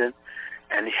in London,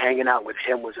 and hanging out with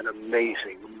him was an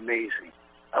amazing, amazing,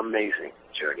 amazing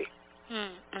journey.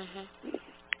 Mm-hmm.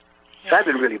 So I've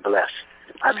been really blessed.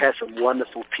 I've had some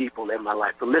wonderful people in my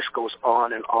life. The list goes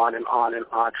on and on and on and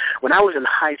on. When I was in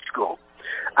high school,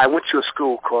 I went to a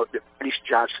school called the Bernice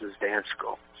Johnson's Dance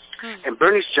School. And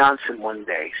Bernice Johnson one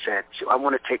day said, I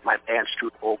want to take my dance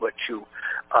troupe over to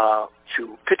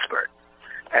Pittsburgh.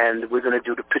 And we're going to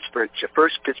do the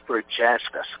first Pittsburgh Jazz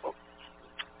Festival.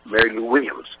 Mary Lou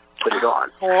Williams put it on.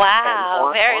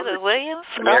 Wow, Mary Lou Williams?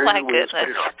 Mary my Lou Williams goodness. put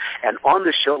it on. And on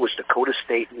the show was Dakota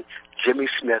Staton, Jimmy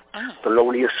Smith,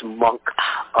 Thelonious Monk,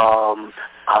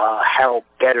 Harold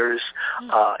Betters,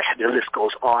 the list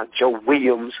goes on, Joe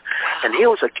Williams, and he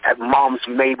was at Mom's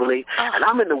Mabley, and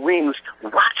I'm in the wings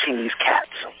watching these cats.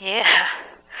 Yeah.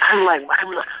 I'm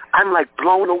like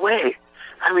blown away.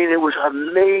 I mean, it was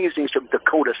amazing. So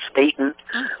Dakota Staton.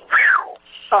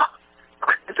 Oh,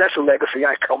 that's a legacy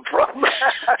I come from.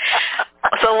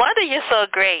 So Wanda, you're so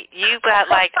great. You've got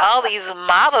like all these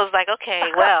models. Like,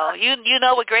 okay, well, you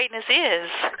know what greatness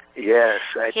is. Yes,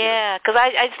 I do. Yeah, because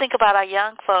I just think about our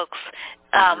young folks.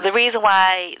 The reason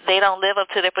why they don't live up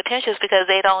to their potential is because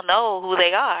they don't know who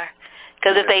they are.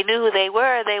 Because if they knew who they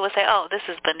were, they would say, "Oh, this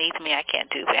is beneath me. I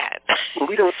can't do that." Well,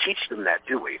 we don't teach them that,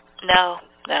 do we? No.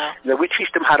 No, we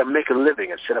teach them how to make a living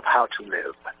instead of how to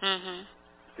live. Mhm.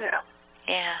 Yeah.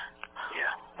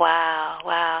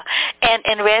 Wow.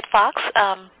 And Red Fox.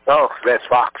 Oh, Red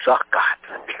Fox. Oh God.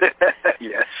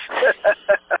 Yes.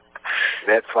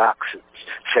 Red Fox,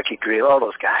 Shecky Greer, all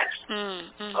those guys.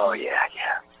 Mm-hmm. Oh yeah.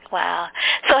 Wow.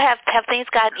 So have things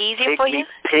gotten easier for you?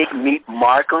 Pig Meat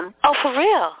Markham. Oh, for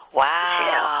real?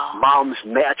 Wow.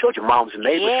 Yeah. I told you Mom's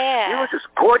neighbor. Yeah. There was this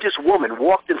gorgeous woman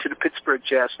walked into the Pittsburgh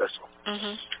Jazz Festival.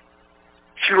 Mm-hmm.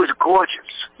 She was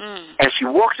gorgeous. And she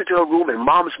walks into her room and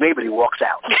Mom's Mabley walks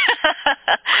out.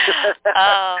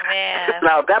 Oh, man.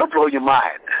 Now, that'll blow your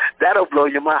mind.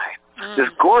 This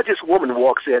gorgeous woman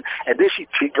walks in, and then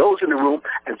she goes in the room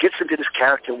and gets into this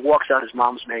character and walks out as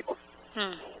Mom's Mabley.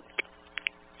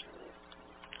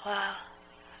 Wow.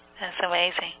 That's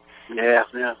amazing. Yeah.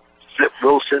 Flip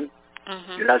Wilson,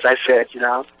 as I said,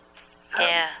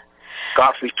 Yeah.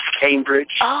 Godfrey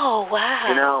Cambridge. Oh,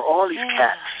 wow. All these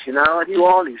cats, I knew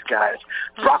all these guys.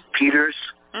 Brock Peters,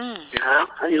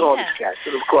 I knew all these cats.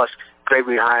 And, of course,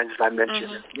 Gregory Hines, as I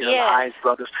mentioned, the Hines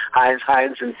brothers,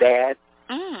 Hines and Dad,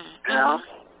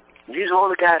 These are all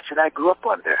the guys that I grew up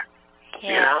under,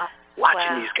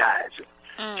 watching these guys.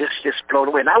 Just blown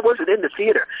away. And I wasn't in the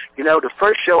theater. The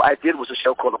first show I did was a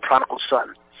show called The Prodigal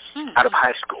Son out of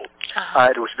high school.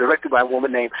 It was directed by a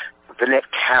woman named Vinette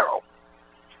Carroll.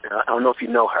 I don't know if you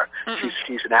know her.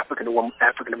 She's an African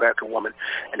American woman,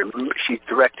 and she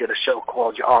directed a show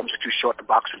called Your Arms Are Too Short to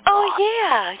Box with God. Oh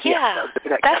yeah.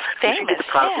 That's famous. She did The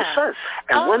Prodigal Son.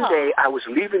 And one day I was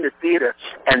leaving the theater,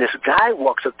 and this guy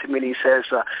walks up to me and he says,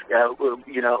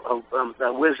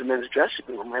 "Where's the men's dressing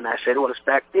room?" And I said, "Well, it's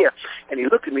back there." And he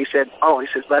looked at me. He said, "Oh," he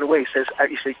says, "By the way," he said,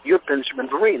 "You're Benjamin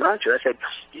Vereen, aren't you?" I said,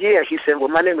 "Yeah." He said, "Well,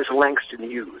 my name is Langston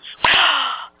Hughes."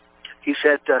 He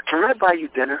said, "Can I buy you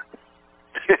dinner?"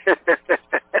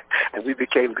 And we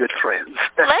became good friends.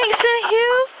 Langston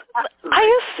Hughes? Are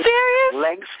you serious?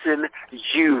 Langston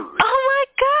Hughes. Oh,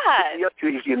 my God.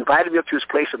 He invited me up to his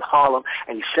place in Harlem,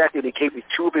 and he sat there and he gave me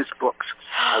 2 of his books,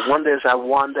 I Wonder As I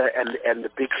Wander and The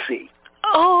Big Sea.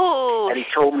 Oh. And he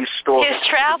told me stories. His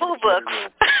travel books.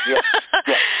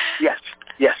 Yes.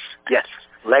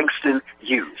 Langston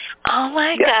Hughes. Oh,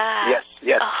 my God.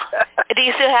 Yes. Oh. Do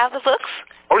you still have the books?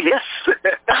 Oh, yes.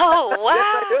 Oh,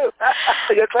 wow. Yes,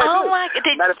 I do. Oh, my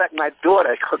God. Matter of fact, my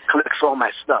daughter collects all my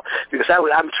stuff because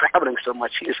I'm traveling so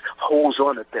much. She just holds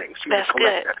on to things. She's That's a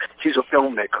collector. Good. She's a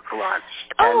filmmaker, Karan.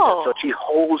 And so she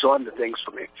holds on to things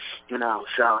for me,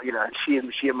 So, and she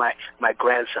and my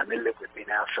grandson, they live with me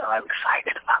now, so I'm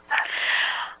excited about that.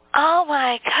 Oh,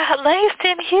 my God.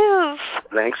 Langston Hughes.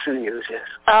 Langston Hughes, yes.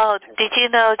 Oh, did you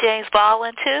know James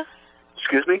Baldwin, too?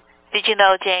 Excuse me? Did you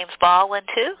know James Baldwin,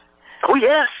 too? Oh,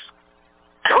 yes.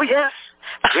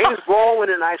 James Baldwin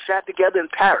and I sat together in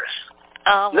Paris.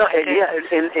 Oh, my goodness.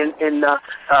 In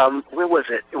where was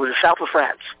it? It was the south of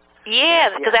France. Yeah,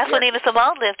 because that's where Nina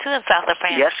Simone lived, too, in south of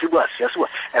France. Yes, it was.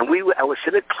 And I was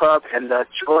in a club, and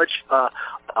George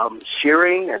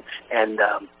Shearing and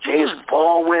James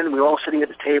Baldwin, we were all sitting at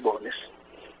the table.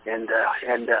 And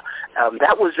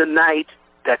that was the night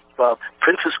that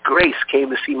Princess Grace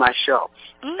came to see my show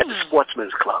at the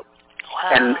Sportsman's Club.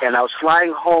 Wow. And I was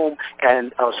flying home,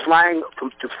 and I was flying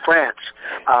from France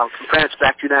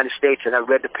back to the United States, and I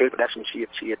read the paper. That's when she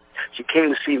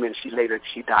came to see me, and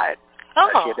she died.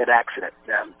 She had that accident,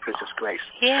 Princess Grace.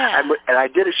 Yeah. And I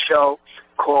did a show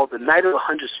called The Night of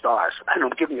 100 Stars. I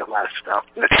don't give me a lot of stuff.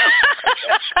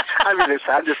 I mean,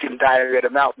 I'm just getting diarrhea in the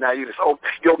mouth now. You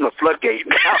open the floodgate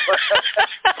now.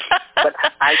 But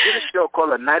I did a show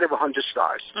called The Night of 100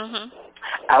 Stars. Mm-hmm.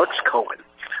 Alex Cohen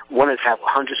wanted to have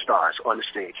 100 stars on the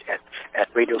stage at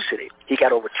Radio City. He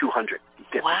got over 250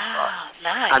 wow, stars.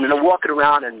 Nice. I mean, I'm walking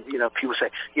around and, people say,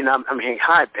 I'm hearing,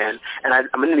 hi, Ben. And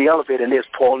I'm in the elevator and there's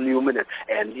Paul Newman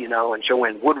and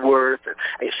Joanne Woodworth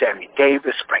and Sammy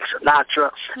Davis, Frank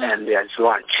Sinatra, and there's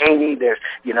Lon Chaney. There's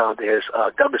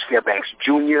Douglas Fairbanks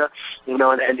Jr.,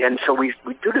 and so we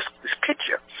do this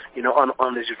picture,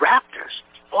 on these rafters.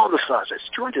 All the stars. There's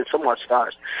 200 some odd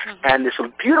stars. Mm-hmm. And there's a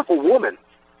beautiful woman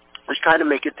was trying to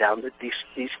make it down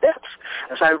these steps.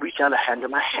 And so I reach out a hand to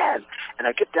my hand, and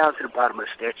I get down to the bottom of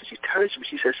the stairs, and she turns to me.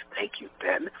 She says, "Thank you,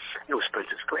 Ben." It was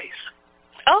Princess Grace.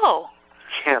 Oh.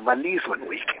 Yeah, my knees went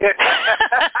weak.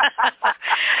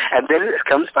 And then it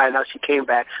comes to find out she came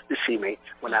back to see me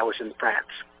when I was in France,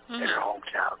 in her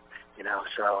hometown.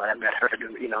 So I met her,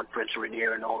 Prince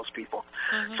Rainier and all those people.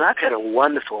 Mm-hmm. So I've had a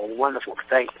wonderful, wonderful,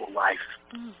 thankful life.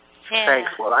 Mm. Yeah.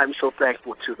 Thankful. I'm so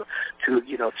thankful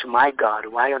to my God,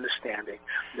 my understanding,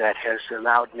 that has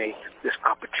allowed me this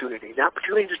opportunity, the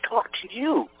opportunity to talk to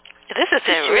you. This is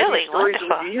really wonderful.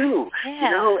 With you,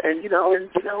 yeah. and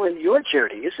your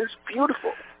journey. This is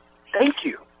beautiful. Thank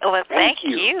you. Well, thank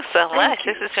you so much.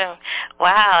 This is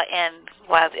wow, and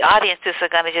the audiences are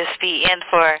going to just be in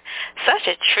for such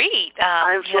a treat.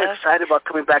 I'm so excited about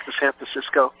coming back to San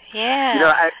Francisco.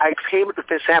 Yeah. I came to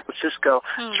San Francisco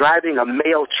driving a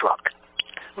mail truck.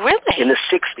 Really? In the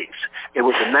 60s. It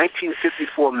was a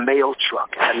 1954 mail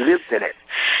truck. I lived in it.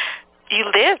 You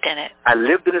lived in it? I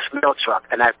lived in this mail truck,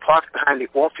 and I parked behind the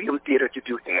Orpheum Theater to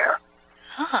do hair.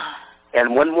 Huh.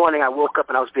 And one morning I woke up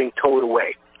and I was being towed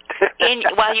away.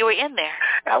 While you were in there?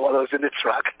 While I was in the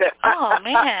truck. Oh,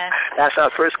 man. That's how I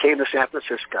first came to San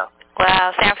Francisco.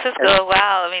 Wow, San Francisco,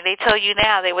 wow. I mean, they tow you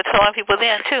now. They were towing people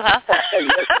then, too, huh?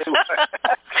 Yes, they were.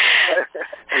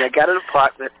 And I got an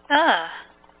apartment. Huh.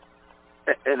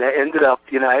 And I ended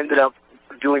up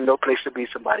doing No Place to Be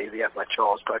Somebody there by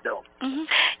Charles Cardone. Mm-hmm.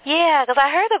 Yeah, because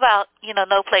I heard about,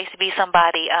 No Place to Be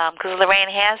Somebody, because Lorraine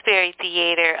Hansberry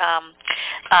Theater,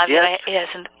 yes.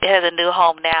 it has a new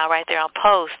home now right there on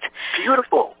Post.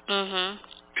 Beautiful. Mm-hmm.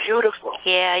 Beautiful.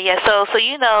 Yeah. So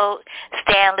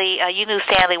Stanley, you knew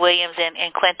Stanley Williams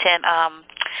and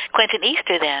Quentin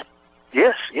Easter then?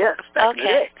 Yes, back in the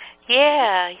day.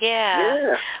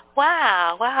 Yeah.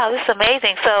 Wow, this is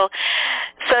amazing. So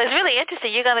it's really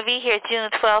interesting. You're going to be here June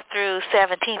 12th through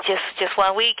 17th, just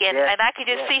 1 week, and I can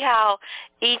just see how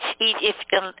each.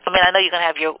 I know you're going to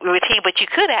have your routine, but you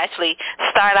could actually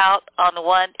start out on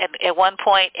at one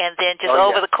point, and then just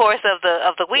over the course of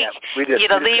the week,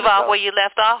 leave off where you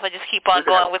left off, and just keep on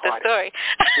going with the story.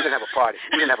 We're gonna have a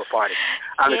party.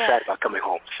 I'm excited about coming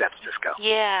home to San Francisco.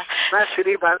 Yeah. My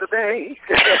city by the bay.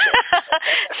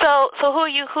 So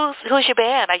who's your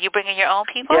band? Are you bringing your own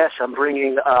people? Yes, I'm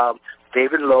bringing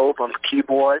David Loeb on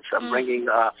keyboards. I'm bringing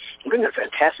a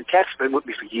fantastic cast. Has been with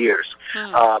me for years.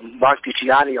 Mark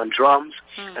Picciani on drums,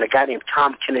 and a guy named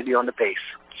Tom Kennedy on the bass.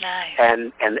 Nice.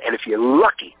 And if you're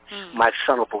lucky, my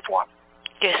son will perform.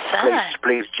 Your son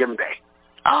plays djembe.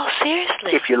 Oh,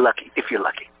 seriously? If you're lucky.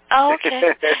 Oh, okay.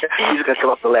 He's going to come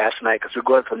up the last night because we're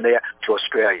going from there to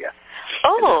Australia.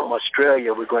 Oh. And then from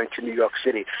Australia, we're going to New York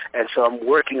City. And so I'm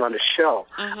working on a show,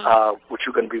 which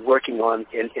we're going to be working on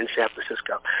in San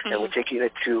Francisco. And we're taking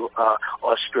it to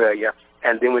Australia.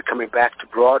 And then we're coming back to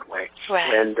Broadway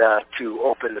and to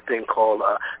open the thing called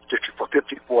District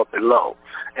 54 Below.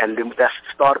 And then that's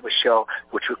the start of a show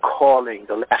which we're calling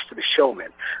The Last of the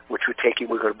Showmen, which we're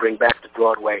going to bring back to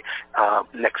Broadway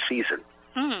next season.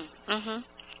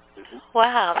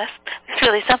 Wow, that's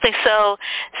really something. So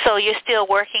you're still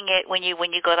working it when you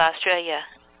go to Australia?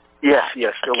 Yes,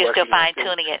 still you're working. Still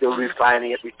fine-tuning it. Still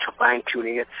refining it,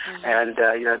 fine-tuning it, and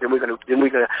then we're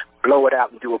gonna blow it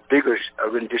out and do a bigger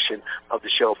rendition of the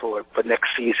show for next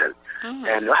season.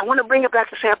 And I want to bring it back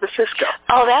to San Francisco.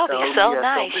 Oh, that would be so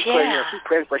nice. So we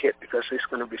pray for it because it's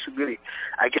going to be really.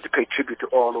 I get to pay tribute to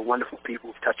all the wonderful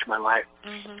people who've touched my life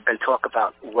and talk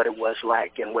about what it was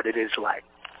like and what it is like.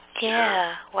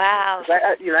 Yeah, wow.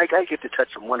 I get to touch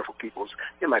some wonderful people.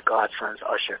 My godsons,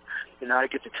 Usher. I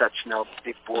get to touch,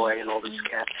 Big Boy and all these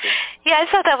cats. Yeah, I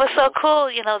thought that was so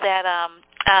cool, that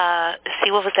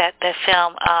see, what was that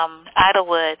film?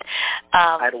 Idlewood.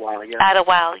 Idlewild, yeah.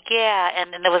 Idlewild, yeah.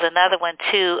 And then there was another one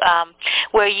too,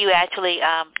 where you actually,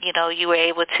 you were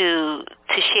able to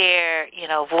share,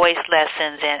 voice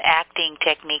lessons and acting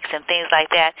techniques and things like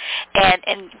that,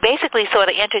 and basically sort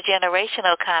of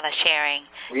intergenerational kind of sharing.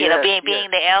 Yes,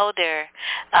 being the elder,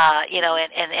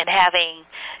 and having,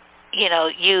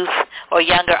 youth or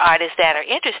younger artists that are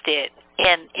interested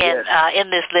in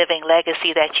this living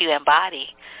legacy that you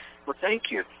embody. Well, thank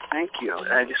you.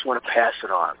 And I just want to pass it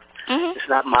on. Mm-hmm. It's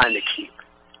not mine to keep.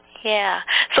 Yeah.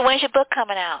 So when's your book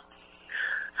coming out?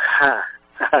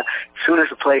 As soon as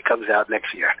the play comes out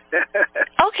next year.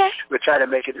 Okay. We're trying to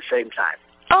make it the same time.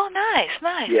 Oh, nice.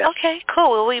 Yes. Okay,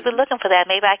 cool. Well, we've been looking for that.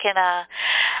 Maybe I can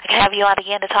have you on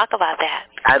again to talk about that.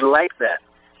 I'd like that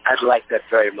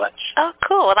very much. Oh,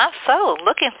 cool. Well, I'm so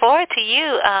looking forward to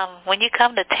you when you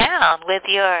come to town with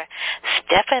your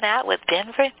Stepping Out with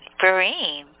Ben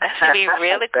Vereen. That's going to be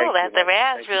really cool. That's the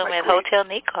Raz Room at Hotel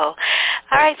Nico. All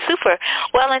right, super.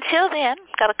 Well, until then,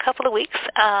 got a couple of weeks.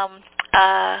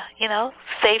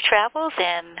 Safe travels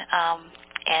and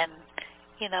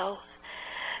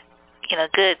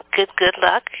good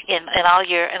luck in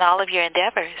all of your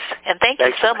endeavors. And thank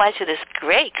you so much for this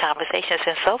great conversation. It's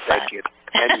been so fun. Thank you.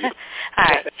 And you. All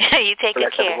right. You take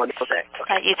good care. Have a wonderful day.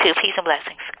 Okay. You too. Peace and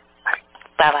blessings.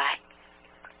 Bye-bye.